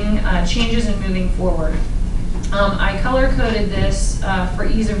billing changes and moving forward. I color-coded this for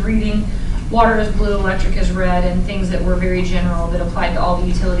ease of reading. Water is blue, electric is red, and things that were very general that applied to all the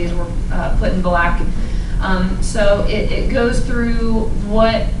utilities were put in black. So it goes through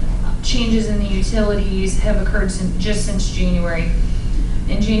what changes in the utilities have occurred just since January.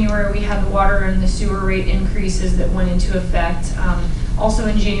 In January, we had the water and the sewer rate increases that went into effect. Also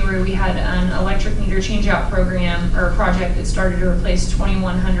in January, we had an electric meter changeout program or project that started to replace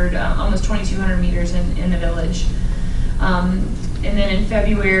 2,100, almost 2,200 meters in the village. And then in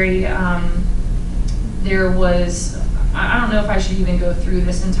February, there was, I don't know if I should even go through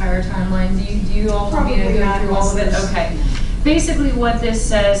this entire timeline. Do you all want me to go through all of it? Okay. Basically what this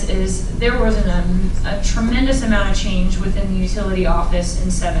says is there was a tremendous amount of change within the utility office in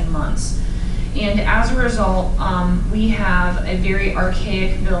 7 months. And as a result, we have a very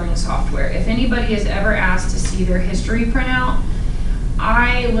archaic billing software. If anybody is ever asked to see their history printout,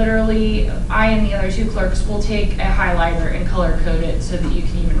 I and the other two clerks will take a highlighter and color code it so that you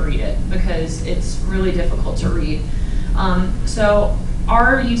can even read it, because it's really difficult to read. So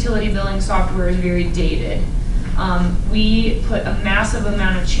our utility billing software is very dated. We put a massive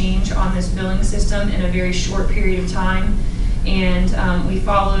amount of change on this billing system in a very short period of time, and we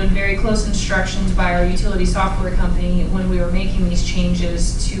followed very close instructions by our utility software company when we were making these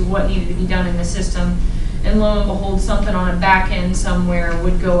changes to what needed to be done in the system. And lo and behold, something on a back end somewhere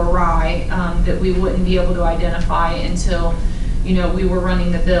would go awry that we wouldn't be able to identify until, we were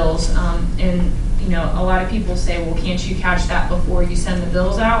running the bills. And a lot of people say, well, can't you catch that before you send the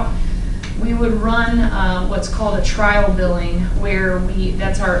bills out? We would run what's called a trial billing, where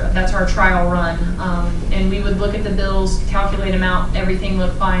that's our trial run, and we would look at the bills, calculate them out, everything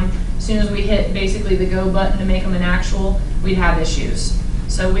looked fine. As soon as we hit basically the go button to make them an actual, we'd have issues.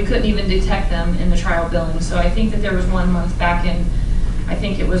 So we couldn't even detect them in the trial billing. So I think that there was 1 month back in, I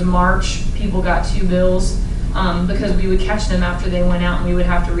think it was March, people got 2 bills because we would catch them after they went out and we would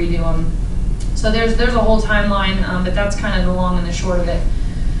have to redo them. So there's a whole timeline, but that's kind of the long and the short of it.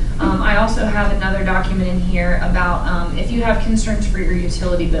 I also have another document in here about if you have concerns for your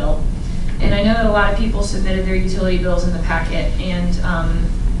utility bill. And I know that a lot of people submitted their utility bills in the packet, and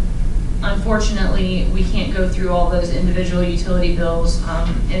unfortunately, we can't go through all those individual utility bills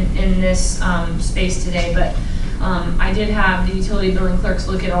in this space today, but I did have the utility billing clerks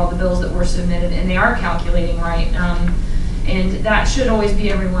look at all the bills that were submitted, and they are calculating right. And that should always be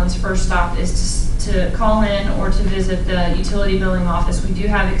everyone's first stop, is to call in or to visit the utility billing office. We do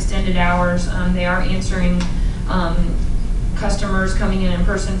have extended hours. They are answering customers coming in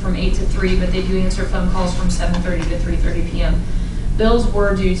person from 8 to 3, but they do answer phone calls from 7:30 to 3:30 p.m. Bills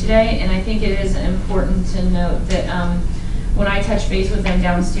were due today, and I think it is important to note that when I touched base with them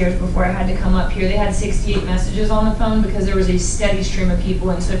downstairs before I had to come up here, they had 68 messages on the phone because there was a steady stream of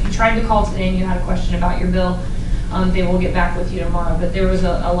people. And so if you tried to call today and you had a question about your bill, they will get back with you tomorrow. But there was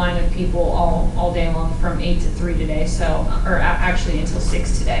a line of people all day long from 8 to 3 today, or actually until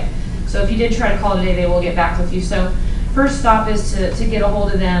 6 today. So if you did try to call today, they will get back with you. So first stop is to get a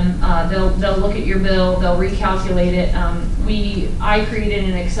hold of them. They'll look at your bill, they'll recalculate it. I created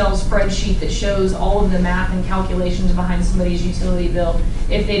an Excel spreadsheet that shows all of the math and calculations behind somebody's utility bill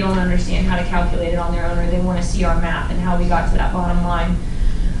if they don't understand how to calculate it on their own, or they want to see our math and how we got to that bottom line.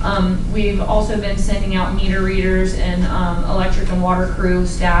 We've also been sending out meter readers and electric and water crew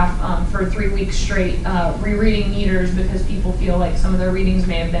staff for 3 weeks straight, rereading meters because people feel like some of their readings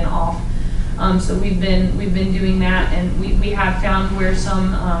may have been off. So we've been doing that, and we have found where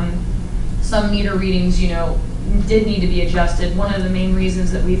some meter readings, did need to be adjusted. One of the main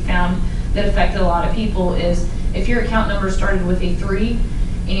reasons that we've found that affected a lot of people is if your account number started with a 3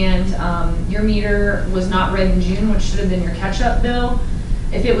 and your meter was not read in June, which should have been your catch-up bill.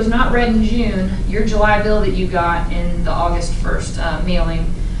 If it was not read in June, your July bill that you got in the August 1st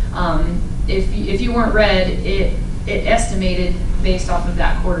mailing, if you weren't read, it estimated based off of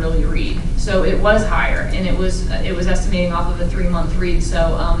that quarterly read. So it was higher, and it was estimating off of a 3-month read.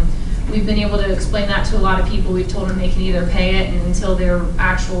 So we've been able to explain that to a lot of people. We've told them they can either pay it, and until their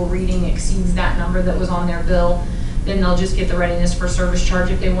actual reading exceeds that number that was on their bill, then they'll just get the readiness for service charge.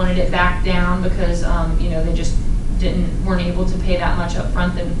 If they wanted it back down because they just weren't able to pay that much up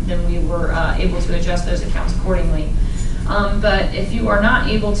front, then we were able to adjust those accounts accordingly. But if you are not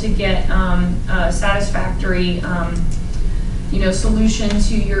able to get a satisfactory solution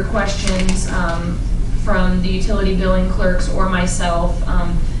to your questions from the utility billing clerks or myself,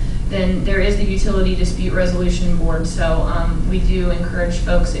 then there is the Utility Dispute Resolution Board. So we do encourage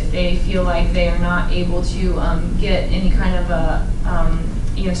folks, if they feel like they are not able to get any kind of a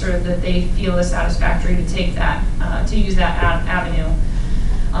answer that they feel is satisfactory, to take that, to use that avenue.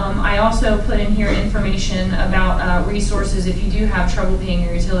 I also put in here information about resources if you do have trouble paying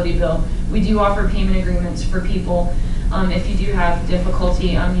your utility bill. We do offer payment agreements for people. If you do have difficulty,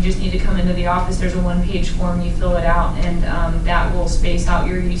 you just need to come into the office. There's a 1-page form, you fill it out, and that will space out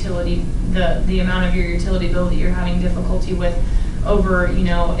your utility, the amount of your utility bill that you're having difficulty with over,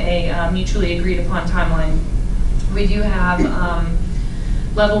 a mutually agreed upon timeline. We do have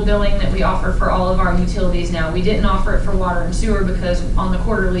level billing that we offer for all of our utilities now. We didn't offer it for water and sewer because on the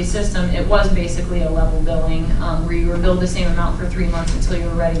quarterly system, it was basically a level billing where you were billed the same amount for 3 months until you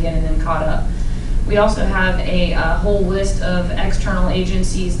were ready again and then caught up. We also have a whole list of external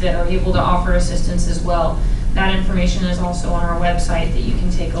agencies that are able to offer assistance as well. That information is also on our website that you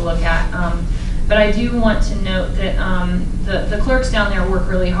can take a look at. But I do want to note that the clerks down there work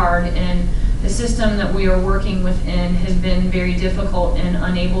really hard, and the system that we are working within has been very difficult and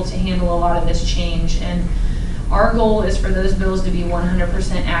unable to handle a lot of this change. And Our goal is for those bills to be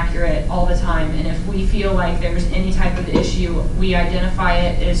 100% accurate all the time, and if we feel like there's any type of issue, we identify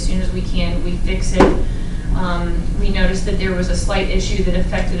it as soon as we can, we fix it. We noticed that there was a slight issue that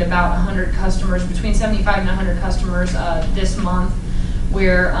affected about 100 customers, between 75 and 100 customers this month,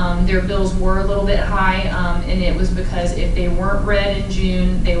 where their bills were a little bit high, and it was because if they weren't read in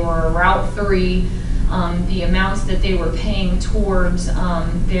June, they were Route 3, the amounts that they were paying towards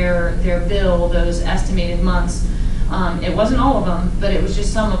their bill, those estimated months, it wasn't all of them, but it was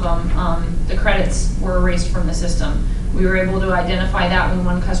just some of them, the credits were erased from the system. We were able to identify that when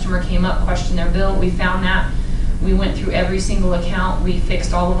one customer came up, questioned their bill. We found that. We went through every single account. We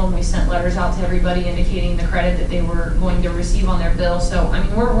fixed all of them. We sent letters out to everybody indicating the credit that they were going to receive on their bill. So, I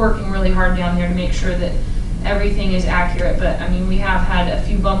mean, we're working really hard down there to make sure that everything is accurate. But, I mean, we have had a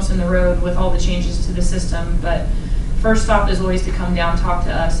few bumps in the road with all the changes to the system. But first stop is always to come down, talk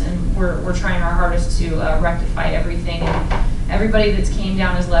to us, and we're trying our hardest to rectify everything. And everybody that's came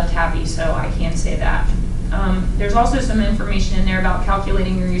down has left happy, so I can say that. There's also some information in there about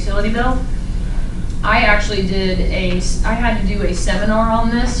calculating your utility bill. I actually I had to do a seminar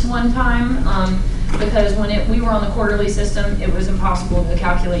on this one time because when we were on the quarterly system, it was impossible to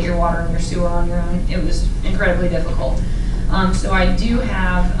calculate your water and your sewer on your own. It was incredibly difficult. So I do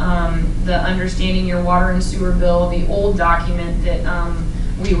have the Understanding Your Water and Sewer Bill, the old document that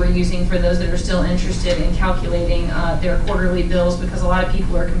we were using for those that are still interested in calculating their quarterly bills, because a lot of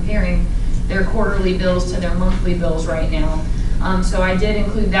people are comparing their quarterly bills to their monthly bills right now. So I did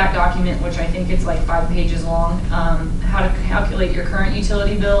include that document, which I think it's like 5 pages long, how to calculate your current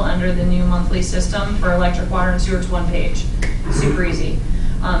utility bill under the new monthly system for electric, water, and sewer. It's 1 page, super easy.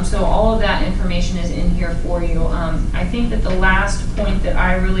 So all of that information is in here for you. I think that the last point that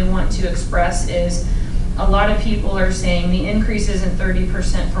I really want to express is a lot of people are saying the increase isn't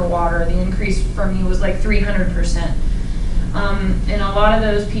 30% for water. The increase for me was like 300%. And a lot of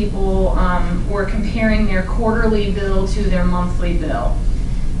those people were comparing their quarterly bill to their monthly bill.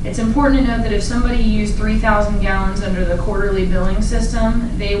 It's important to note that if somebody used 3,000 gallons under the quarterly billing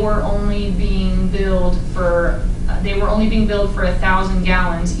system, they were only being billed for 1,000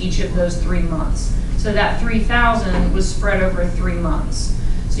 gallons each of those 3 months. So that 3,000 was spread over 3 months.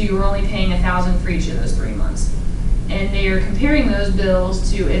 So you were only paying 1,000 for each of those 3 months. And they are comparing those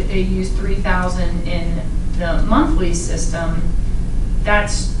bills to if they used 3,000 in the monthly system.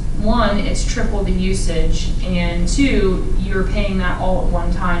 That's one, it's triple the usage, and two, you're paying that all at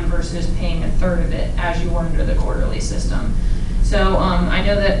one time versus paying 1/3 of it as you were under the quarterly system. So I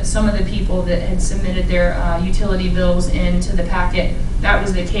know that some of the people that had submitted their utility bills into the packet, that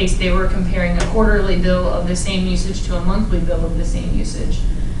was the case. They were comparing a quarterly bill of the same usage to a monthly bill of the same usage.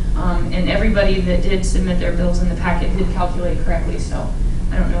 And everybody that did submit their bills in the packet did calculate correctly, so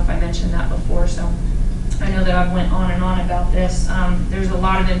I don't know if I mentioned that before. So I know that I've went on and on about this. There's a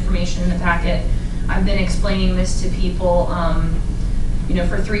lot of information in the packet. I've been explaining this to people,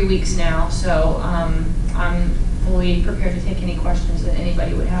 for 3 weeks now. So I'm fully prepared to take any questions that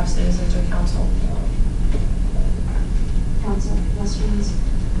anybody would have, citizens or council. Council, questions?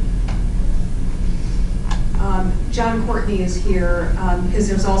 John Courtney is here because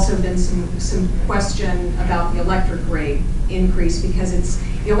there's also been some question about the electric rate increase, because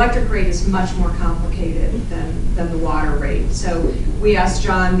the electric rate is much more complicated than the water rate. So we asked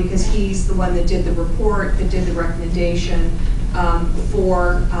John, because he's the one that did the report, that did the recommendation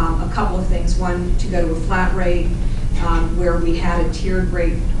for a couple of things. One, to go to a flat rate where we had a tiered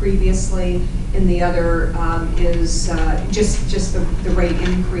rate previously, and the other is just the rate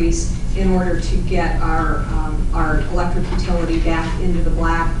increase in order to get our electric utility back into the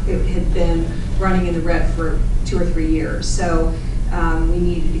black. It had been running in the red for 2 or 3 years, so we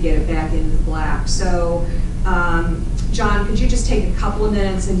needed to get it back into the black. So John, could you just take a couple of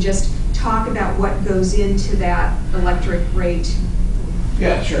minutes and just talk about what goes into that electric rate?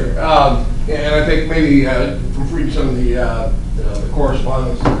 Yeah, sure. And I think maybe from reading some of the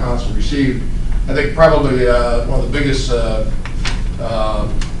correspondence the council received, I think probably one of the biggest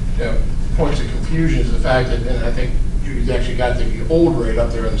points of confusion is the fact that, and I think Judy's actually got the old rate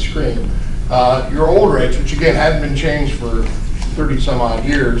up there on the screen. Your old rates, which again hadn't been changed for 30 some odd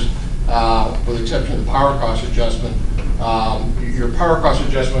years, with the exception of the power cost adjustment, your power cost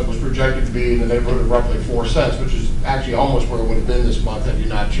adjustment was projected to be in the neighborhood of roughly 4 cents, which is actually almost where it would have been this month had you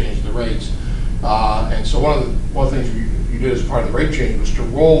not changed the rates. And so one of the things you did as part of the rate change was to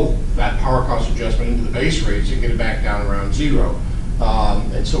roll that power cost adjustment into the base rates and get it back down around 0.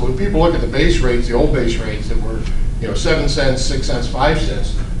 And so when people look at the base rates, the old base rates that were 7 cents, 6 cents, 5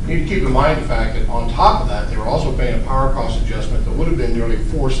 cents, you need to keep in mind the fact that on top of that, they were also paying a power cost adjustment that would have been nearly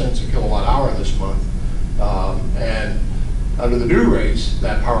 4 cents a kilowatt hour this month. And under the new rates,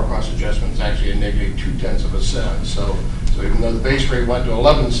 that power cost adjustment is actually a negative 0.2 cents. So even though the base rate went to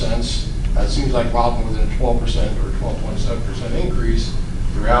 11 cents, that seems like probably within a 12% or 12.7% increase.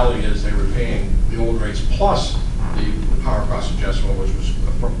 The reality is they were paying the old rates plus the power cost adjustment, which was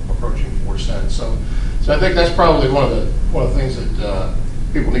approaching 4 cents. So I think that's probably one of the things that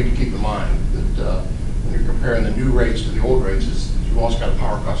people need to keep in mind, that when you're comparing the new rates to the old rates, is you've also got a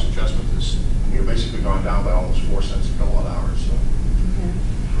power cost adjustment that's basically gone down by almost 4 cents a kilowatt hour. So.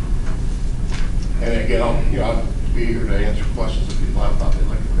 And again, I'll be here to answer questions if people have thought they'd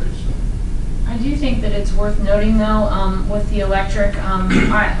like to raise. So. I do think that it's worth noting, though, with the electric,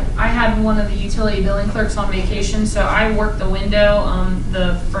 I had one of the utility billing clerks on vacation, so I worked the window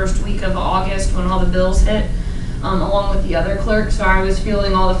the first week of August when all the bills hit, along with the other clerk. So I was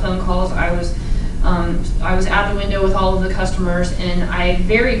fielding all the phone calls. I was at the window with all of the customers, and I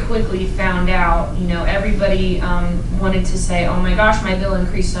very quickly found out, everybody wanted to say, oh my gosh, my bill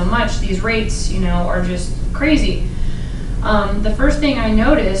increased so much. These rates, are just crazy. The first thing I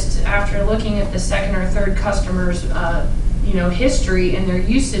noticed after looking at the second or third customers' history and their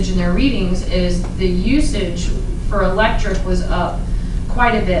usage and their readings is the usage for electric was up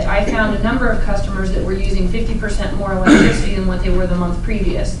quite a bit. I found a number of customers that were using 50% more electricity than what they were the month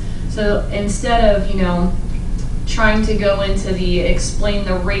previous. So instead of, trying to go into the explain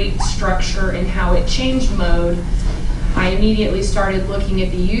the rate structure and how it changed mode, I immediately started looking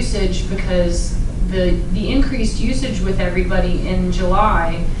at the usage, because the increased usage with everybody in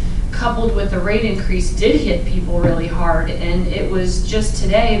July, coupled with the rate increase, did hit people really hard. And it was just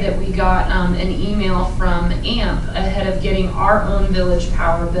today that we got an email from AMP ahead of getting our own village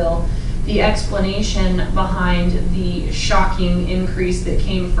power bill, the explanation behind the shocking increase that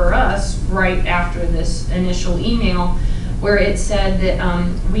came for us right after this initial email, where it said that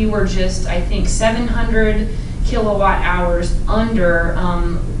we were just, I think, 700 kilowatt hours under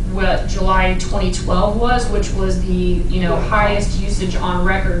what July 2012 was, which was the highest usage on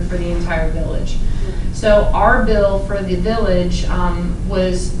record for the entire village. So our bill for the village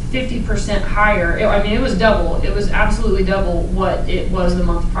was 50% higher. It was double. It was absolutely double what it was the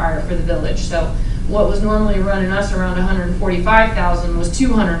month prior for the village. So what was normally running us around 145,000 was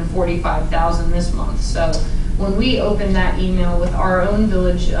 245,000 this month. So when we opened that email with our own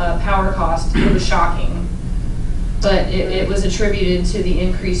village power cost, it was shocking. But it was attributed to the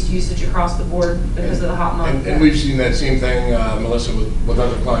increased usage across the board because of the hot month. And we've seen that same thing, Melissa, with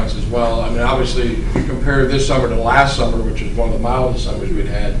other clients as well. I mean, obviously, if you compare this summer to last summer, which is one of the mildest summers we'd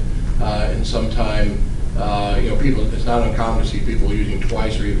had in some time, it's not uncommon to see people using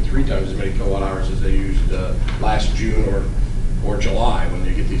twice or even 3 times as many kilowatt hours as they used last June or July. When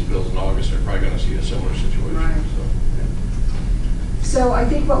they get these bills in August, they're probably going to see a similar situation. Right. So I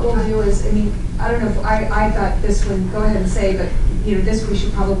think what we'll do is, I don't know if I thought this one, go ahead and say, but this we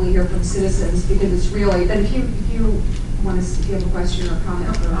should probably hear from citizens, because it's really, but if you want to, if you have a question or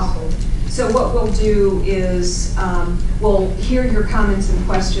comment first. So what we'll do is, we'll hear your comments and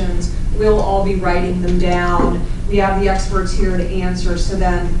questions. We'll all be writing them down. We have the experts here to answer, so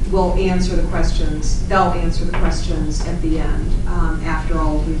then we'll answer the questions. They'll answer the questions at the end, after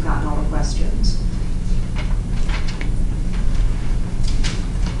we've gotten all the questions.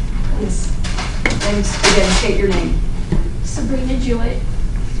 Yes. And again, state your name. Sabrina Jewett.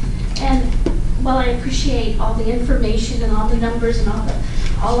 And while I appreciate all the information and all the numbers and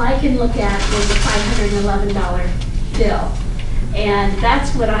all I can look at is a $511 bill. And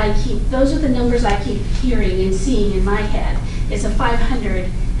that's what those are the numbers I keep hearing and seeing in my head. It's a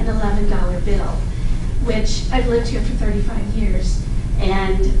 $511 bill, which I've lived here for 35 years.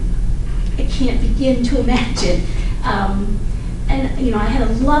 And I can't begin to imagine. And I had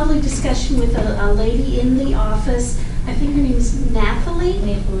a lovely discussion with a lady in the office. I think her name is Nathalie.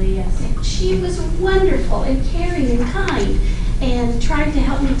 Nathalie, yes. She was wonderful and caring and kind, and tried to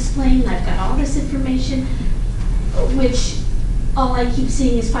help me explain. I've got all this information, which all I keep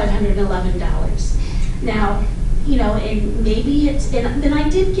seeing is $511. Now, and maybe it's, and then I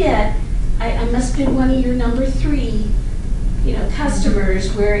did get, I must have been one of your number 3,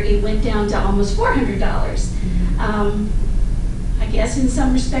 customers where it went down to almost $400. I guess in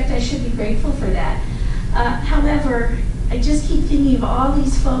some respect I should be grateful for that. However, I just keep thinking of all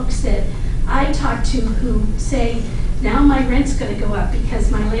these folks that I talk to who say, now my rent's going to go up because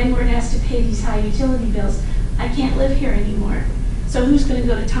my landlord has to pay these high utility bills. I can't live here anymore. So who's going to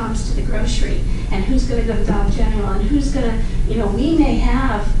go to Tom's to the grocery? And who's going to go to Dollar General? And who's going to, we may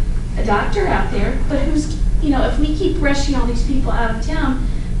have a doctor out there, but who's, if we keep rushing all these people out of town,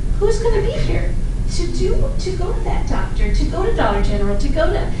 who's going to be here? to go to that doctor, to go to Dollar General, to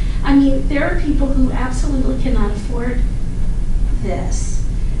go to, I mean, there are people who absolutely cannot afford this.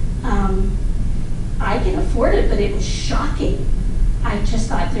 I can afford it, but it was shocking. I just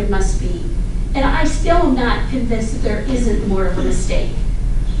thought there must be, and I still am not convinced that there isn't more of a mistake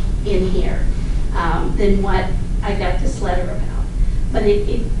in here than what I got this letter about. But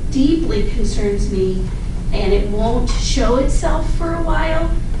it deeply concerns me, and it won't show itself for a while,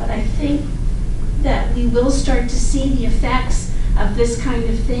 but I think that we will start to see the effects of this kind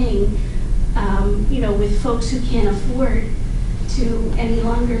of thing, with folks who can't afford to any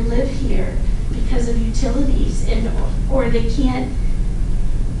longer live here because of utilities, or they can't,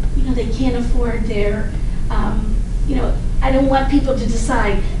 they can't afford their, I don't want people to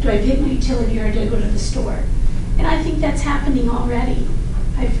decide, do I pay my utility or do I go to the store? And I think that's happening already.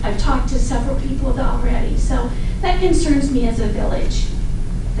 I've talked to several people already, so that concerns me as a village,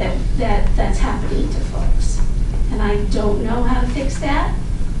 that's happening to folks. And I don't know how to fix that,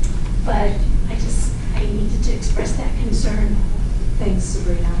 but I needed to express that concern. Thanks,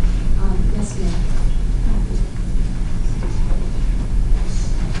 Sabrina. Ms. Smith.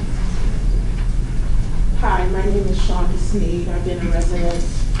 Hi, my name is Shonda Sneed. I've been a resident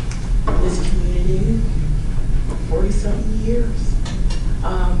of this community for 40-something years.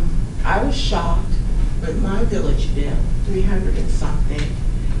 I was shocked with my village bill, 300 and something.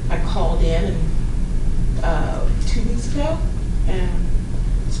 I called in 2 weeks ago and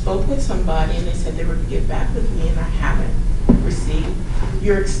spoke with somebody, and they said they were to get back with me, and I haven't received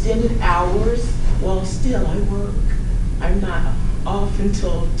your extended hours. Well, still I work. I'm not off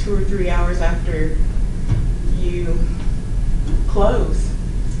until 2 or 3 hours after you close,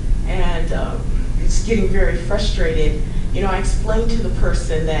 and it's getting very frustrated. I explained to the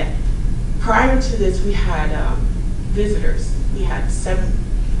person that prior to this we had visitors. We had 7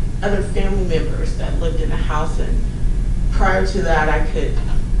 other family members that lived in the house, and prior to that I could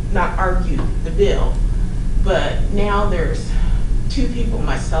not argue the bill. But now there's 2 people,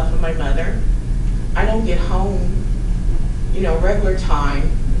 myself and my mother. I don't get home, regular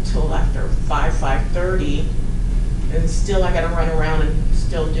time until after 5:30, and still I gotta run around and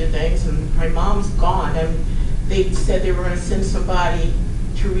still do things, and my mom's gone. And they said they were gonna send somebody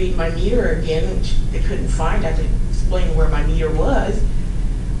to read my meter again, which they couldn't find. I had to explain where my meter was.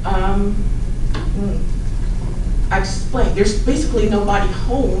 I explained, there's basically nobody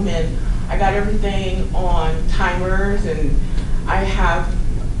home, and I got everything on timers, and I have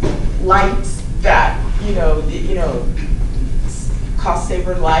lights that, cost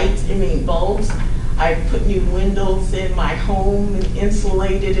saver lights, bulbs. I put new windows in my home and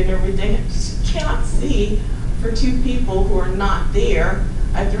insulated and everything. I just cannot see for 2 people who are not there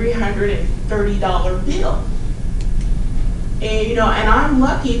a $330 bill. And, and I'm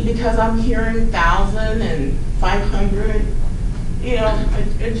lucky because I'm hearing 1,000 and 500.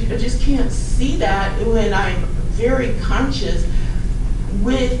 I just can't see that when I'm very conscious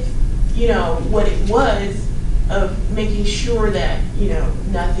with, what it was of making sure that,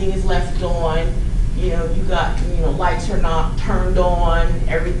 nothing is left on. You got, lights are not turned on,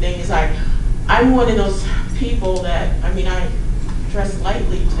 everything is like, I'm one of those people that, I dress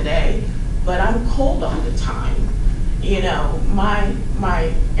lightly today, but I'm cold all the time.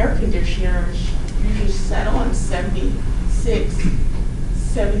 My air conditioners usually set on 76,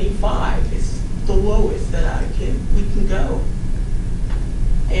 75 is the lowest that we can go.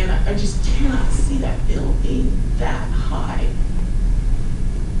 And I just cannot see that bill being that high.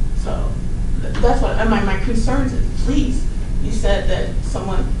 So that's what my concerns is. Please, you said that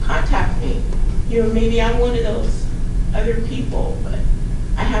someone contact me. Maybe I'm one of those other people, but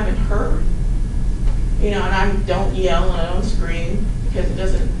I haven't heard. And I don't yell and I don't scream because it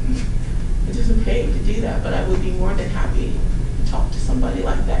doesn't pay to do that. But I would be more than happy to talk to somebody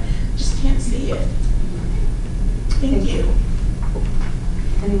like that. Just can't see it. Thank you.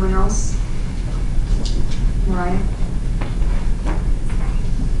 Anyone else? Mariah?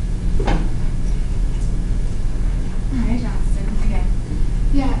 Mariah Johnston again.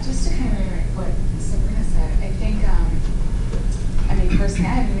 Yeah, just to kind of reiterate what Sabrina said, I think, personally,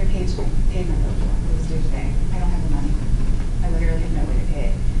 I haven't even paid my bill for it was due today. I don't have the money. I literally have no way to pay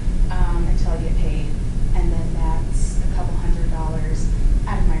it until I get paid. And then that's a couple $100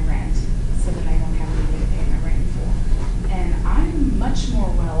 out of my rent so that I don't have any way to pay my rent in full. And I'm much more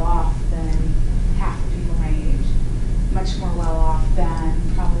well off than half the people my age. Much more well off than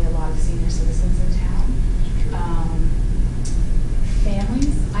probably a lot of senior citizens in town.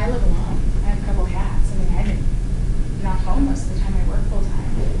 Families, I live alone. I have a couple cats. I'm not home most of the time. I work full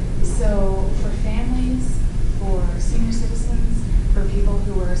time. So for families, for senior citizens, for people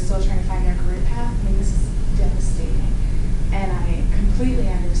who are still trying to find their career path,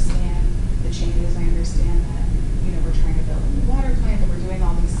 completely understand the changes. I understand that, you know, we're trying to build a new water plant, that we're doing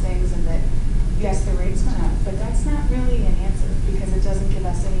all these things, and that, yes, the rates went up, but that's not really an answer because it doesn't give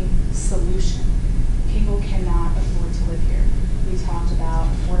us any solution. People cannot afford to live here. We talked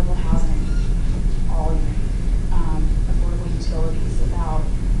about affordable housing all evening, affordable utilities, about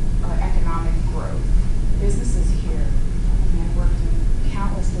economic growth. Businesses here, I mean, I've worked in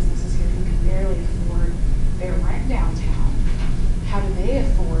countless businesses here who can barely afford their rent downtown. How do they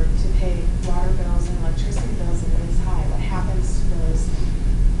afford to pay water bills and electricity bills that are this high? What happens to those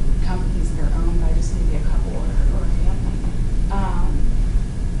companies that are owned by just maybe a couple or a family?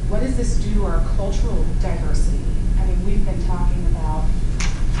 What does this do to our cultural diversity? I mean, we've been talking about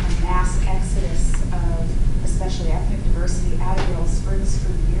a mass exodus of especially ethnic diversity out of Yellow Springs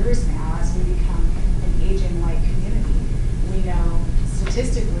for years now as we become an aging white community. We know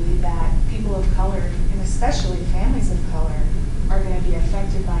statistically that people of color, and especially families of color, are going to be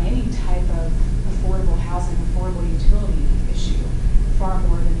affected by any type of affordable housing, affordable utility issue, far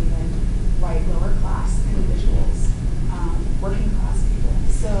more than even white lower class individuals, working class people.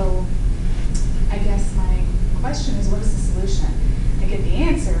 So I guess my question is, what is the solution? I get the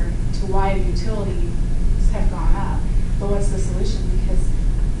answer to why the utilities have gone up, but what's the solution? Because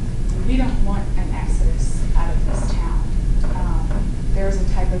we don't want an exodus out of this town. There's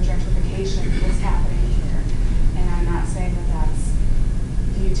a type of gentrification that's happening here, and I'm not saying that that's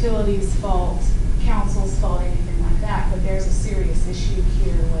the utilities' fault, council's fault, anything like that, but there's a serious issue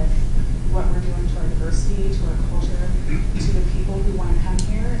here with what we're doing to our diversity, to our culture, to the people who want to come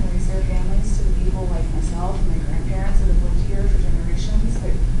here and raise their families, to the people like myself and my grandparents that have lived here for generations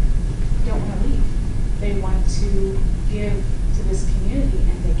that don't want to leave. They want to give to this community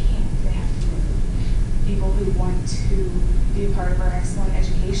and they can't. They have to move. People who want to be a part of our excellent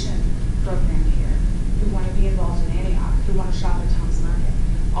education program here, who want to be involved in Antioch, who want to shop at Tom's Market,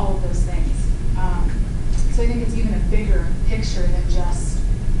 all of those things. So I think it's even a bigger picture than just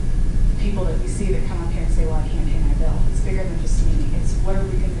people that we see that come up here and say, well, I can't pay my bill. It's bigger than just me. It's what are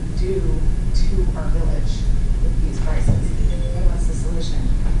we going to do to our village with these prices, and what's the solution?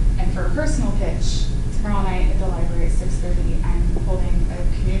 And for a personal pitch, tomorrow night at the library at 6:30, I'm holding a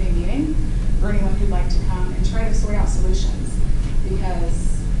community meeting for anyone who'd like to come and try to sort out solutions,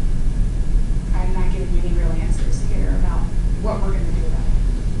 because I'm not giving you any real answers here about what we're going to do about it.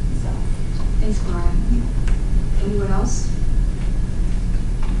 So, thanks, Mariah. Anyone else?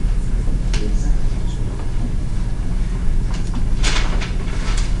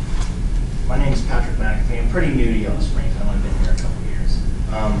 My name is Patrick McAfee. I'm pretty new to Yellow Springs. I've only been here a couple of years.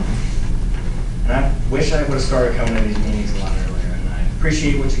 And I wish I would have started coming to these meetings a lot earlier. And I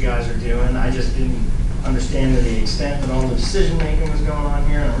appreciate what you guys are doing. I just didn't understand to the extent that all the decision making was going on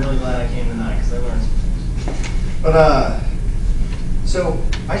here. And I'm really glad I came tonight because I learned some things. But so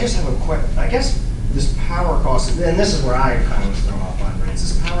I just have a question. I guess this power cost, and this is where I kind of was thrown off by rates.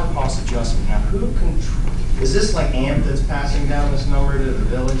 This power cost adjustment. Now, who control? Is this like AMP that's passing down this number to the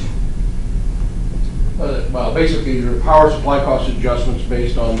village? Well, basically, your power supply cost adjustments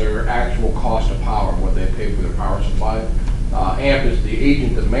based on their actual cost of power, what they pay for their power supply. AMP is the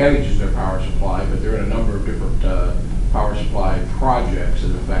agent that manages their power supply, but they're in a number of different power supply projects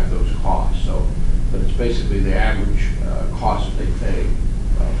that affect those costs. So, but it's basically the average cost that they pay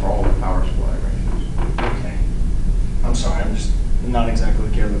for all the power supply arrangements. Okay. I'm sorry, I'm just not exactly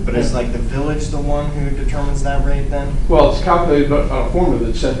clear, but is like the village the one who determines that rate then? Well, it's calculated on a formula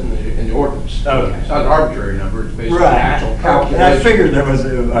that's set in the ordinance. Okay. It's not an arbitrary number, it's based on Right. actual calculation. And I figured there was,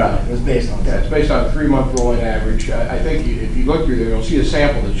 it was based on. Yeah, it's based on a 3-month rolling average. I think if you look through there, you'll see a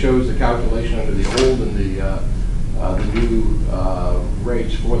sample that shows the calculation under the old and the new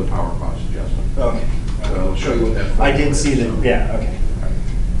rates for the power cost adjustment. Okay. So I'll show you what that. I did see that, yeah, okay.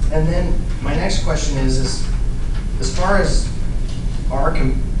 And then my next question is as far as our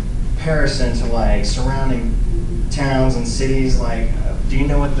comparison to like surrounding towns and cities, like, do you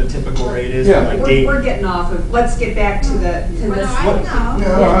know what the typical rate is? Yeah. Like We're getting off of, let's get back to this. No, Yeah,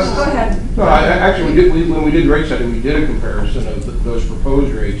 I- go ahead. No, actually, when we did rate setting, we did a comparison of those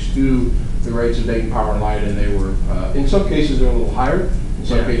proposed rates to the rates of Dayton Power and Light, and they were, in some cases, they're a little higher. In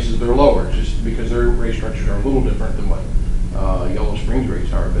some cases, they're lower, just because their rate structures are a little different than what Yellow Springs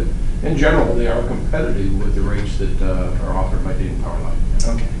rates are. But in general, they are competitive with the rates that are offered by Dayton Power and Light.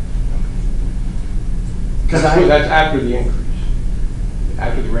 Okay. Because that's after the increase.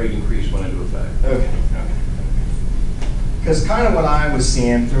 After the rate increase went into effect. Okay. Because kind of what I was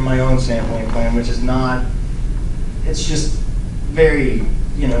seeing through my own sampling plan, which is not, it's just very,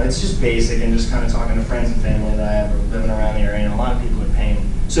 you know, it's just basic and just kind of talking to friends and family that I have living around the area, and a lot of people are paying.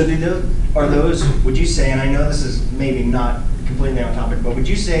 So are those, would you say, and I know this is maybe not completely completely on topic, but would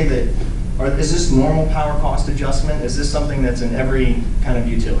you say that, is this normal power cost adjustment? Is this something that's in every kind of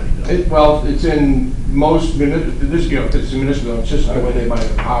utility bill? Well, it's in most, it's a municipal, it's just the way they buy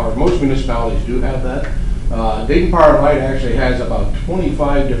the power. Most municipalities do have that. Dayton Power and Light actually has about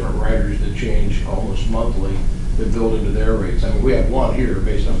 25 different riders that change almost monthly that build into their rates. I mean, we have one here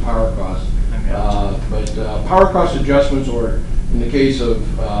based on power costs. But power cost adjustments, or in the case of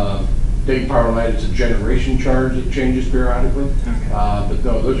Dayton Power and Light, it's a generation charge that changes periodically. But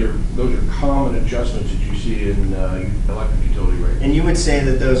no, those are common adjustments that you see in electric utility rates. And you would say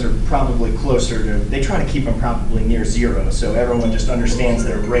that those are probably closer to, they try to keep them probably near zero, so everyone just understands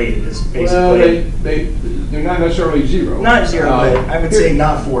their rate is basically. Well, they're not necessarily zero. Not zero, but I would say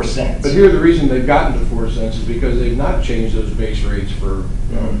not 4 cents. But here the reason they've gotten to 4 cents is because they've not changed those base rates for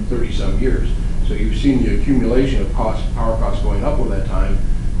 30-some years. So you've seen the accumulation of power costs going up over that time.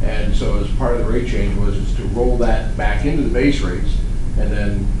 And so as part of the rate change was to roll that back into the base rates, and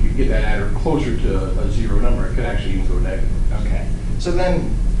then you get that adder closer to a zero number. It could actually even go negative. Okay. So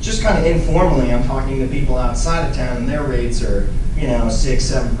then, just kind of informally, I'm talking to people outside of town, and their rates are,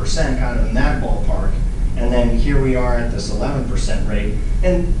 6-7%, kind of in that ballpark. And then here we are at this 11% rate.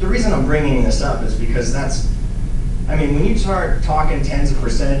 And the reason I'm bringing this up is because when you start talking tens of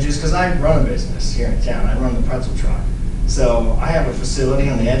percentages, because I run a business here in town, I run the pretzel truck. So I have a facility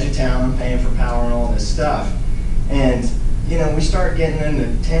on the edge of town, I'm paying for power and all this stuff. And, we start getting into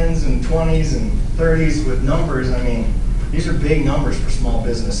 10s and 20s and 30s with numbers. I mean, these are big numbers for small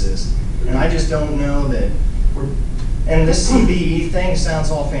businesses. And I just don't know that and this CBE thing sounds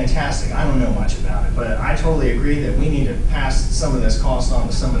all fantastic. I don't know much about it, but I totally agree that we need to pass some of this cost on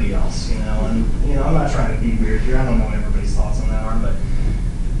to somebody else, And, I'm not trying to be weird here. I don't know what everybody's thoughts on that are, but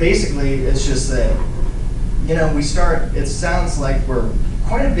basically it's just that, it sounds like we're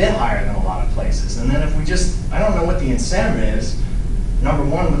quite a bit higher than a lot of places. And then if I don't know what the incentive is. Number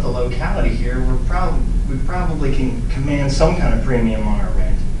one, with the locality here, we probably can command some kind of premium on our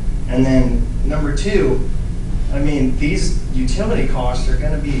rent. And then number two, these utility costs are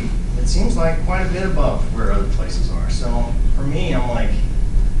going to be, it seems like, quite a bit above where other places are. So for me, I'm like,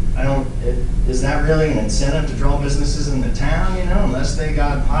 is that really an incentive to draw businesses into town, unless they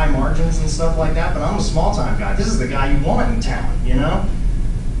got high margins and stuff like that? But I'm a small time guy. This is the guy you want in town,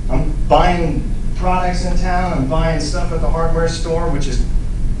 I'm buying products in town, I'm buying stuff at the hardware store, which is,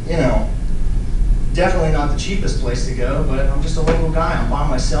 definitely not the cheapest place to go, but I'm just a local guy. I'm by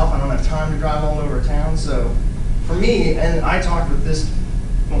myself. I don't have time to drive all over town. So for me, and I talked with this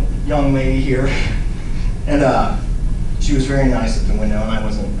young lady here, and she was very nice at the window, and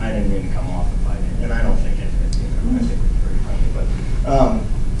I didn't mean to come off if I did, and I don't think it did, I think it was very friendly.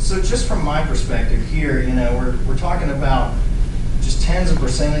 But so just from my perspective here, we're talking about just tens of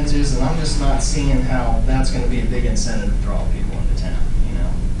percentages, and I'm just not seeing how that's going to be a big incentive to draw people into town.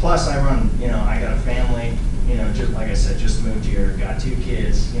 Plus, I run, I got a family, just like I said, just moved here, got 2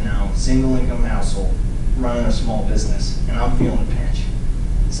 kids, single income household, running a small business, and I'm feeling the pinch.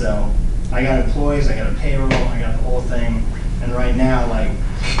 So I got employees, I got a payroll, I got the whole thing, and right now,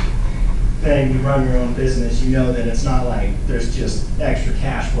 then you run your own business, you know that it's not like there's just extra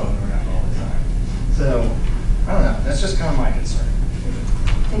cash flowing around all the time. So, I don't know, that's just kind of my concern.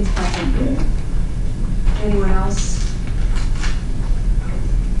 Thanks, Patrick. Anyone else?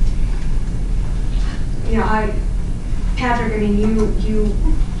 Patrick,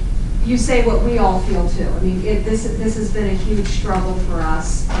 you say what we all feel too. This has been a huge struggle for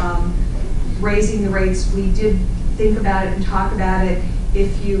us. Raising the rates, we did think about it and talk about it.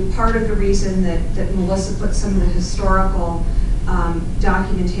 Part of the reason that Melissa put some of the historical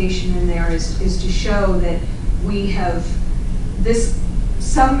documentation in there is to show that we have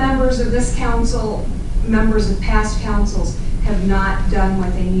some members of this council, members of past councils, have not done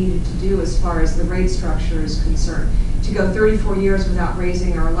what they needed to do as far as the rate structure is concerned. To go 34 years without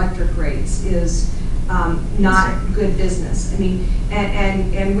raising our electric rates is not good business.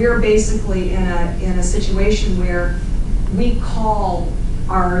 And we're basically in a situation where we call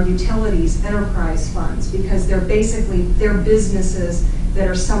our utilities enterprise funds because they're businesses that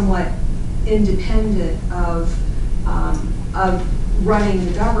are somewhat independent of running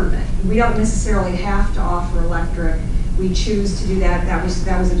the government. We don't necessarily have to offer electric. We choose to do that. That was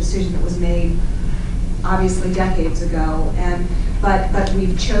a decision that was made obviously decades ago, but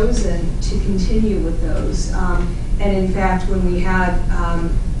we've chosen to continue with those. And in fact, when we had a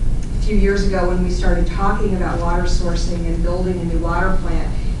few years ago when we started talking about water sourcing and building a new water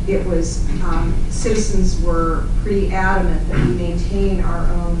plant, it was citizens were pretty adamant that we maintain our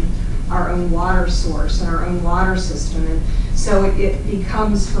own water source and our own water system. And so it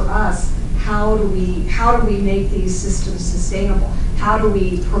becomes for us, how do we make these systems sustainable? How do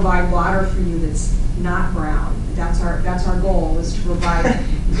we provide water for you that's not brown? That's our goal, is to provide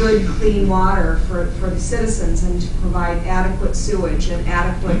good, clean water for the citizens, and to provide adequate sewage and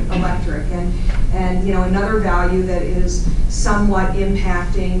adequate electric. And you know, another value that is somewhat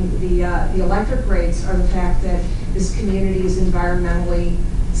impacting the electric rates are the fact that this community is environmentally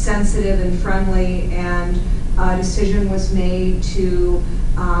sensitive and friendly, and a decision was made to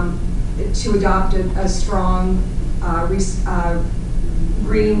adopt a strong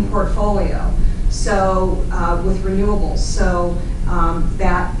green portfolio. So with renewables, so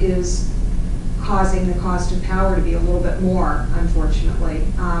that is causing the cost of power to be a little bit more, unfortunately.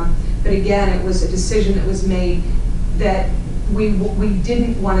 But again, it was a decision that was made that we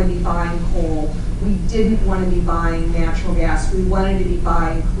didn't want to be buying coal. We didn't want to be buying natural gas. We wanted to be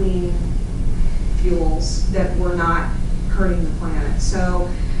buying clean fuels that were not hurting the planet. So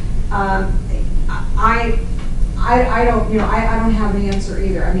I don't, you know, I don't have an answer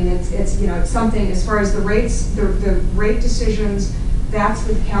either. I mean, it's you know, it's something as far as the rates, the rate decisions, that's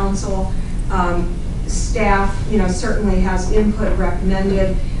with council. Staff, you know, certainly has input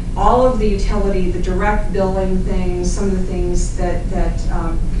recommended. All of the utility, the direct billing things, some of the things that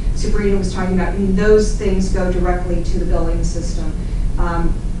Sabrina was talking about, I mean, those things go directly to the billing system.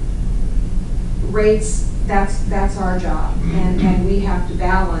 Rates, that's our job, and we have to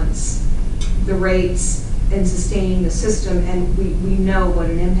balance the rates and sustaining the system, and we know what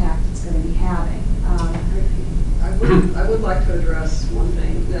an impact it's going to be having. I would like to address one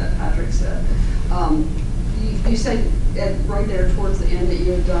thing that Patrick said. You said right there towards the end that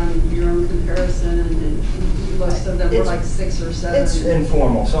you had done your own comparison, and most of them were like 6 or 7. It's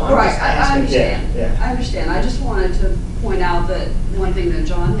informal, so I'm just asking. I understand. Yeah. I understand. I just wanted to point out that one thing that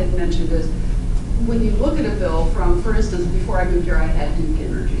John had mentioned is when you look at a bill from, for instance, before I moved here, I had Duke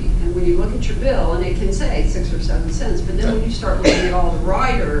Energy. And when you look at your bill, and it can say 6 or 7 cents, but then when you start looking at all the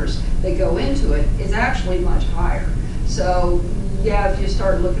riders that go into it, it's actually much higher. So, yeah, if you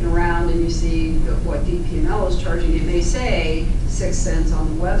start looking around and you see what DP&L is charging, it may say 6 cents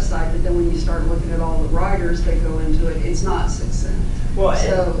on the website, but then when you start looking at all the riders that go into it, it's not 6 cents. Well,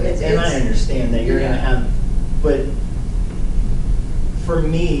 so and I understand that you're going to have, but for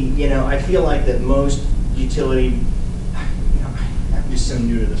me, you know, I feel like that most utility, I'm just so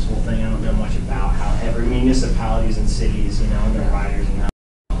new to this whole thing. I don't know much about how every municipalities and cities, you know, and their riders and how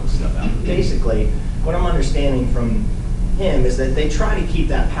all this stuff out. But basically, what I'm understanding from him is that they try to keep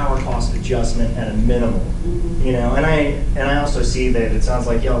that power cost adjustment at a minimum, you know. And I also see that it sounds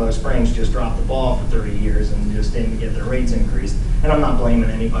like Yellow Springs just dropped the ball for 30 years and just didn't get their rates increased. And I'm not blaming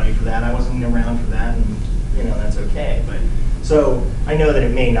anybody for that. I wasn't around for that, and you know, that's okay. But so I know that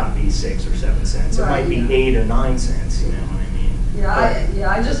it may not be 6 or 7 cents. It might be 8 or 9 cents. You know what I mean? Yeah,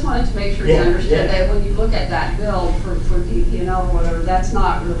 I just wanted to make sure you understand that when you look at that bill for DP&L or whatever, that's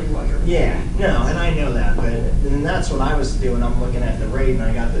not really what you're looking at. No, and I know that, but and that's what I was doing. I'm looking at the rate, and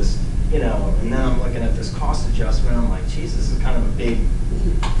I got this, you know, and then I'm looking at this cost adjustment. I'm like, geez, this is kind of a big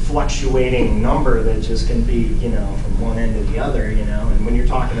fluctuating number that just can be, you know, from one end to the other, you know. And when you're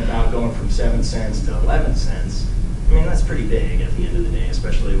talking about going from 7 cents to 11 cents, I mean, that's pretty big at the end of the day,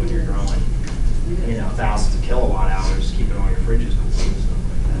 especially when you're growing, you know, thousands of kilowatt hours, keeping all your fridges cool and stuff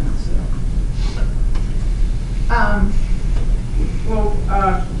like that. So. Well,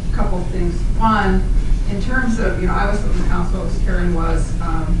 a couple of things. One, in terms of, you know, I was on the council as Karen was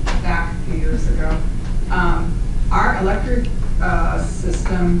back a few years ago. Our electric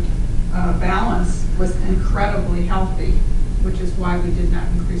system balance was incredibly healthy, which is why we did not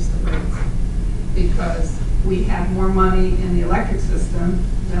increase the rates, because we had more money in the electric system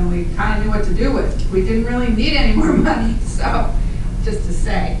than we kind of knew what to do with. We didn't really need any more money, so just to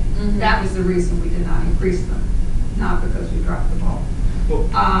say, that was the reason we did not increase them, not because we dropped the ball. Well,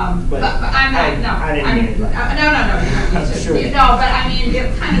 but I'm not, no. I didn't mean it. No, you don't need to. Sure. You know, but I mean,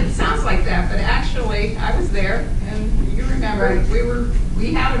 it kind of sounds like that, but actually, I was there, and you remember,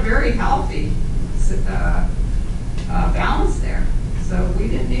 we had a very healthy balance there. So we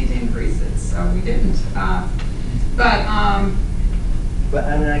didn't need to increase it, so we didn't. But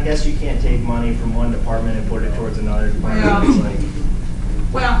I mean, I guess you can't take money from one department and put it towards another department.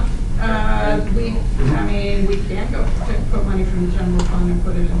 I mean, we can't go put money from the general fund and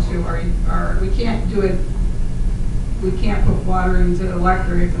put it into our. We can't do it. We can't put water into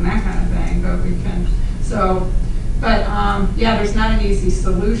electric and that kind of thing, but we can. So, but yeah, there's not an easy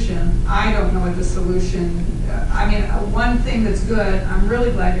solution. I don't know what the solution. I mean, one thing that's good. I'm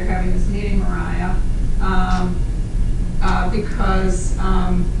really glad you're having this meeting, Mariah, because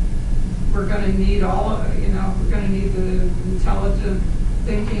we're going to need all of it. You know, we're going to need the intelligent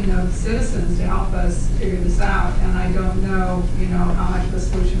thinking of citizens to help us figure this out, and I don't know, how much of a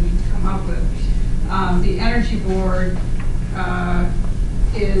solution we can come up with. The Energy Board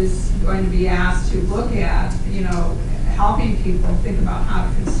is going to be asked to look at, helping people think about how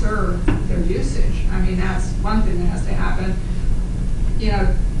to conserve their usage. I mean, that's one thing that has to happen.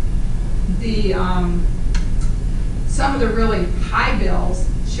 Some of the really high bills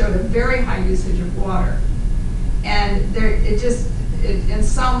showed a very high usage of water. And in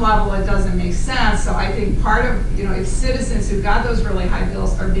some level, it doesn't make sense. So I think part of, if citizens who got those really high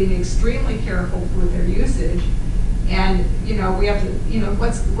bills are being extremely careful with their usage, and, we have to,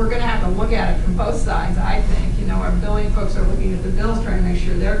 we're going to have to look at it from both sides, I think. Our billing folks are looking at the bills, trying to make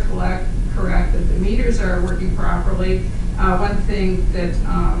sure they're correct, that the meters are working properly. One thing that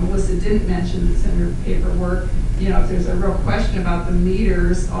Melissa didn't mention that's in her paperwork, if there's a real question about the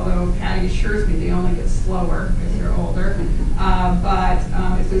meters, although Patty assures me they only get slower as they're older, but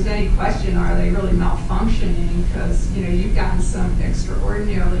if there's any question, are they really malfunctioning? Because, you've gotten some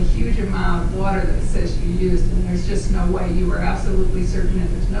extraordinarily huge amount of water that says you used, and there's just no way. You are absolutely certain that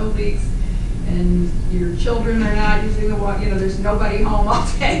there's no leaks, and your children are not using the water, there's nobody home all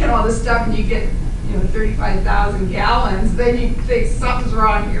day and all this stuff, and you get 35,000 gallons, then you think something's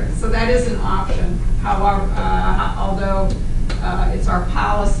wrong here. So that is an option. However, although it's our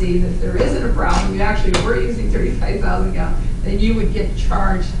policy that if there isn't a problem, you actually were using 35,000 gallons, then you would get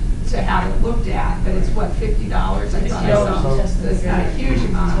charged to have it looked at. But it's what, $50? I thought I saw. That's not a huge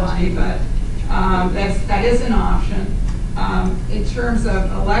amount of money, but that is an option. In terms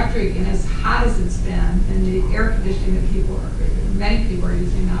of electric, and as hot as it's been, and the air conditioning that many people are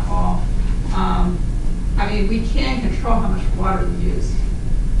using, not all. I mean, we can control how much water we use.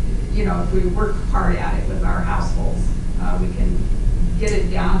 If we work hard at it with our households, we can get it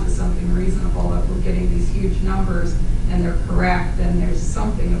down to something reasonable. If we're getting these huge numbers and they're correct, then there's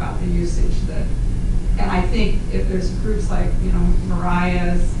something about the usage that, and I think if there's groups like,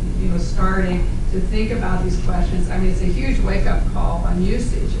 Mariah's, starting to think about these questions, I mean, it's a huge wake-up call on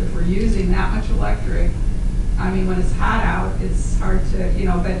usage. If we're using that much electric, I mean, when it's hot out, it's hard to,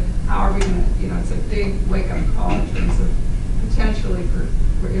 but how are we going to, it's a big wake-up call in terms of potentially for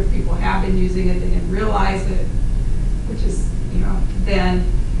if people have been using it, they didn't realize it, which is, then,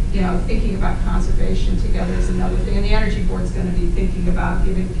 thinking about conservation together is another thing. And the Energy Board's going to be thinking about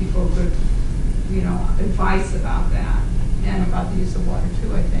giving people good, advice about that and about the use of water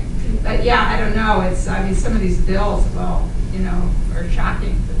too, I think. But yeah, I don't know. I mean, some of these bills, well, are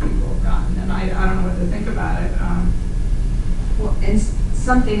shocking that people have gotten, and I don't know what to think about it. Well, and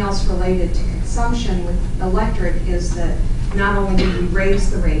something else related to consumption with electric is that not only did we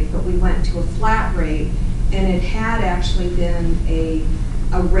raise the rate, but we went to a flat rate, and it had actually been a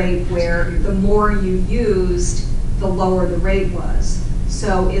rate where the more you used, the lower the rate was.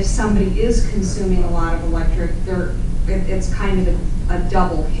 So if somebody is consuming a lot of electric, it's kind of a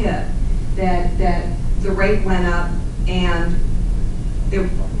double hit, that the rate went up and it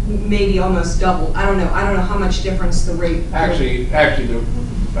maybe almost doubled. I don't know how much difference the rate. Actually,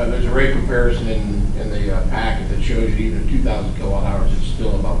 there's a rate comparison in the packet that shows you even at 2,000 kilowatt hours, it's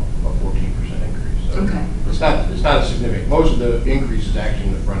still about a 14% increase. So okay. It's not significant. Most of the increase is actually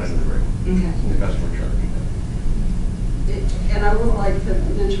in the front end of the rate. Okay. In the customer charge. And I would like to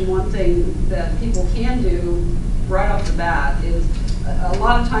mention one thing that people can do right off the bat is a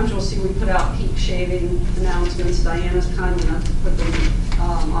lot of times you'll see we put out peak shaving announcements. Diana's kind enough to put them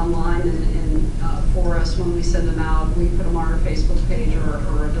online and for us when we send them out. We put them on our Facebook page or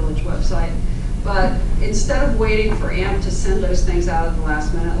our village website. But instead of waiting for AMP to send those things out at the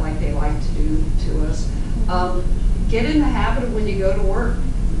last minute like they like to do to us, get in the habit of when you go to work,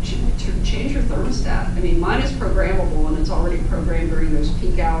 to change your thermostat. I mean, mine is programmable and it's already programmed during those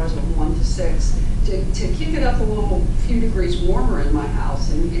peak hours of 1 to 6 to kick it up a few degrees warmer in my house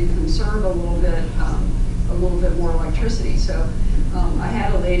and conserve a little bit more electricity. So I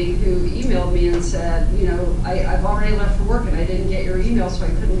had a lady who emailed me and said, I've already left for work and I didn't get your email, so I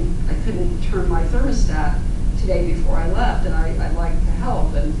couldn't turn my thermostat today before I left, and I'd like to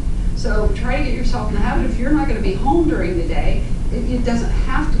help. And so try to get yourself in the habit. If you're not going to be home during the day, it doesn't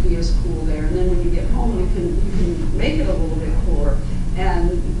have to be as cool there. And then when you get home, you can make it a little bit cooler.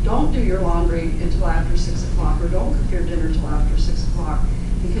 And don't do your laundry until after 6 o'clock, or don't cook your dinner until after 6 o'clock.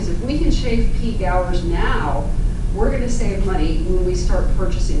 Because if we can shave peak hours now, we're going to save money when we start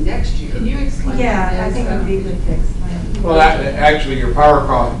purchasing next year. Can you explain that? Yeah, I think it would be good to explain. Well, actually, your power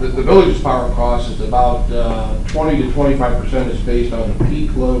cost, the village's power cost is about 20 to 25% is based on the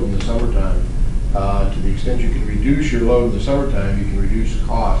peak load in the summertime. To the extent you can reduce your load in the summertime, you can reduce the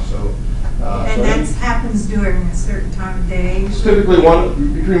cost. So And that happens during a certain time of day? It's typically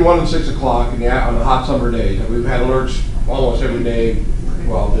between 1 and 6 o'clock on the hot summer days. And we've had alerts almost every day.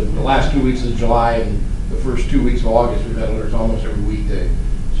 Well, the last 2 weeks of July and the first 2 weeks of August, we've had alerts almost every weekday.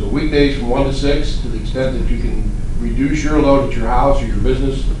 So weekdays from 1 to 6, to the extent that you can reduce your load at your house or your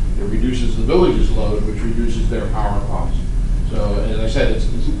business, it reduces the village's load, which reduces their power costs. So as I said, it's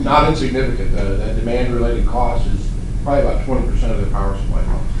not insignificant. That demand-related cost is probably about 20% of their power supply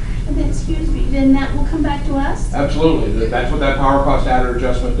cost. And then, excuse me, then that will come back to us? Absolutely. That's what that power cost adder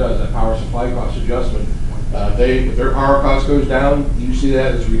adjustment does, that power supply cost adjustment. If their power cost goes down, you see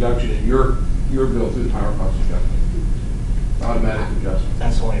that as a reduction in your bill through the power cost adjustment. Automatic adjustment.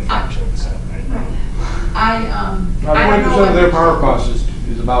 That's only a fraction of the cent, right? I don't 20% of their power cost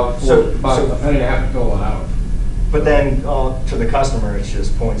is about So- a penny and a half a kilowatt hour. But then to the customer, it's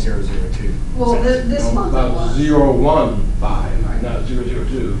just 0.002. Well, this month it About was. 0.015, not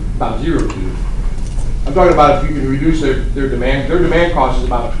 0.002, about 0.02. I'm talking about if you can reduce their demand. Their demand cost is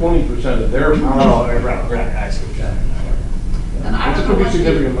about 20% of their power. Oh, right, I see what you're saying. And I It's a don't know pretty what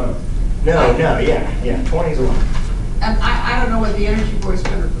significant amount. No, yeah, 20 is a lot. And I don't know what the Energy Board's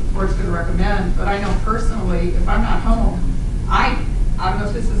going to recommend, but I know personally, if I'm not home, I don't know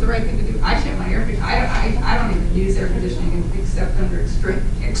if this is the right thing to do. I shut my air conditioning. I don't even use air conditioning except under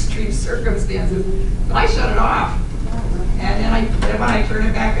extreme circumstances. But I shut it off. And then when I turn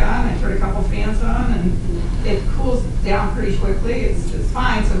it back on, I turn a couple fans on, and it cools down pretty quickly. It's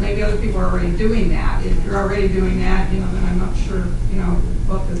fine. So maybe other people are already doing that. If you're already doing that, then I'm not sure,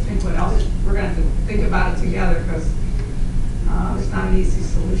 we'll have to think what else. We're going to have to think about it together because it's not an easy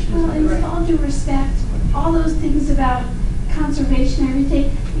solution. Well, and with all due respect, all those things about conservation and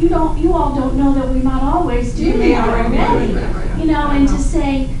everything, you all don't know that we're not always doing that already. And to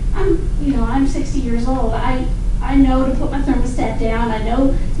say, I'm 60 years old. I know to put my thermostat down. I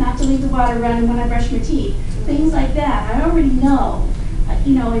know not to leave the water running when I brush my teeth. Things like that. I already know.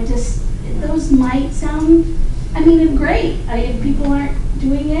 Those might sound, great. If people aren't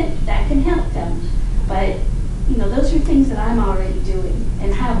doing it, that can help them. But, those are things that I'm already doing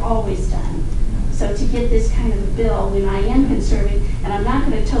and have always done. So to get this kind of a bill when I am conserving, and I'm not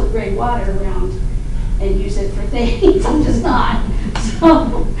going to tote gray water around and use it for things, I'm just not.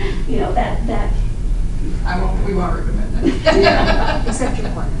 So, that. We won't recommend that. Except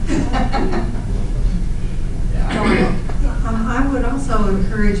your plan. I would also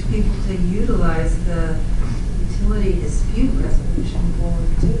encourage people to utilize the utility dispute resolution board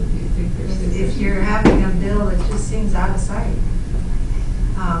too. If you're having a bill that just seems out of sight,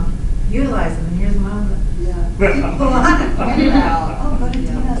 utilize them. And here's one of the people on it. Go to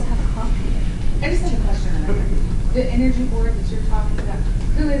Dina's, have a coffee. I just have a question. The energy board that you're talking about,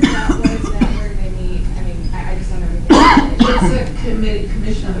 who is that? What is that? Where do they meet? I just don't know everything. It's a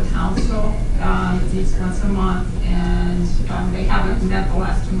commission of the council. It meets once a month, and they haven't met the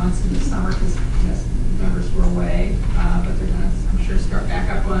last 2 months in the summer because members were away. But they're going to, I'm sure, start back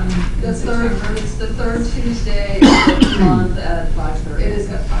up on It's the third Tuesday of the month at 5:30. It is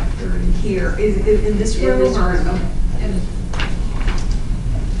at 5:30 Here. Is it in this room or in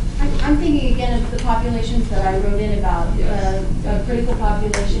I'm thinking again of the populations that I wrote in about, critical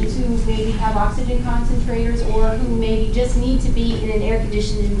populations who maybe have oxygen concentrators or who maybe just need to be in an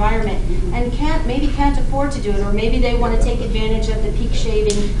air-conditioned environment and maybe can't afford to do it, or maybe they want to take advantage of the peak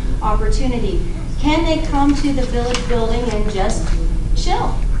shaving opportunity. Can they come to the village building and just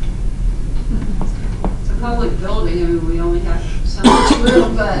chill? It's a public building. We only have so much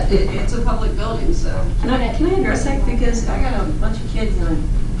room, but it's a public building, so. Can I address that? Because I got a bunch of kids in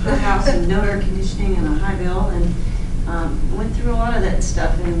a house and no air conditioning and a high bill, and went through a lot of that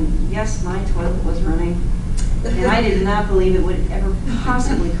stuff. And yes, my toilet was running, and I did not believe it would ever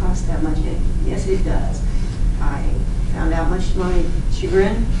possibly cost that much. Yes, it does. I found out much to my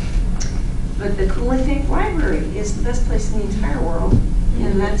chagrin. But the cooling tank library is the best place in the entire world,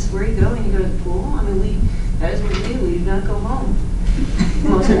 and that's where you go when you go to the pool. That is what we do. We do not go home.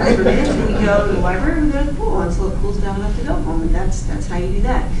 Most of us forget. We go to the library, we go to the pool until it cools down enough to go home, and that's how you do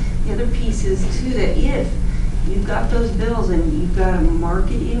that. The other piece is too that if you've got those bills and you've got a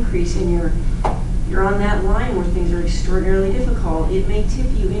market increase and you're on that line where things are extraordinarily difficult, it may tip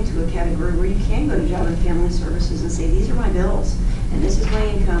you into a category where you can go to Job and Family Services and say, these are my bills, and this is my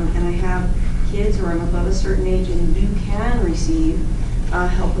income, and I have kids or I'm above a certain age, and you can receive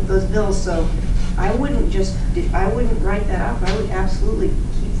help with those bills. So I wouldn't write that off. I would absolutely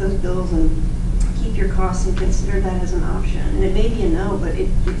keep those bills and keep your costs and consider that as an option. And it may be a no, but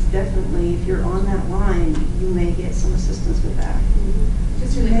it's definitely, if you're on that line, you may get some assistance with that.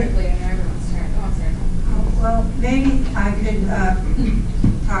 Just really quickly, I know everyone's turn. Oh, I'm sorry. Well, maybe I could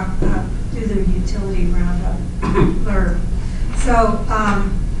do do the utility roundup blurb. So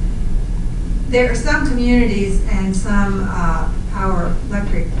there are some communities and some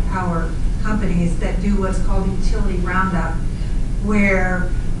electric power companies that do what's called a utility roundup, where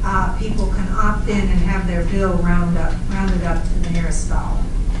people can opt in and have their bill rounded up to the nearest dollar.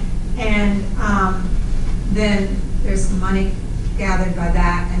 And then there's some money gathered by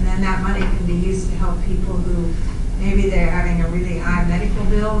that, and then that money can be used to help people who maybe they're having a really high medical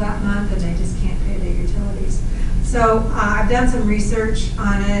bill that month and they just can't pay their utilities. So I've done some research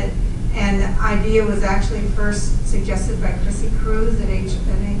on it, and the idea was actually first suggested by Chrissy Cruz at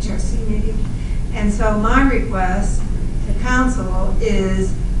an HRC meeting. And so my request to council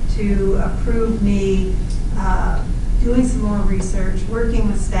is to approve me doing some more research, working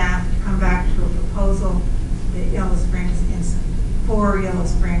with staff to come back to a proposal that Yellow Springs, for Yellow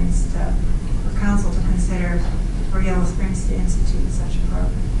Springs, for council to consider, for Yellow Springs to institute such a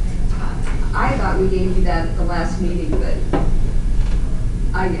program. I thought we gave you that at the last meeting, but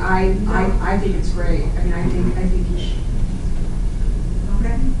I think it's great. I mean, I think you should.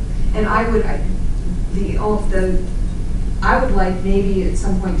 Okay. And I would like maybe at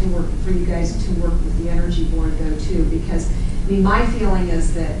some point for you guys to work with the Energy Board though too, because I mean my feeling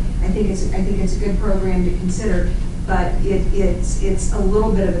is that I think it's a good program to consider, but it's a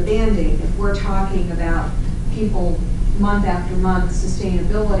little bit of a Band-Aid if we're talking about people month after month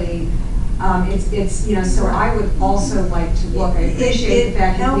sustainability. It's you know, so I would also like to look. I appreciate the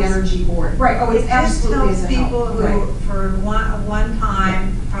fact that the Energy Board. Right. Oh, it absolutely is a help. People who for one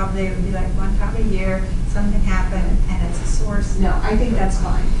time, probably it would be like one time a year, something happened and it's a source. No, I think that's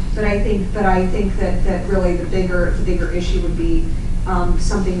fine. But I think that really the bigger issue would be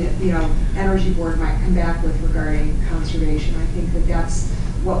something that, you know, Energy Board might come back with regarding conservation. I think that that's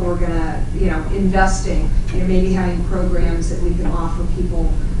what we're gonna, you know, investing, you know, maybe having programs that we can offer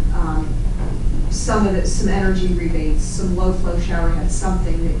people, some energy rebates, some low flow shower heads,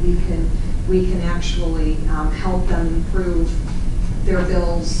 something that we can actually help them improve their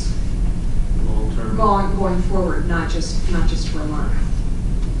bills going forward, not just for a month.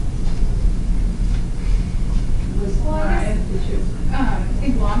 Well, I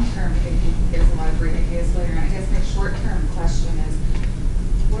think long-term, I think there's a lot of great ideas later on. I guess my short-term question is,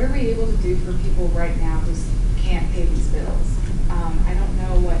 what are we able to do for people right now who can't pay these bills? I don't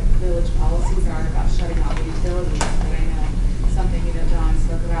know what village policies are about shutting off the utilities, but I know something, you know, Don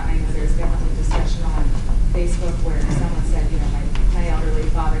spoke about, and I know there's definitely discussion on Facebook where someone said, you know, my elderly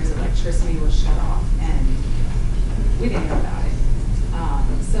father's electricity was shut off, and we didn't know about it.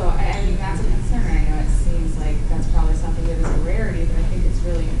 So I mean, that's a concern. I know it seems like that's probably something that is a rarity, but I think it's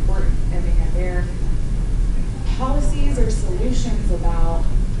really important. I mean, are there policies or solutions about,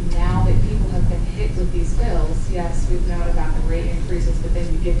 now that people have been hit with these bills? Yes, we've known about the rate increases, but then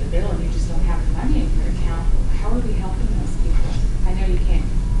you get the bill and you just don't have the money in your account. How are we helping those people? I know you can't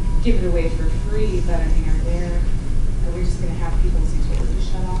give it away for free, but I mean, are we just going to have people's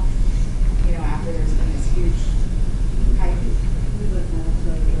utilities shut off, you know, after there's been this huge hike?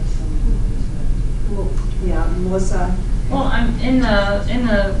 Well, yeah, Melissa. Well, I'm in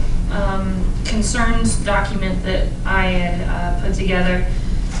the concerns document that I had put together.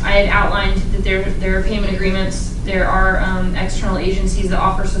 I had outlined that there are payment agreements. There are external agencies that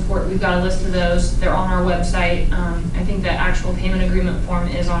offer support. We've got a list of those. They're on our website. I think the actual payment agreement form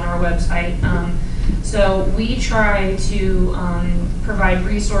is on our website. So we try to provide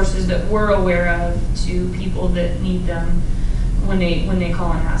resources that we're aware of to people that need them when they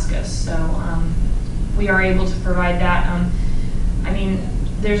call and ask us. So we are able to provide that. I mean,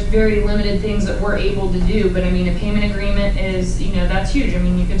 there's very limited things that we're able to do, but I mean, a payment agreement is, you know, that's huge. I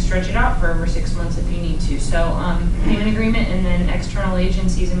mean, you can stretch it out for over 6 months if you need to. So payment agreement and then external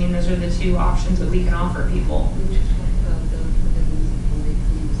agencies, I mean, those are the two options that we can offer people.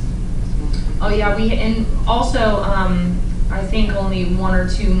 Oh yeah, and also I think only 1 or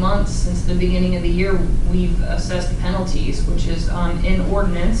 2 months since the beginning of the year, we've assessed penalties, which is in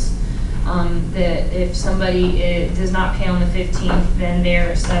ordinance. That if somebody does not pay on the 15th, then they're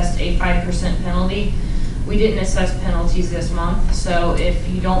assessed a 5% penalty. We didn't assess penalties this month, so if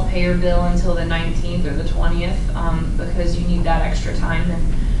you don't pay your bill until the 19th or the 20th, because you need that extra time, then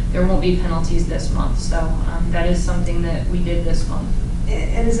there won't be penalties this month. So that is something that we did this month.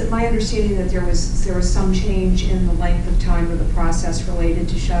 And is it my understanding that there was some change in the length of time of the process related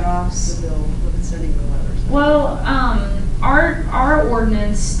to shutoffs? The bill, with sending the letters. Well, our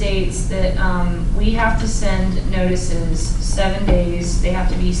ordinance states that we have to send notices 7 days. They have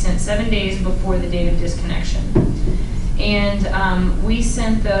to be sent 7 days before the date of disconnection. And we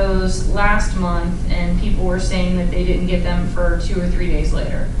sent those last month, and people were saying that they didn't get them for 2 or 3 days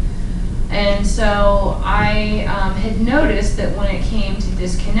later. And so I had noticed that when it came to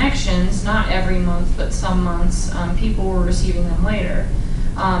disconnections, not every month, but some months, people were receiving them later.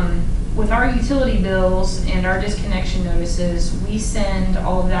 With our utility bills and our disconnection notices, we send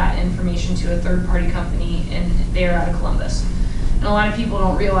all of that information to a third-party company, and they're out of Columbus. And a lot of people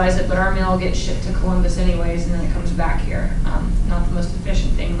don't realize it, but our mail gets shipped to Columbus anyways, and then it comes back here. Not the most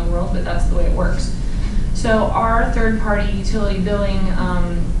efficient thing in the world, but that's the way it works. So our third-party utility billing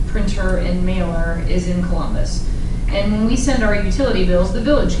printer and mailer is in Columbus. And when we send our utility bills, the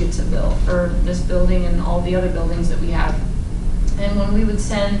village gets a bill for this building and all the other buildings that we have. And when we would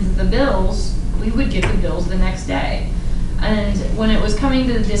send the bills, we would get the bills the next day. And when it was coming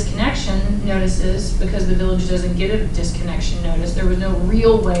to the disconnection notices, because the village doesn't get a disconnection notice, there was no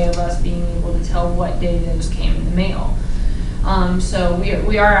real way of us being able to tell what day those came in the mail. So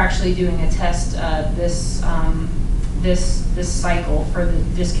we are actually doing a test this cycle for the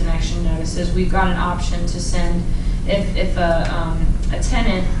disconnection notices. We've got an option to send, if a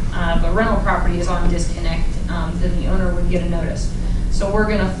tenant of a rental property is on disconnect, then the owner would get a notice. So we're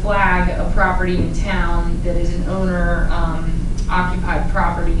going to flag a property in town that is an owner occupied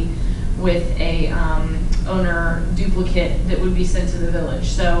property with a owner duplicate that would be sent to the village.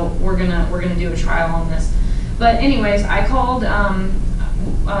 So we're gonna do a trial on this. But anyways, I called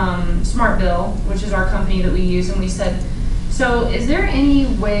SmartBill, which is our company that we use, and we said, so is there any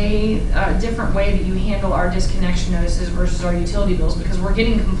way, different way that you handle our disconnection notices versus our utility bills? Because we're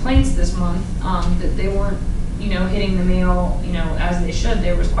getting complaints this month that they weren't, hitting the mail, as they should.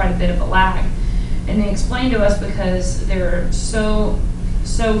 There was quite a bit of a lag. And they explained to us because there are so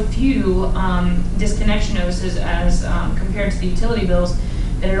few disconnection notices as compared to the utility bills,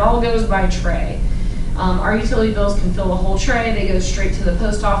 that it all goes by tray. Our utility bills can fill a whole tray. They go straight to the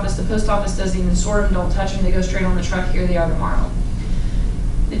post office. The post office doesn't even sort them, don't touch them. They go straight on the truck. Here they are tomorrow.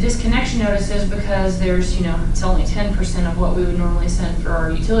 The disconnection notices, because there's, it's only 10% of what we would normally send for our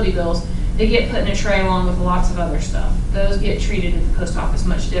utility bills, they get put in a tray along with lots of other stuff. Those get treated at the post office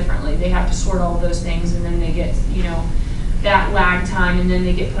much differently. They have to sort all of those things, and then they get, that lag time, and then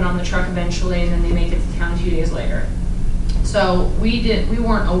they get put on the truck eventually, and then they make it to town 2 days later. So we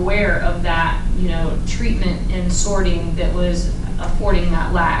weren't aware of that, treatment and sorting that was affording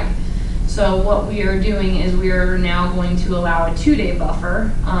that lag. So what we are doing is we are now going to allow a 2-day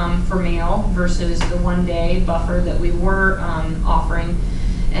buffer for mail versus the 1-day buffer that we were offering.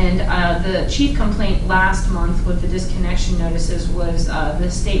 And the chief complaint last month with the disconnection notices was the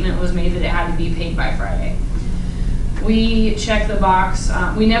statement was made that it had to be paid by Friday. We checked the box.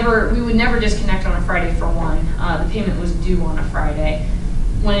 We would never disconnect on a Friday for one. The payment was due on a Friday.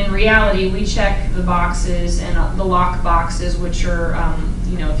 When in reality, we check the boxes and the lock boxes, which are,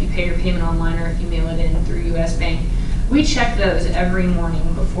 if you pay your payment online or if you mail it in through US Bank, we check those every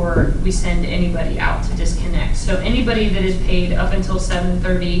morning before we send anybody out to disconnect. So anybody that is paid up until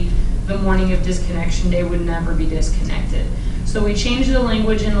 7:30 the morning of disconnection day would never be disconnected. So we changed the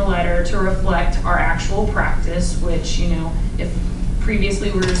language in the letter to reflect our actual practice, which, if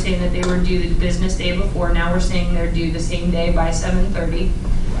previously we were saying that they were due the business day before, now we're saying they're due the same day by 7:30,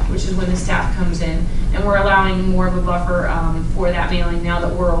 which is when the staff comes in. And we're allowing more of a buffer for that mailing now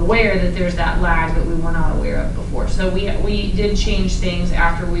that we're aware that there's that lag that we were not aware of before. So we did change things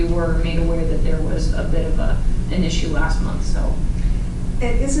after we were made aware that there was a bit of an issue last month. So,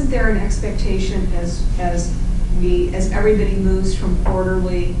 and isn't there an expectation as everybody moves from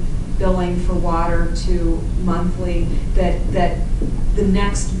quarterly billing for water to monthly, that the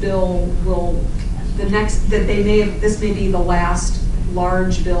next bill will, this may be the last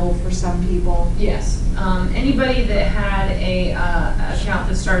large bill for some people? Yes. Anybody that had a account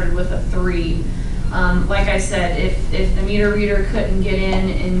that started with a 3, like I said, if the meter reader couldn't get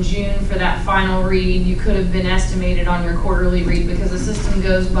in June for that final read, you could have been estimated on your quarterly read, because the system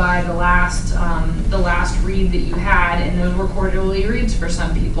goes by the last read that you had, and those were quarterly reads for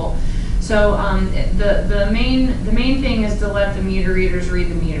some people. So the main thing is to let the meter readers read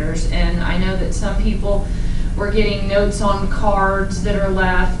the meters, and I know that some people were getting notes on cards that are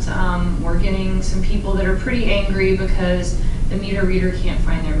left. We're getting some people that are pretty angry because the meter reader can't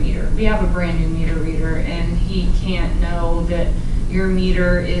find their meter. We have a brand new meter reader, and he can't know that your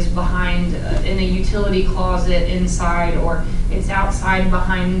meter is behind in a utility closet inside, or it's outside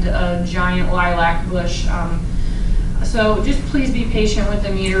behind a giant lilac bush. So just please be patient with the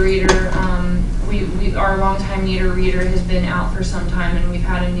meter reader. Our longtime meter reader has been out for some time, and we've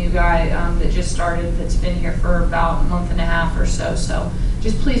had a new guy that just started that's been here for about a month and a half or so. So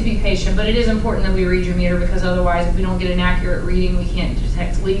just please be patient. But it is important that we read your meter, because otherwise, if we don't get an accurate reading, we can't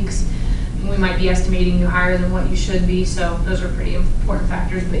detect leaks. we might be estimating you higher than what you should be, so those are pretty important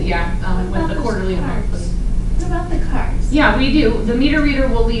factors, but yeah, with the quarterly and monthly. What about the cards? Yeah, we do. The meter reader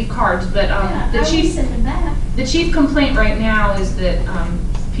will leave cards, but the chief complaint right now is that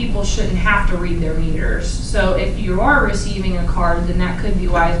people shouldn't have to read their meters. So if you are receiving a card, then that could be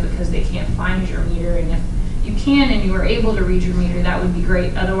wise because they can't find your meter. And if you can and you are able to read your meter, that would be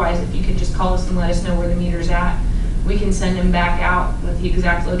great. Otherwise, if you could just call us and let us know where the meter's at, we can send them back out with the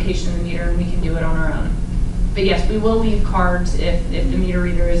exact location of the meter and we can do it on our own. But yes, we will leave cards if the meter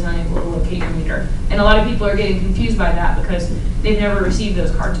reader is unable to locate your meter. And a lot of people are getting confused by that because they've never received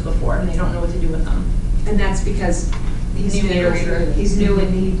those cards before and they don't know what to do with them. And that's because he's New meter reader. He's new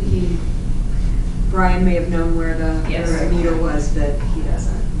and Brian may have known where the meter was, but he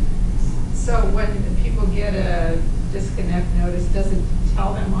doesn't. So when people get a disconnect notice, does it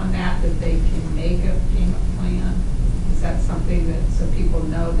tell them on that they can make a payment plan? Is that something that, so people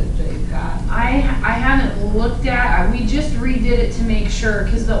know that they've got? I haven't looked at, we just redid it to make sure,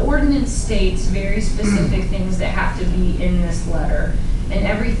 because the ordinance states very specific things that have to be in this letter. And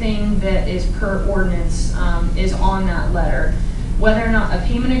everything that is per ordinance is on that letter. Whether or not a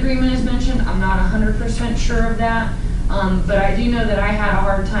payment agreement is mentioned, I'm not 100% sure of that. But I do know that I had a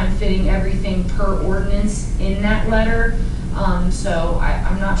hard time fitting everything per ordinance in that letter. So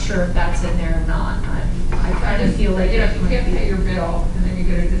I'm not sure if that's in there or not. I kind of feel like if you can't pay your bill and then you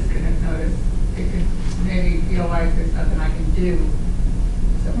get a disconnect notice, it could maybe feel like there's nothing I can do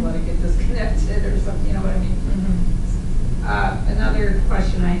except let it get disconnected or something, you know what I mean? Another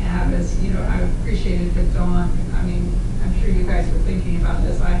question I have is, I appreciated that Dawn, I mean, I'm sure you guys were thinking about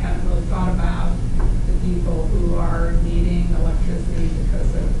this. I hadn't really thought about the people who are needing electricity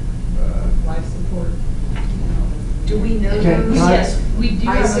because of life support. Do we know them? Yes, we do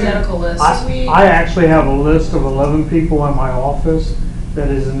have a medical list. I actually have a list of 11 people in my office that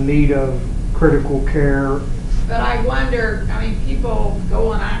is in need of critical care. But I wonder, I mean, people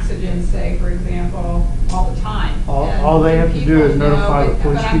go on oxygen, say, for example, all the time. All they have to do is notify the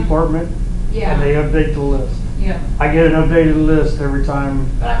police department, and they update the list. Yeah. I get an updated list every time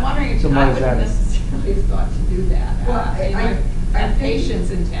But I'm wondering if I somebody's wouldn't at it. necessarily have thought to do that. Well, I have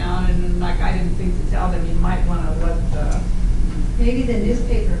patients in town, and like I didn't think to tell them, you might want to let the. Maybe the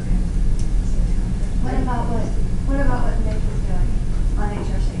newspaper can. What about what Nick is doing on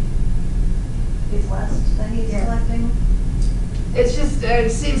HRC? His list that he's collecting? It's just,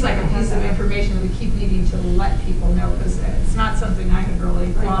 it seems like a piece of information that we keep needing to let people know, because it's not something I had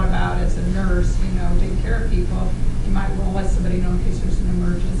really thought about as a nurse, taking care of people. You might want to let somebody know in case there's an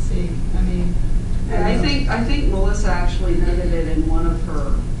emergency. I mean. I think Melissa actually noted it in one of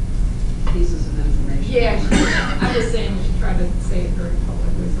her pieces of information. Yeah, I'm just saying we should try to say it very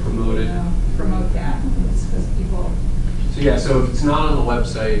publicly. So Promote it. Promote that, because people. So yeah, so if it's not on the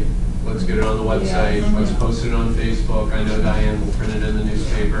website, let's get it on the website. Yeah. Let's post it on Facebook. I know Diane will print it in the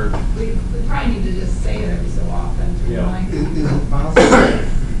newspaper. We probably need to just say it every so often. To remind Is people. it possible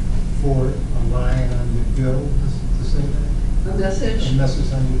for a line on your bill to say that? A message? A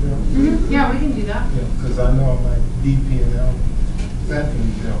message on your bill? Yeah, we can do that. Yeah, because I know on my DP&L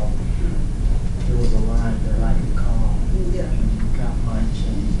veteran bill, there was a line that I could call. Yeah. And got mine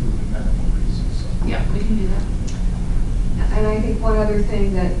changed due to medical reasons. So. Yeah, we can do that. And I think one other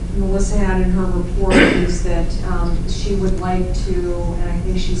thing that Melissa had in her report is that she would like to, and I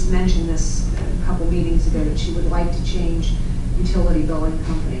think she's mentioned this a couple meetings ago, that she would like to change utility billing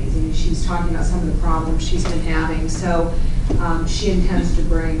companies. And she's talking about some of the problems she's been having. So she intends to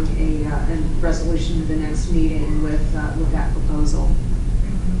bring a resolution to the next meeting with that proposal.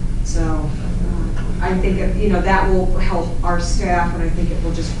 So I think that will help our staff, and I think it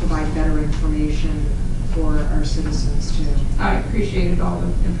will just provide better information for our citizens too. I appreciated all the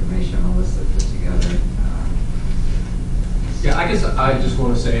information Melissa put together. Yeah, I guess I just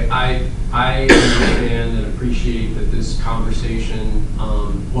want to say I understand and appreciate that this conversation,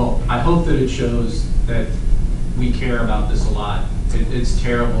 well, I hope that it shows that we care about this a lot. It's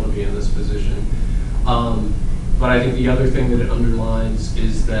terrible to be in this position. But I think the other thing that it underlines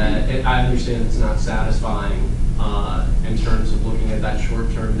is that I understand it's not satisfying in terms of looking at that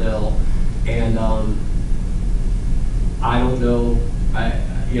short-term bill. And I don't know,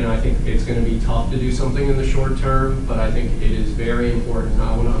 I think it's going to be tough to do something in the short term, but I think it is very important.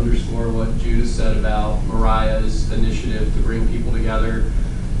 I want to underscore what Judith said about Mariah's initiative to bring people together.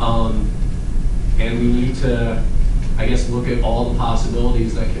 And we need to, I guess, look at all the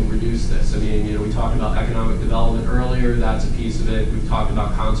possibilities that can reduce this. I mean, we talked about economic development earlier. That's a piece of it. We've talked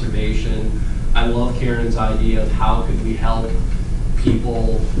about conservation. I love Karen's idea of how could we help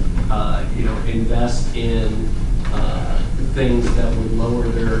people, invest in things that would lower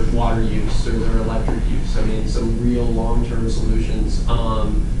their water use or their electric use. I mean, some real long-term solutions.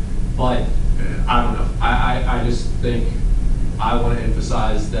 But I don't know. I just think I want to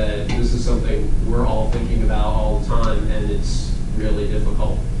emphasize that this is something we're all thinking about all the time, and it's really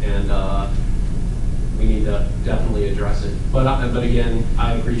difficult. And we need to definitely address it. But again,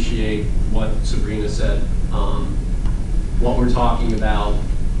 I appreciate what Sabrina said. What we're talking about,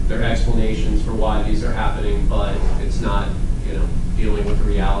 their explanations for why these are happening, but it's not, dealing with the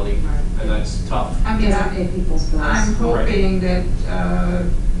reality, and that's tough. I mean, I'm hoping that,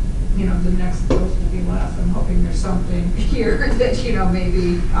 the next bills will be less. I'm hoping there's something here that,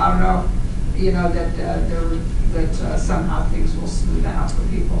 maybe, I don't know, that somehow things will smooth out for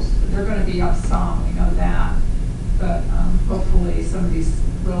people. They're going to be up some, we know that, but hopefully some of these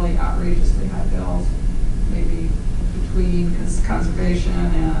really outrageously high bills, maybe between conservation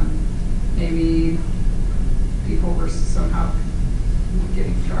and maybe people were somehow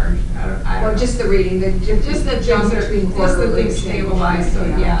getting charged. I don't Or know. just the reading, Just the jump things between just the quarterly things stabilized, so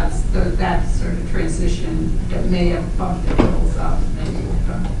yeah, it's that sort of transition that may have bumped the bills up, maybe.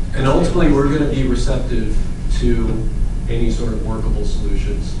 And ultimately, we're going to be receptive to any sort of workable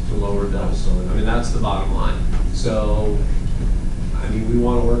solutions to lower bills. So, I mean, that's the bottom line. So, I mean, we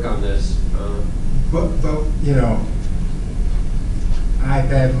want to work on this. But I've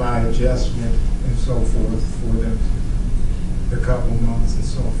had my adjustment and so forth for the couple months and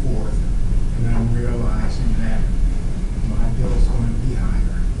so forth, and I'm realizing that my bill's going to be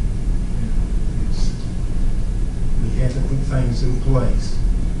higher. We had to put things in place,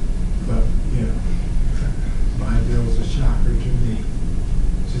 but my bill's a shocker to me,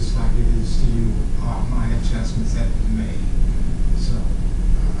 just like it is to you. All my adjustments have been made, so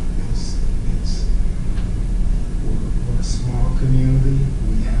we're a small community.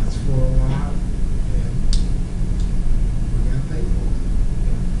 We ask for a lot, and we're going to pay for it.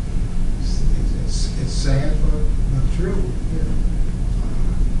 It's sad, but true.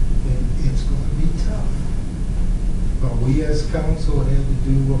 It's going to be tough. But we as council had to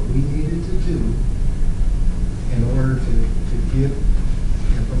do what we needed to do in order to get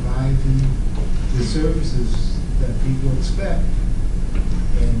and provide the services that people expect.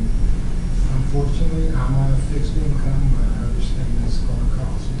 And unfortunately, I'm on a fixed income, but I understand it's going to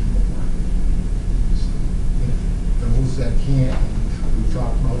cost me more. So, those that can't, we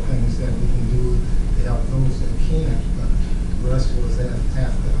talk about things that we can do to help those that can't, but the rest of us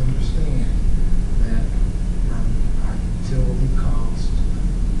have to understand that our utility costs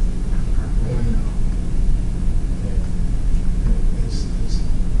are going up. And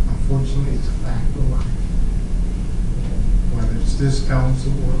unfortunately, it's a fact of life. Whether it's this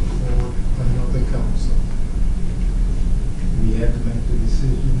council or another council, we had to make the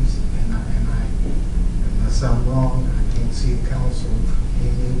decisions, and unless I'm wrong, I can't see a council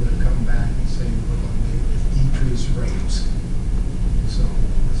being able to come back and say we're going to increase rates. So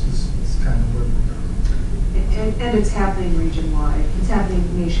this is kind of where we're going. And it's happening region-wide. It's happening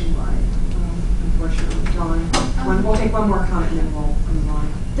nationwide, unfortunately. Dawn, we'll take one more comment and then we'll move on.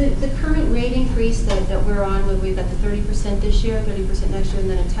 The current rate increase that we're on, where we've got the 30% this year, 30% next year, and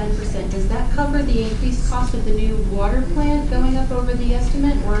then a 10%, does that cover the increased cost of the new water plant going up over the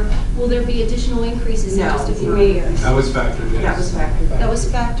estimate, or will there be additional increases in just a few years? That was factored in. That was factored in. That was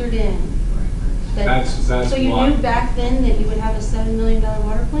factored in. That's So you why. knew back then that you would have a $7 million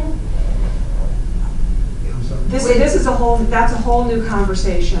water plant? This is that's a whole new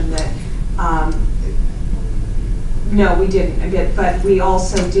conversation that, no, we didn't, but we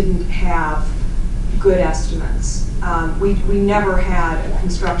also didn't have good estimates. We never had a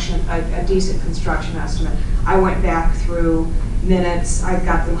decent construction estimate. I went back through minutes, I've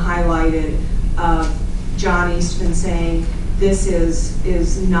got them highlighted, of John Eastman saying this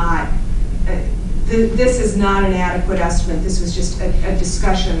is not an adequate estimate. This was just a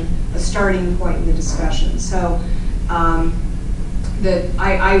discussion, a starting point in the discussion. So I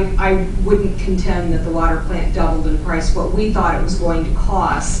wouldn't contend that the water plant doubled in price what we thought it was going to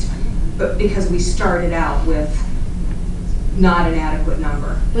cost, but because we started out with not an adequate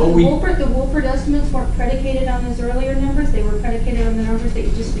number. But the Wolford estimates weren't predicated on those earlier numbers, they were predicated on the numbers that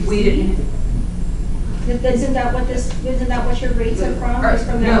you just received? We didn't. Isn't that what your rates are from? Is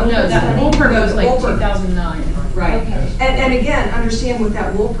from that No, that study? Wolford was like Wolford. 2009. Right. Okay. And again, understand with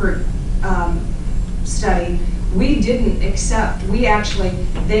that Wolford study, we didn't accept,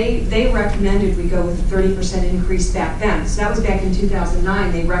 they recommended we go with a 30% increase back then. So that was back in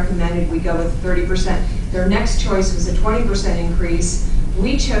 2009, they recommended we go with 30%. Their next choice was a 20% increase.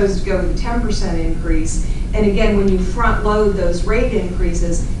 We chose to go with a 10% increase. And again, when you front load those rate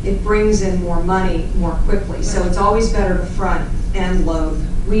increases, it brings in more money more quickly. So it's always better to front end load.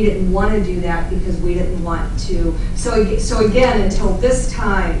 We didn't want to do that because we didn't want to. So again, until this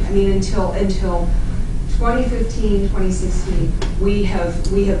time, I mean, until 2015, 2016, we have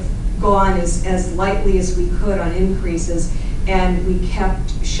gone as lightly as we could on increases, and we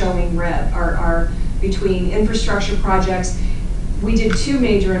kept showing red. Our between infrastructure projects, we did 2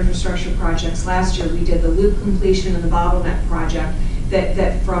 major infrastructure projects last year. We did the loop completion and the bottleneck project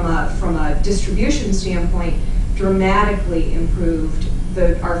that from a distribution standpoint dramatically improved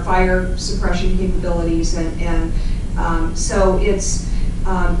our fire suppression capabilities, and so it's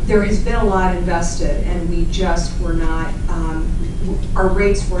there has been a lot invested, and we just were not our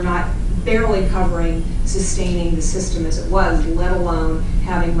rates were not barely covering sustaining the system as it was, let alone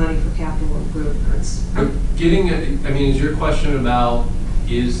having money for capital improvements. Is your question about,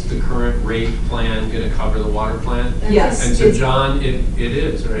 is the current rate plan going to cover the water plant? Yes. And so, John, it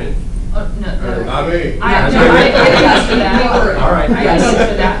is, right? Oh, no. Not me. I didn't answer that. All right. I didn't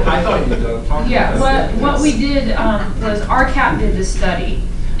answer that. I thought you were talking about What we did was RCAP did the study,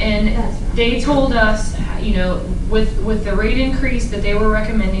 and they told us, you know, with the rate increase that they were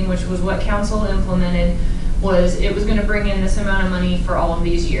recommending, which was what council implemented, it was going to bring in this amount of money for all of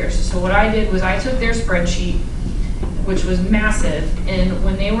these years. So what I did was I took their spreadsheet, which was massive, and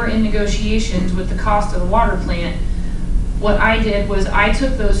when they were in negotiations with the cost of the water plant, what I did was I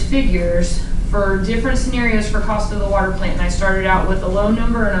took those figures for different scenarios for cost of the water plant, and I started out with a low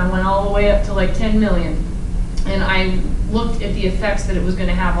number and I went all the way up to like 10 million. And I looked at the effects that it was going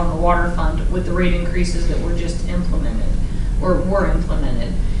to have on the water fund with the rate increases that were just implemented, or were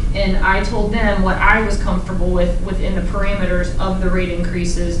implemented. And I told them what I was comfortable with within the parameters of the rate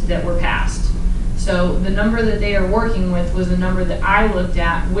increases that were passed. So the number that they are working with was the number that I looked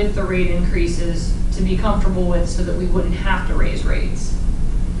at with the rate increases to be comfortable with, so that we wouldn't have to raise rates.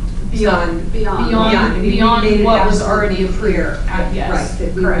 Beyond what was already approved. Yes, right,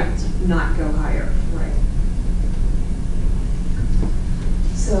 that we would not go higher. Right.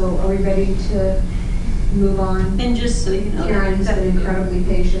 So are we ready to move on? And just so you know, Karen's been incredibly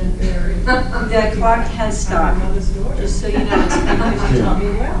patient. The clock has stopped. Just so you know, it's because you taught me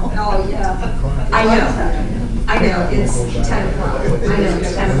well. Oh, yeah. I know, it's 10 o'clock. I know,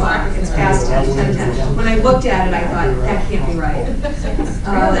 it's 10 o'clock. It's past 10. When I looked at it, I thought, that can't be right.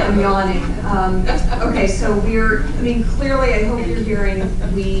 I'm yawning. Okay, so clearly, I hope you're hearing,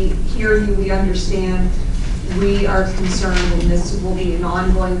 we hear you, we understand. We are concerned, and this will be an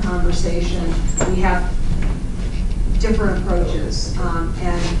ongoing conversation. We have different approaches,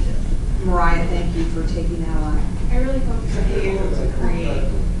 and Mariah, thank you for taking that on. I really hope to be able to create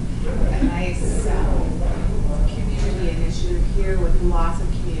a nice community initiative here with lots of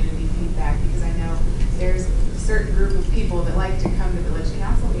community feedback, because I know there's a certain group of people that like to come to village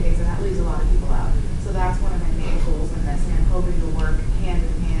council meetings, and that leaves a lot of people out. So that's one of my main goals in this, and I'm hoping to work hand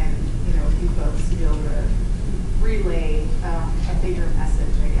in hand, with you folks to be able to relay a bigger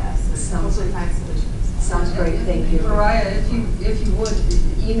message, I guess, and hopefully find solutions. Sounds great, thank you. Mariah, if you would,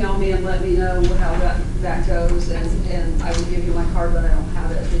 email me and let me know how that goes, and I will give you my card, but I don't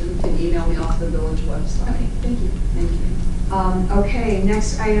have it. You can email me off the village website. Okay, thank you. Thank you. Okay,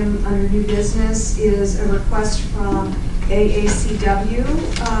 next item under new business is a request from AACW,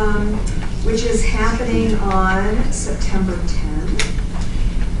 which is happening on September 10th.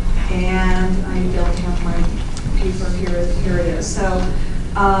 And I don't have my paper here. Here it is.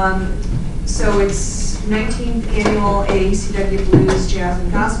 So it's 19th annual AACW Blues Jazz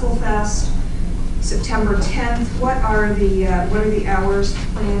and Gospel Fest, September 10th. What are the hours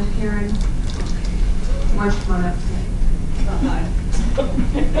planned, Karen? Why don't you come on up?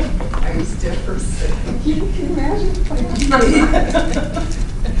 I was dead for a second. You can imagine.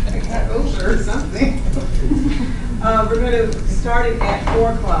 I got over or something. We're going to start it at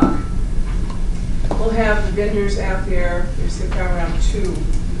 4 o'clock. We'll have the vendors out there. They're sitting around 2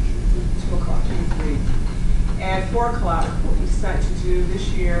 o'clock, 2 to 3. At 4 o'clock, what we decided to do this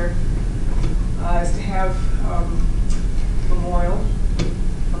year is to have memorial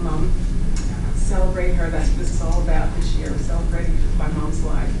for Mom. Celebrate her. That's what this is all about this year. We're celebrating my mom's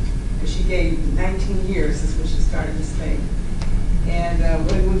life. And she gave 19 years is when she started this thing. And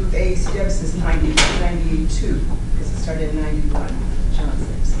when we with AACW since 92, because it started in 91, John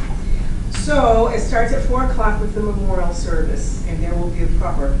says. So it starts at 4 o'clock with the memorial service, and there will be a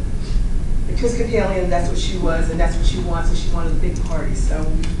proper Episcopalian. That's what she was, and that's what she wants, and she wanted a big party. So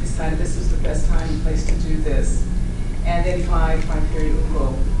we decided this was the best time and place to do this. And then 5:30 will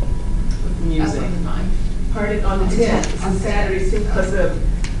go with music. Pardon, on the 10th, on Saturday, because of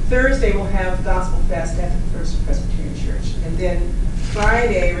Thursday, we'll have Gospel Fest at the First Presbyterian Church. And then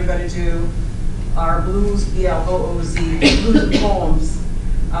Friday, we're going to do our Blues, B-L-O-O-Z, Blues and Poems.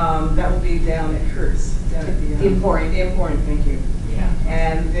 That will be down at Kurt's. Down at the Emporium. The Emporium, thank you. Yeah.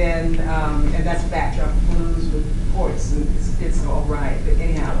 And then, and that's backdrop blues with poets, and it's all right. But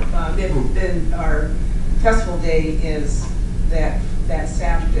anyhow, then our festival day is that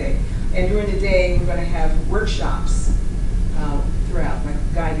Saturday. And during the day, we're going to have workshops throughout. Like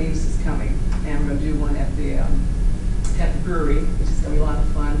Guy Davis is coming, and we're going to do one at the brewery, which is going to be a lot of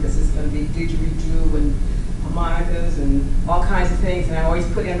fun because it's going to be didgeridoo and harmonicas and all kinds of things. And I always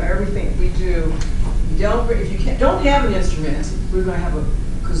put in everything we do. If you don't have an instrument, we're going to have a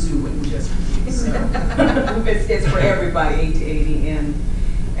kazoo and just so it's for everybody, 8 to 80, and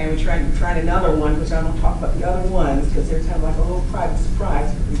we're trying another one, which I don't talk about the other ones because they're kind of like a little private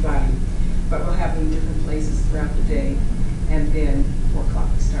surprise for everybody. But we'll have them in different places throughout the day, and then 4 o'clock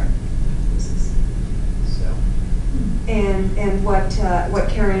we start. So. And what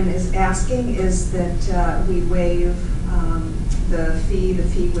Karen is asking is that we waive the fee. The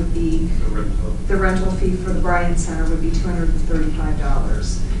fee would be the rental fee for the Bryan Center would be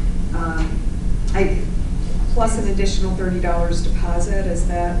 $235. Plus an additional $30 deposit. Is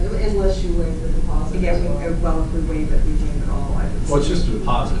that unless you waive the deposit? Yeah. Well, if we waive it, we waive it all. I would Well, it's just a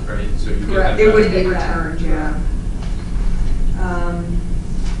deposit, right? So you correct. It would be returned. Yeah.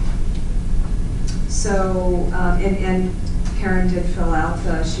 And Karen did fill out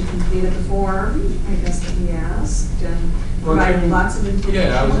she completed the form, I guess, that we asked, and provided lots of information.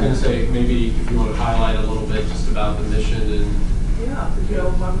 Yeah, I was going to say, maybe if you want to highlight a little bit just about the mission and... Yeah, you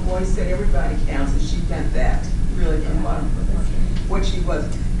know, my voice said everybody counts, and she meant that, really, from the bottom of her heart. What she was.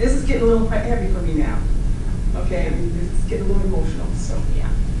 This is getting a little heavy for me now, okay? This is getting a little emotional, so,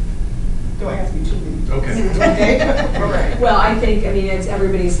 yeah. Don't ask me too many. Okay. Okay? All right. Well, I think,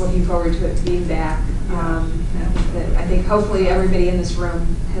 everybody's looking forward to it being back. I think hopefully everybody in this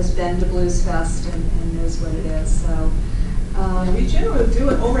room has been to Blues Fest and knows what it is. So we generally do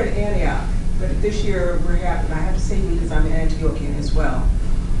it over at Antioch, but this year we're having, I have to say because I'm an Antiochian as well,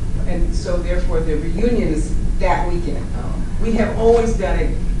 and so therefore the reunion is that weekend. We have always done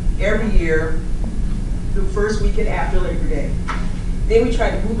it every year, the first weekend after Labor Day. Then we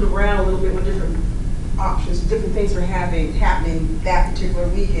try to move it around a little bit with different options, different things were happening that particular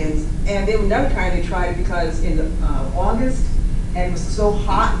weekend. And then another time they tried it because in August, and it was so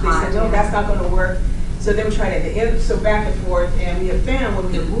hot, they said, no, that's not going to work. So then we tried it at the end, so back and forth, and we have found when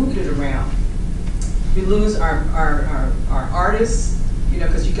we have moved it around, we lose our artists,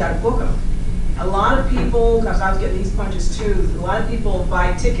 because you got to book them. A lot of people, because I was getting these punches too, a lot of people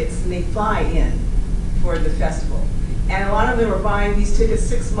buy tickets and they fly in for the festival. And a lot of them are buying these tickets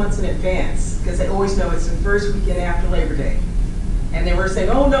 6 months in advance because they always know it's the first weekend after Labor Day. And they were saying,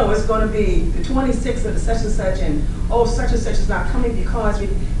 oh no, it's going to be the 26th of the such and such, and oh, such and such is not coming because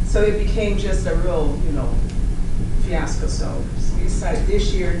so it became just a real, fiasco. So we decided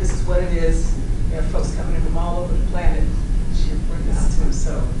this year, this is what it is. We have folks coming in from all over the planet for this too.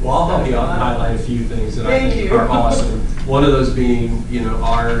 So well, I'll help you highlight a few things that I think you. are awesome. One of those being,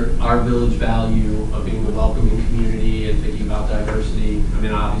 our village value of being a welcoming community and thinking about diversity.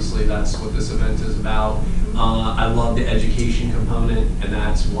 Obviously that's what this event is about. I love the education component, and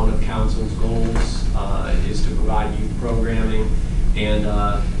that's one of council's goals, is to provide youth programming. And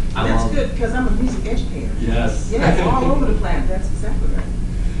that's good because I'm a music educator. Yes. Yes, all over the planet. That's exactly right.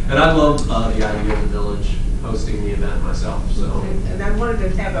 And I love the idea of the village hosting the event myself. So. And I wanted to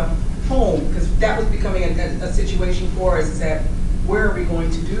have a home because that was becoming a situation for us. Is that where are we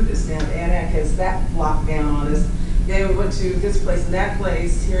going to do this now? Antioch has that locked down on us. Then we went to this place and that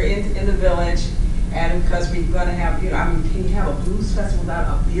place here in the village. And because we're going to have, can you have a blues festival without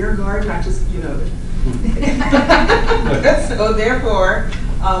a beer garden? Not just, So therefore,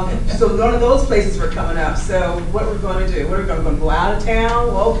 so one of those places were coming up. So what we're going to do? We're going to go out of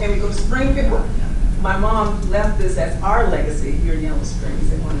town. Well, can we go to Springfield? My mom left this as our legacy here in Yellow Springs.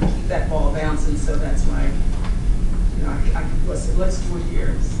 They want to keep that ball bouncing, so that's why, let's do it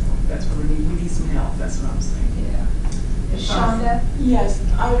here. So that's what we need some help. That's what I'm saying. Yeah. Shonda? Yes,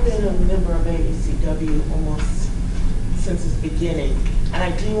 I've been a member of AACW almost since its beginning. And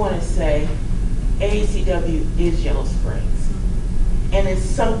I do want to say AACW is Yellow Springs. And it's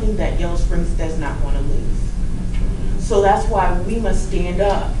something that Yellow Springs does not want to lose. So that's why we must stand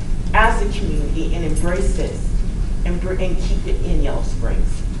up as a community and embrace this and keep it in Yellow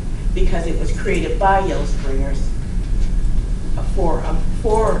Springs. Because it was created by Yellow Springers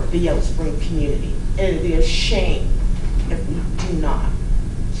for the Yellow Spring community. And it would be a shame if we do not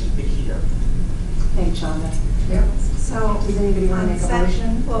keep it here. Thanks, Shonda. Yeah. So Does anybody want to make a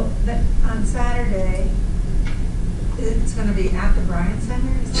motion? Well, on Saturday, it's going to be at the Bryan Center?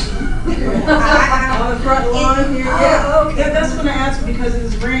 On the front lawn here, yeah. Oh, okay. Yeah, that's what I asked because it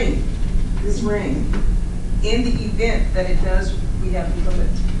is rain. This rain. In the event that it does, we have inclement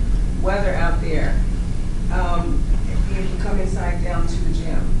weather out there. If you can come inside down to the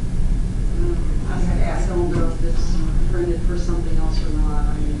gym. I'm gonna ask. I don't know if it's rented for something else or not.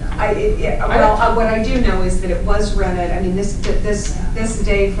 I mean, What I do know is that it was rented. I mean, this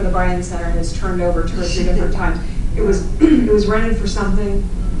day for the Bryan Center has turned over two or three different times. It was rented for something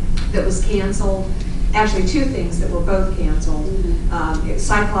that was canceled. Actually, two things that were both canceled.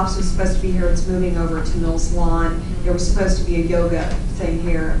 Cyclops was supposed to be here. It's moving over to Mills Lawn. There was supposed to be a yoga thing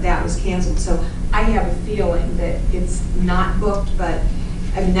here. That was canceled. So I have a feeling that it's not booked, but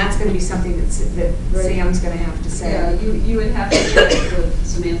I mean, that's going to be something that Sam's going to have to say. Yeah, you would have to check with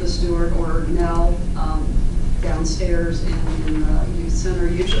Samantha Stewart or Nell downstairs in the youth center.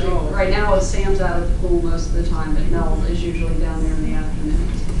 Usually, right now, Sam's out of the pool most of the time, but Nell is usually down there in the afternoon,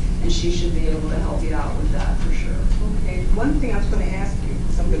 and she should be able to help you out with that for sure. Okay, one thing I was going to ask you,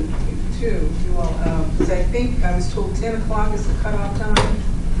 something too, you all, because I think I was told 10 o'clock is the cutoff time.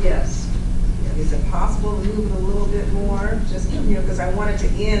 Yes. Is it possible to move it a little bit more? Just, because I wanted to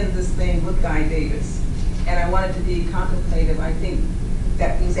end this thing with Guy Davis, and I wanted to be contemplative. I think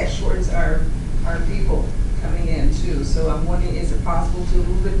that means that shortens our people coming in too. So I'm wondering, is it possible to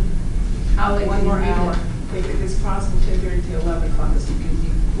move it one more hour? If it's possible, 10:30 to 11 o'clock, this would be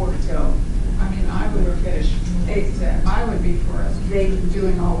quarter till. I mean, I would finish 8 to 10. I would be for us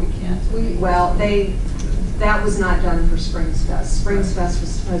doing all we can. That was not done for Springs Fest. Springs Fest was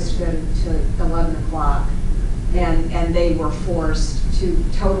supposed to go to 11 o'clock, and they were forced to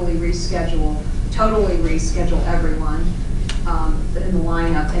totally reschedule everyone in the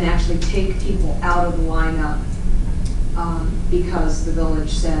lineup and actually take people out of the lineup because the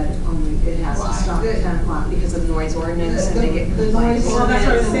village said only it has to stop at 10 o'clock because of the noise ordinance and they get complaints. Well, that's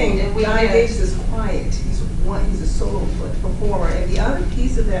what I'm saying. Guy Davis is quiet. He's a solo performer. And the other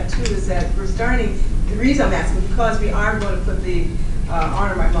piece of that too is that we're starting. The reason I'm asking because we are going to put the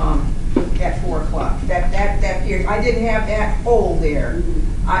Honor My Mom at 4 o'clock. That period. I didn't have that hole there.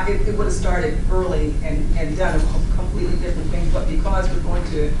 It would have started early and done a completely different thing. But because we're going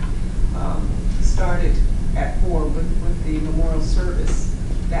to start it at 4 with the memorial service,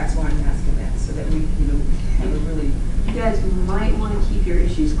 that's why I'm asking that, so that we have a really. You guys might want to keep your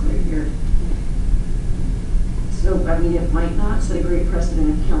issues clear here. So, I mean, it might not set a great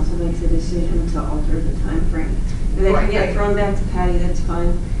precedent if council makes a decision to alter the time frame. If they can get thrown back to Patty, that's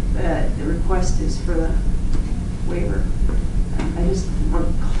fine, but the request is for the waiver. I just want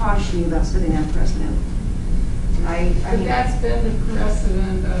to caution you about setting that precedent. But that's been the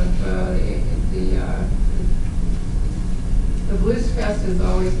precedent of the Blues Fest has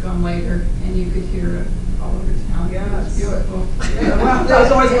always gone later, and you could hear it all over town. Yeah, it was beautiful. Well, that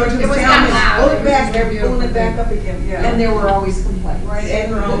was always going to the town and pull it back, they're pulling it back up again. Yeah. And there were always complaints. Right,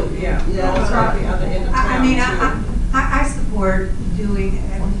 and it's probably other end of town. I mean, I support doing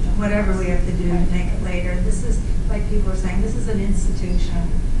whatever we have to do to make it later. This is, like people are saying, this is an institution.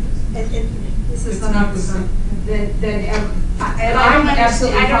 This is not the same. And I'm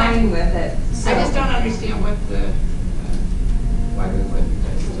absolutely fine with it. I just don't understand what why we wouldn't.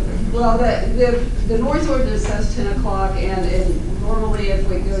 Well, the noise ordinance says 10 o'clock, and normally if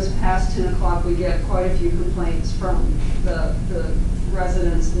it goes past 10 o'clock, we get quite a few complaints from the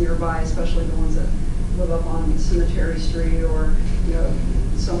residents nearby, especially the ones that live up on Cemetery Street or,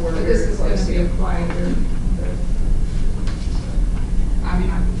 somewhere But very this is going close to be a quieter. I mean,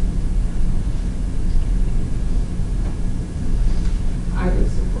 I would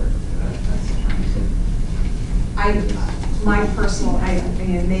support us trying to. My personal,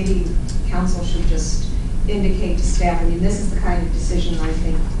 maybe council should just indicate to staff, I mean, this is the kind of decision I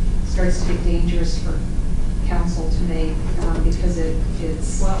think starts to get dangerous for council to make, because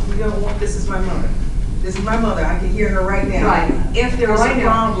it's. Well, we don't want, this is my mother. This is my mother, I can hear her right now. Right. If there's a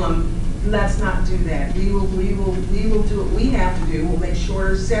problem, let's not do that. We will do what we have to do. We'll make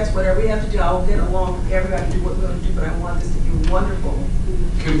shorter sets, whatever we have to do. I'll get along with everybody to do what we're going to do, but I want this to be wonderful.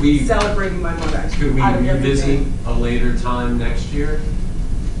 Could we celebrating my mother? Could we revisit a later time next year?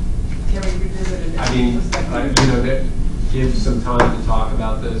 Can we revisit it? I mean, give some time to talk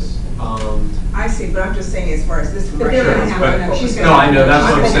about this. I see, but I'm just saying as far as this. But they're going to have. No, I know,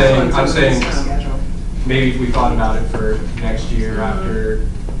 that's what I'm saying. I'm saying maybe if we thought about it for next year after,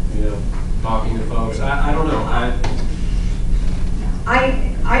 talking to folks. I don't know.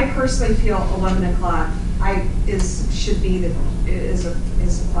 I personally feel 11 o'clock should be is a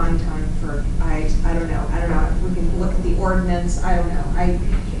fine time for, I don't know, we can look at the ordinance, I don't know,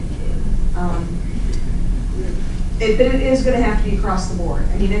 but it is gonna have to be across the board.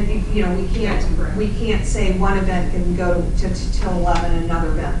 I mean, you know, we can't say one event can go till 11 and another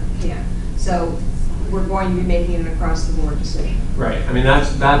event can't. So we're going to be making an across the board decision. Right, I mean,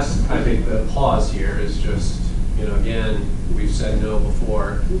 that's, I think the pause here is just, you know, again, we've said no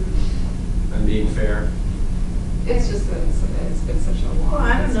before, and being fair. It's just that it's been such a long. Well,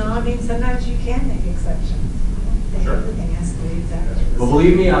 I don't know, I mean, sometimes you can make exceptions. I think Sure. everything has to be exactly. Well,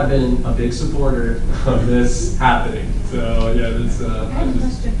 believe me, I've been a big supporter of this happening, so, yeah, that's, I have a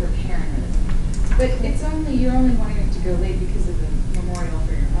question for Karen. But you're only wanting it to go late because of the memorial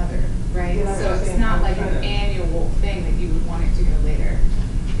for your mother, right? Yeah, So it's not like an annual thing that you would want it to go later.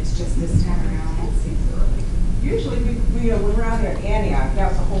 It's just this time around, it seems early. Usually, when we're out here at Antioch,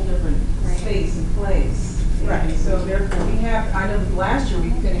 that's a whole different space and place. Right. So therefore, I know that last year we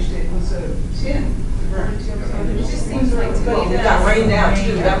finished it, it was 10. It just seems like to Well, me it got rained out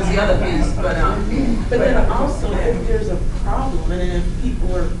too, that was the other piece, But then also, if there's a problem and if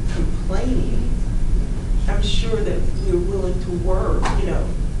people are complaining, I'm sure that we're willing to work, you know,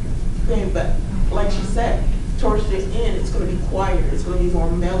 thing, but like you said, towards the end, it's gonna be quieter, it's gonna be more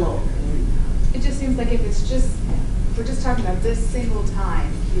mellow. It just seems like if we're just talking about this single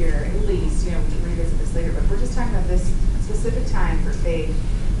time here, at least, you know, we can revisit this later, but if we're just talking about this specific time for Faith,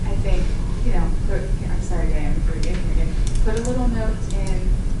 I think, you know, I'm sorry, Diane, for getting again, put a little note in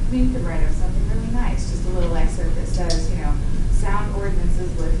Meet the Red of something really nice, just a little excerpt that says, you know, sound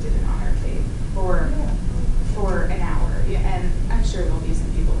ordinances lifted in honor of Faith for an hour. Yeah, and I'm sure there'll be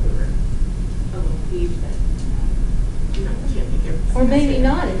some people who are a little peeved that, you know, can't make everything. Or maybe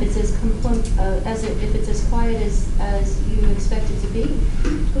not, if it's if it's as quiet as you expect it to be.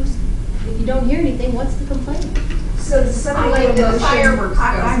 If you don't hear anything, what's the complaint? So the fireworks.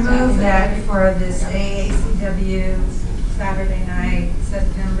 I move that for this AACW Saturday night,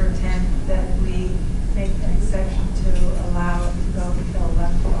 September 10th, that we make an exception to allow it to go until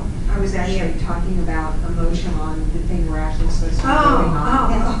 11 o'clock. I was actually talking about a motion on the thing we're actually supposed to be voting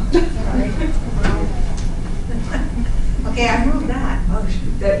on. Okay, I move that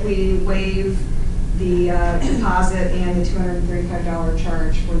motion. That we waive the deposit and the $235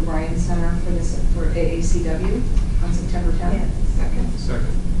 charge for the Bryan Center for AACW on September 10th. Yes.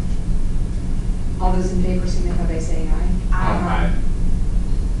 Second. All those in favor signify by saying aye. Aye.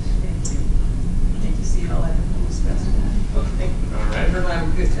 Thank you, see y'all at the pool festival. Okay. All right. Everybody have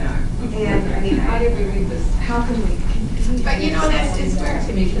a good time. And, I mean, how did we read this? How can we? But you know, it's weird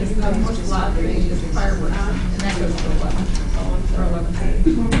to me because the most lot they use is fireworks, and that goes to 11, or 11:30.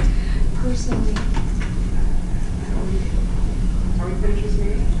 Personally. Are we finished this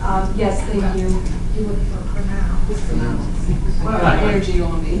meeting? Yes, thank you. You would for now. Well, energy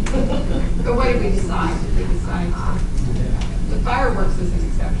on me. But what did we decide? Did we decide the fireworks is an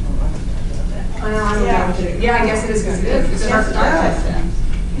exceptional one? Yeah, I guess it is because it is. It's starts at 10.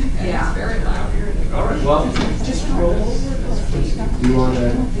 And Yeah. it's very loud here. All right, well, Just roll over. do you want to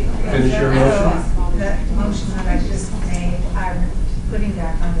finish your motion? The motion that I just made, I'm putting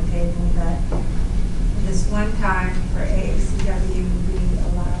back on the table that this one time for AACW, we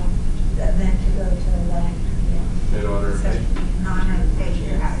allow the event to go to 11 p.m. In order. In honor of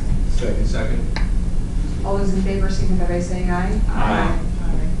Patriot. Second. All those in favor signify by saying aye. Aye.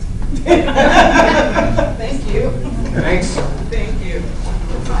 Thank you. Thanks. Thank you.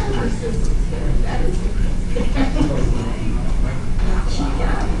 The fireworks is, that is.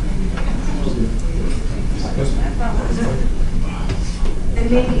 And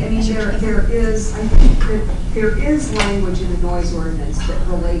maybe, I mean, there is, I think that there is language in the noise ordinance that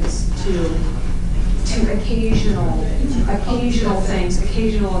relates to occasional things,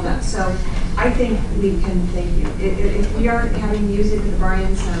 occasional events. So I think we can, thank you. If we aren't having music at the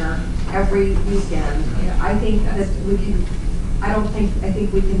Bryan Center every weekend, I think that we can, I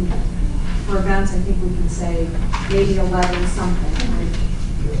think we can, for events, I think we can say maybe 11 something.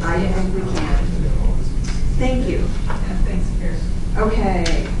 I think we can. Thank you. And thanks, Karen.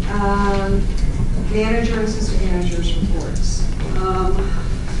 Okay, manager and assistant managers reports.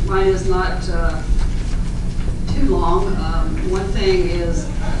 Mine is not too long. One thing is,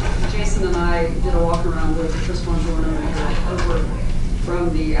 Jason and I did a walk around with Chris Bongiorno over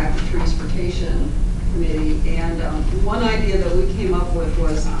from the Active Transportation Committee, and one idea that we came up with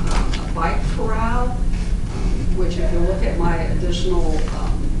was a bike corral, which if you look at my additional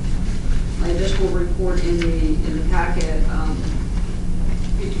report in the packet,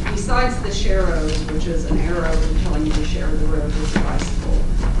 besides the sharrows, which is an arrow telling you to share the road with a bicycle,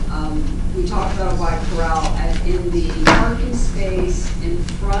 We talked about a bike corral and in the parking space in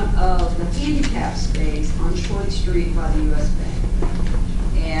front of the handicap space on Short Street by the US Bank.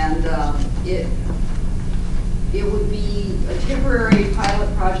 And it would be a temporary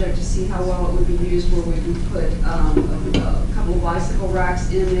pilot project to see how well it would be used, where we would put a couple of bicycle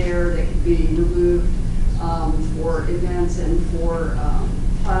racks in there that could be removed for events and for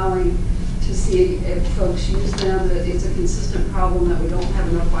plowing, to see if folks use them. It's a consistent problem that we don't have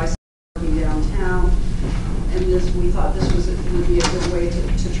enough bicycle parking downtown. And we thought this would be a good way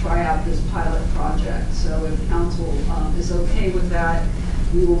to try out this pilot project. So if council is okay with that,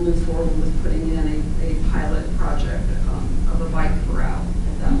 we will move forward with putting in a pilot project of a bike corral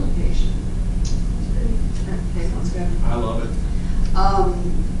at that location. Okay, sounds good. I love it.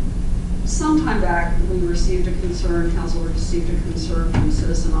 Some time back, we received a concern, council received a concern from a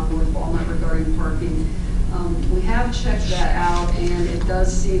citizen on North Walnut regarding parking. We have checked that out, and it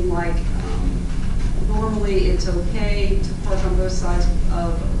does seem like normally it's okay to park on both sides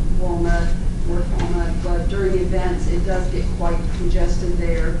of Walnut, North Walnut, but during events it does get quite congested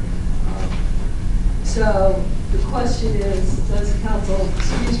there. So the question is, does council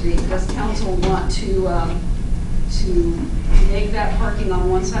want to make that parking on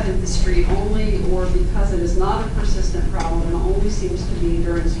one side of the street only, or because it is not a persistent problem and only seems to be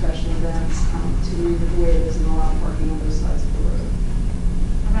during special events, to leave it the way it is and allow parking on both sides of the road?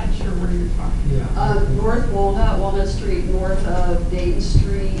 I'm not sure where you're talking. North Walnut Street, north of Dayton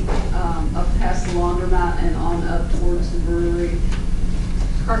Street, up past the laundromat and on up towards the brewery.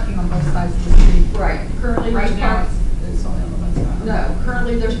 Parking on both sides of the street. Right. Currently, Right now, it's only on the one side. No,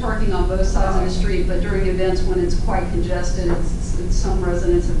 currently there's parking on both sides of the street, but during events when it's quite congested, some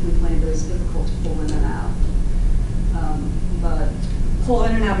residents have complained that it's difficult to pull in and out. But Pull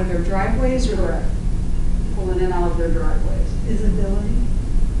in and out of their driveways, or? Correct. Pull in and out of their driveways. Visibility?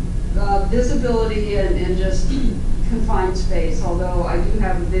 Visibility and just confined space, although I do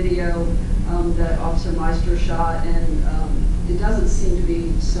have a video that Officer Meister shot, and it doesn't seem to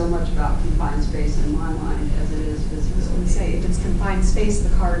be so much about confined space in my mind as it is I was visibility. going to say, if it's confined space, the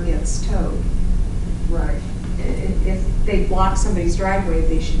car gets towed. Right. If they block somebody's driveway,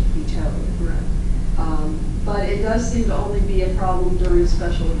 they should be towed. Right. But it does seem to only be a problem during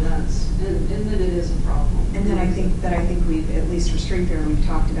special events, and then it is a problem. And then I think we've, at least for street fair, we've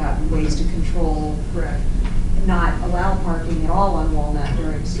talked about ways to control, Correct. not allow parking at all on Walnut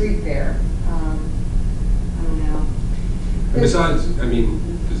during street fair. I don't know. And besides, I mean,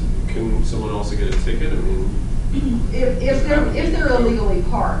 can someone also get a ticket? I mean, If they're illegally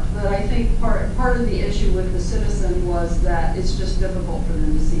parked, but I think part of the issue with the citizen was that it's just difficult for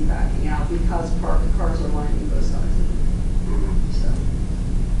them to see backing out because cars are lining both sides of it. So.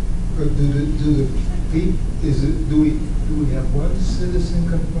 But do we have one citizen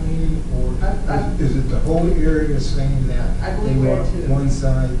complaining, or is it the whole area saying that I believe we had two. one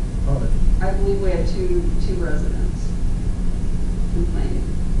side of it? I believe we had two residents complaining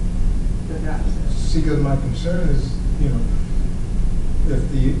that that was it. See, because my concern is,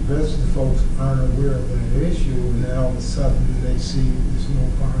 if the rest of the folks aren't aware of that issue, and then all of a sudden they see there's no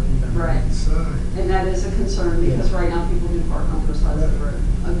parking on Right. the side. And that is a concern because right now people do park on both sides of the road.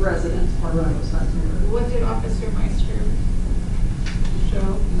 Residents park on both sides of the road. What did Officer Meister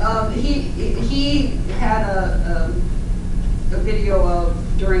show? He had a video of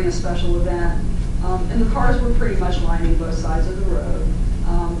during a special event, and the cars were pretty much lining both sides of the road.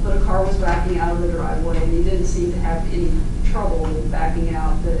 But a car was backing out of the driveway, and he didn't seem to have any trouble backing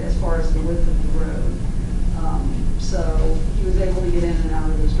out as far as the width of the road. So he was able to get in and out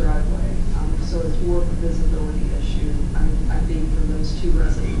of his driveway. So it's more of a visibility issue, I think, for those two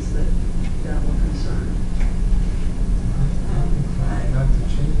residents that were concerned. Not to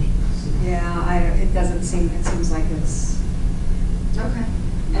change this. Yeah, it seems like it's. Okay.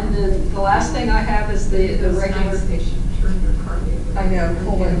 And then the last thing I have is the regular. I know,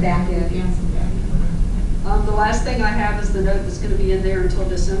 pull it back in. The last thing I have is the note that's going to be in there until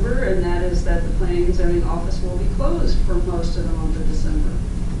December, and that is that the planning and zoning office will be closed for most of the month of December,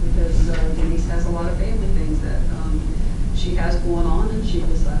 because Denise has a lot of family things that she has going on, and she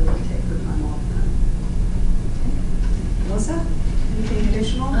decided to take her time off then. Melissa, anything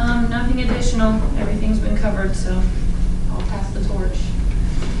additional? Nothing additional. Everything's been covered, so I'll pass the torch.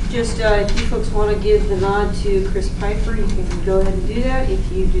 Just, if you folks want to give the nod to Chris Piper, you can go ahead and do that.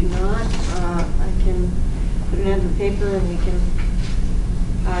 If you do not, I can put it in the paper and we can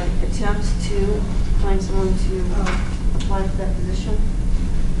attempt to find someone to apply for that position.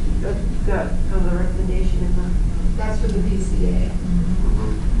 Got kind of a recommendation in the... That's for the BCA.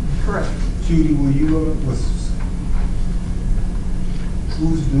 Correct. Judy, will you,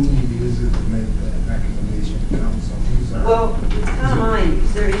 whose duty is it to make that recommendation to council? Well, it's kind of mine,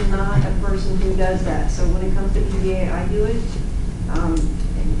 because there is not a person who does that. So when it comes to EDA, I do it. And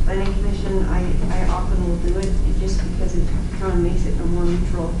planning commission, I often will do it, just because it kind of makes it a more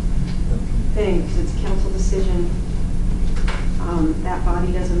neutral thing, because it's a council decision. That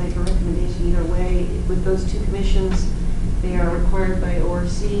body doesn't make a recommendation either way. With those two commissions, they are required by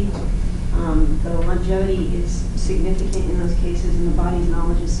ORC. The longevity is significant in those cases, and the body's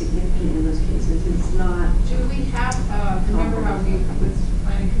knowledge is significant in those cases. It's not. Do we have, remember how we, with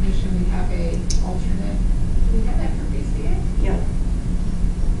planning commission, we have a alternate? Do we have that for BCA? Yeah.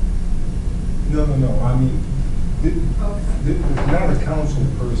 No. I mean, there's not a council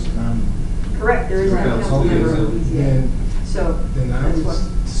person. Correct. There is not a council member of BCA.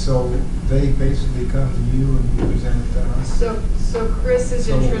 So they basically come to you and you present it to us. So Chris is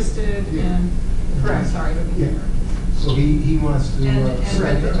interested in. Correct. I'm sorry, but Yeah. So he wants to.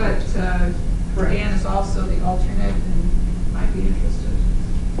 But Dan is also the alternate and might be interested.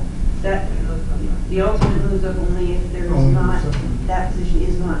 That the alternate moves up only if there is not, that position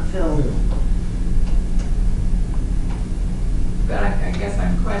is not filled. But I guess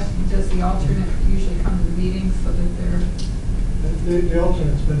I'm questioning, does the alternate usually come to the meetings so that they're? The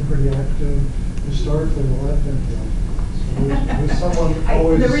alternate's been pretty active historically. Well, I've been there's someone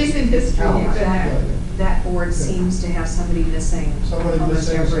always. The recent history you've been at. That board seems to have somebody missing. Somebody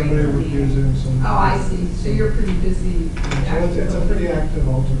missing, somebody refusing, some. Oh, I see. So you're pretty busy. So it's a pretty active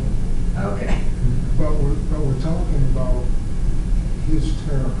alternate. Okay. But we're talking about his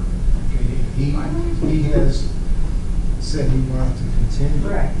term. Okay, he has said he wanted to continue.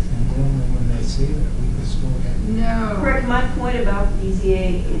 Correct. And normally when they say that, we just go ahead. No. Correct. My point about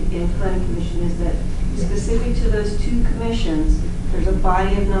BZA in planning commission is that specific to those two commissions, there's a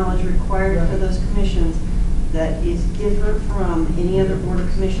body of knowledge required for those commissions that is different from any other board or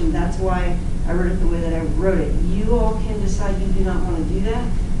commission. That's why I wrote it the way that I wrote it. You all can decide you do not want to do that,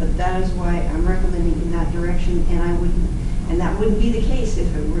 but that is why I'm recommending in that direction, and that wouldn't be the case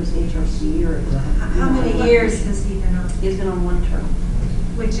if it was HRC or. How many years has he been on? He's been on one term.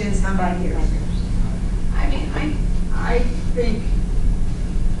 Which is how many years? I mean, I think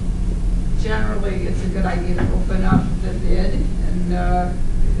generally it's a good idea to open up the bid, and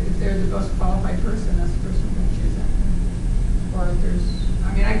if they're the most qualified person, that's the person we're going to choose. Or if there's,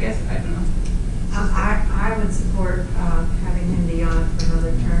 I mean, I guess, I don't know. I would support having him be on for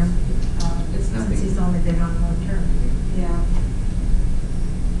another term. It's nothing. Since he's only been on one term. Yeah.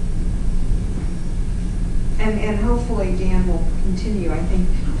 And hopefully Dan will continue. I think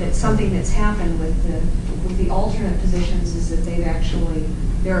that something that's happened with the alternate positions is that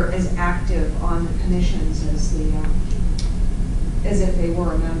they're as active on the commissions as if they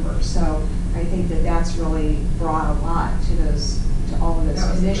were a member. So I think that that's really brought a lot to all of those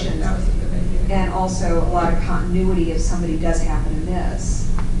commissions. That was a good idea. And also a lot of continuity if somebody does happen to miss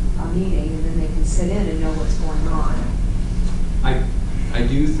a meeting, and then they can sit in and know what's going on. I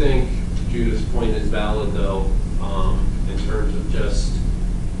do think Judith's point is valid, though, in terms of just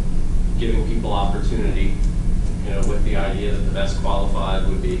giving people opportunity, with the idea that the best qualified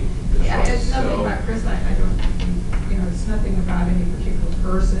would be the Yeah, choice. it's nothing about Chris. I don't, it's nothing about any particular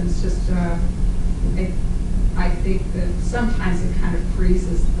person. It's just, I think that sometimes it kind of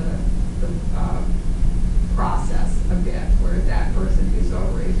freezes the process a bit, where that person who's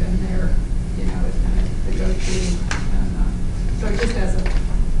already been there, is kind of the go-to. And so just as a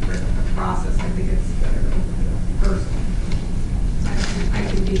process, I think it's better to open it up person. I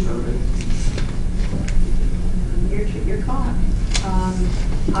can be voted. Your call. I'll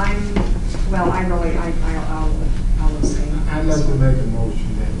abstain. I'd like to make a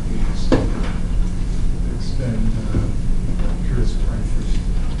motion that we extend Chris Frankfurt's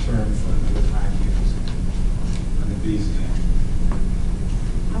term for another 5 years on the BZA.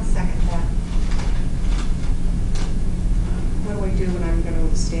 I'll second that. What do I do when I'm going to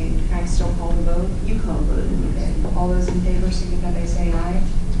abstain? Can I still call the vote? You call the vote. Okay. All those in favor signify by saying aye.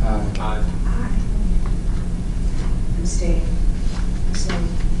 Aye. Aye. Abstain. Abstain.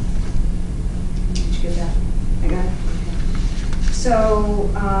 Did you get that? I got it? Okay. So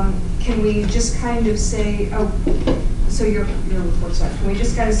can we just kind of say, so your report's up. Can we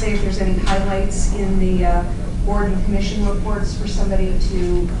just kind of say if there's any highlights in the board and commission reports for somebody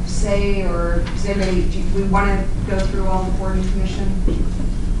to say, or does anybody, do we want to go through all the board and commission?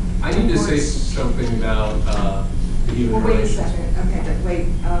 I need to say something about the human Well, wait a relations. second. Okay, but wait.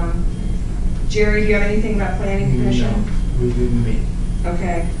 Jerry, do you have anything about planning commission? No, we didn't meet.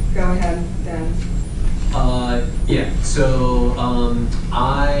 Okay, go ahead then. Yeah, so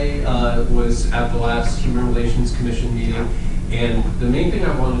I was at the last Human Relations Commission meeting, And the main thing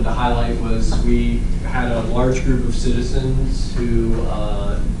I wanted to highlight was we had a large group of citizens who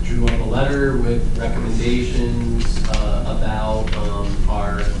drew up a letter with recommendations about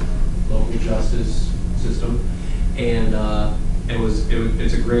our local justice system. And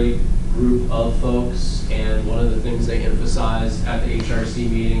it's a great group of folks, and one of the things they emphasized at the HRC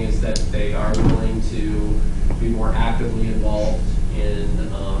meeting is that they are willing to be more actively involved in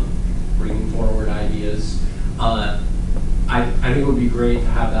bringing forward ideas. I think it would be great to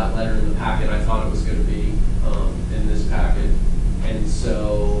have that letter in the packet. I thought it was going to be in this packet, and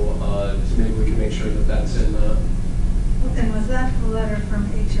so maybe we can make sure that that's in the. And was that the letter from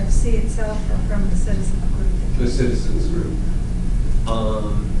HRC itself or from the citizens group? The citizens group.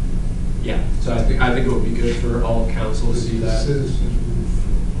 Yeah, so I think it would be good for all of council to see that. Citizens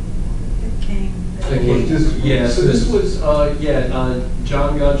It came. Yeah, so this was,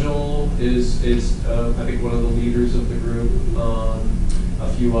 John Gudgel is I think one of the leaders of the group, a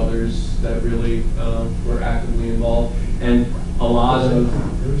few others that really were actively involved, and a lot of,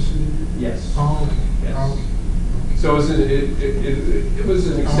 yes. Yes. So it was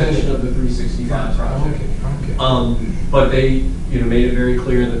an extension of the 365 project. But they made it very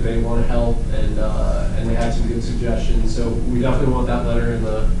clear that they want to help, and they had some good suggestions. So we definitely want that letter in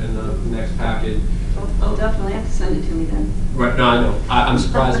the next packet. I'll definitely have to send it to me then. Right? No, I know. I'm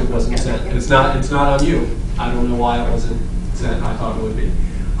surprised it wasn't sent. It's not on you. I don't know why it wasn't sent. I thought it would be.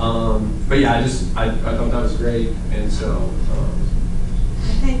 But yeah, I thought that was great, and so. I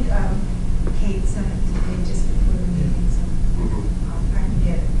think Kate sent it to me just before the meeting, so I can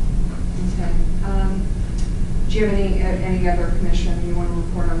get it. Okay. Do you have any other commission you want to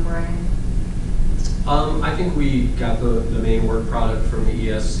report on, Brian? I think we got the main work product from the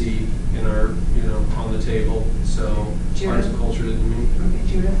ESC in our, on the table. So arts and culture didn't meet. Okay,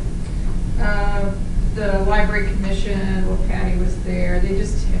 Judith? The library commission, well, Patty was there.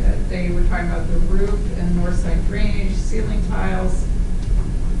 They were talking about the roof and north side drainage, ceiling tiles,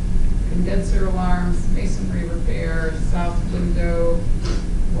 condenser alarms, masonry repair, south window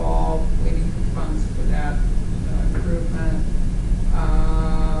wall, waiting for funds for that improvement.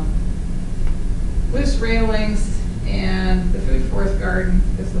 Loose railings and the food forest garden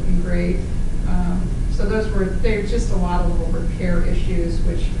is looking great. So they're just a lot of little repair issues,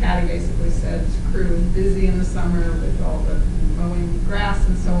 which Patty basically said the crew was busy in the summer with all the mowing grass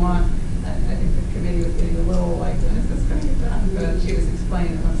and so on. I think the committee was getting a little like, when is this going to get done? But she was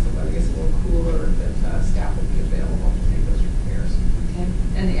explaining that once the weather gets a little cooler, that staff will be available to make those repairs. Okay.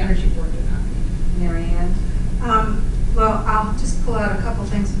 And the energy board did not meet. Mary Ann? Well, I'll just pull out a couple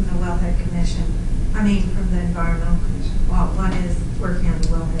things from the Wellhead Commission. From the Environmental Commission. Well, one is working on the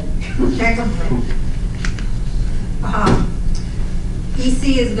wellhead. Secondly,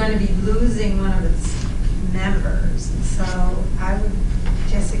 EC is going to be losing one of its members, so I would,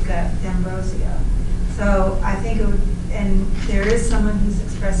 Jessica D'Ambrosio. So I think it would, and there is someone who's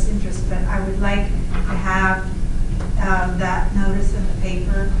expressed interest, but I would like to have that notice in the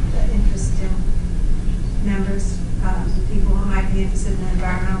paper, the interest in members, people who might be interested in the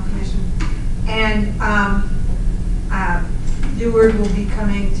Environmental Commission. And Deward will be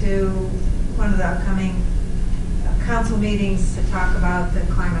coming to one of the upcoming council meetings to talk about the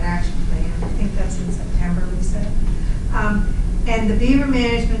climate action plan. I think that's in September, we said. And the Beaver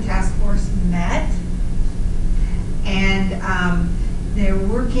Management Task Force met, and they're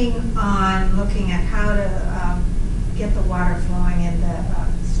working on looking at how to get the water flowing in the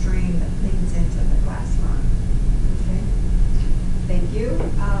stream that leads into the glass run. Okay. Thank you.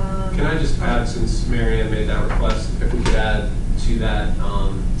 Can I just add, since Mary Ann made that request, if we could add to that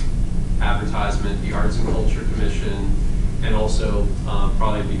advertisement, the Arts and Culture Commission, and also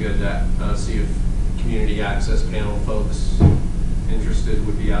probably be good to see if community access panel folks interested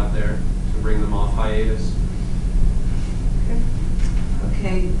would be out there to bring them off hiatus.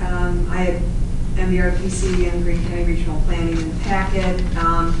 Okay, I have MVRPC and Green County Regional Planning in the packet.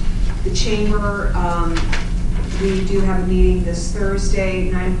 The chamber, we do have a meeting this Thursday,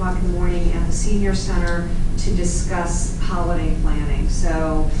 9 o'clock in the morning at the Senior Center to discuss holiday planning.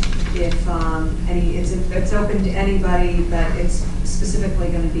 So if it's open to anybody, but it's specifically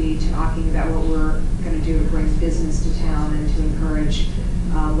going to be talking about what we're going to do to bring business to town and to encourage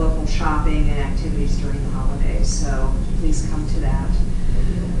local shopping and activities during the holidays. So please come to that.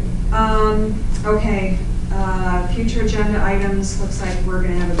 Okay, future agenda items. Looks like we're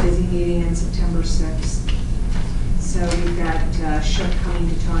going to have a busy meeting on September 6th. So we've got Shook coming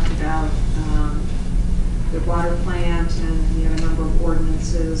to talk about the water plant, and we have a number of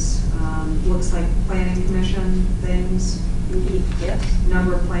ordinances. Looks like planning commission things. Yes.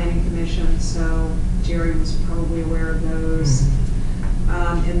 Number of planning commissions. So Jerry was probably aware of those.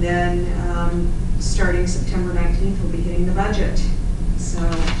 And then, starting September 19th, we'll be hitting the budget. So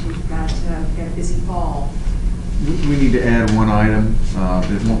we've got a busy fall. We need to add one item.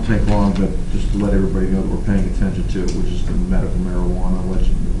 It won't take long, but just to let everybody know that we're paying attention to it, which is the medical marijuana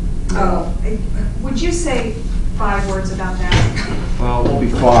legislation. Would you say 5 words about that? Well, it won't be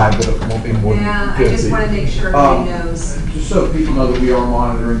 5, but it won't be more than 50. Yeah, I just want to make sure everybody knows. Just so people know that we are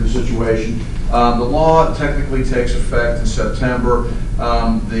monitoring the situation. The law technically takes effect in September.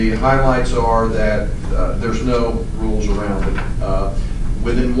 The highlights are that there's no rules around it.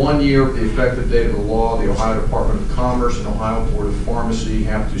 Within 1 year of the effective date of the law, the Ohio Department of Commerce and Ohio Board of Pharmacy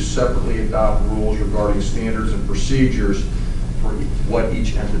have to separately adopt rules regarding standards and procedures for what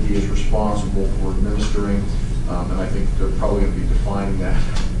each entity is responsible for administering, and I think they're probably going to be defining that.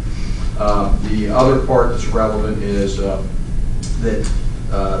 The other part that's relevant is that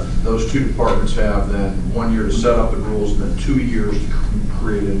those 2 departments have then 1 year to set up the rules and then 2 years to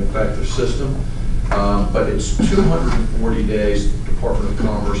create an effective system. But it's 240 days the Department of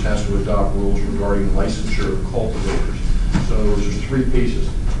Commerce has to adopt rules regarding licensure of cultivators. So there's 3 pieces.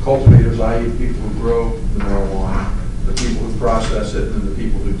 Cultivators, i.e. people who grow the marijuana, the people who process it, and the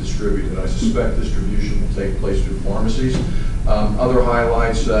people who distribute it. I suspect distribution will take place through pharmacies. Other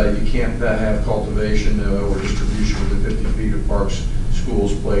highlights, you can't have cultivation or distribution within 50 feet of parks,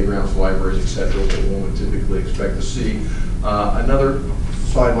 schools, playgrounds, libraries, etc., that one would typically expect to see. Another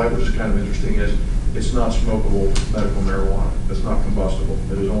sidelight, which is kind of interesting, is it's not smokable medical marijuana. It's not combustible.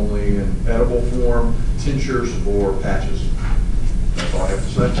 It is only in edible form, tinctures, or patches. That's all I have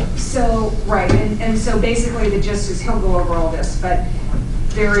to say. So, right, and so basically the gist is he'll go over all this, but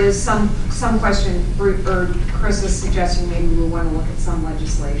there is some question, or Chris is suggesting maybe we want to look at some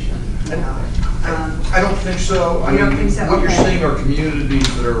legislation. I don't think so. You don't think so? What you're Okay. seeing are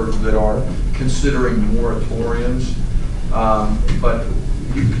communities that are considering moratoriums, but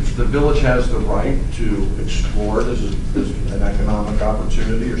the village has the right to explore this as an economic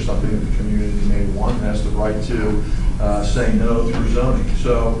opportunity or something that the community may want, and has the right to say no through zoning.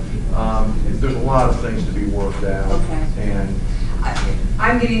 So there's a lot of things to be worked out. Okay. And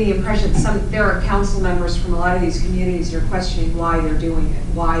I'm getting the impression there are council members from a lot of these communities who are questioning why they're doing it,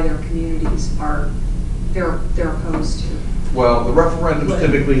 why their communities they're opposed to. well, the referendums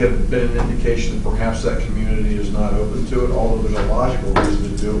typically have been an indication that perhaps that community is not open to it, although there's a logical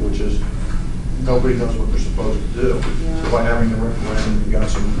reason to do it, which is nobody knows what they're supposed to do. Yeah. So by having the referendum, you've got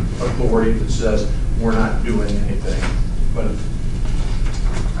some authority that says we're not doing anything. But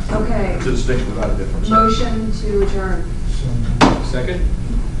Okay. it's a distinction without a difference. Motion to adjourn. Second?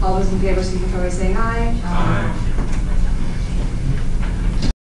 All those in favor, signify by saying aye. Aye.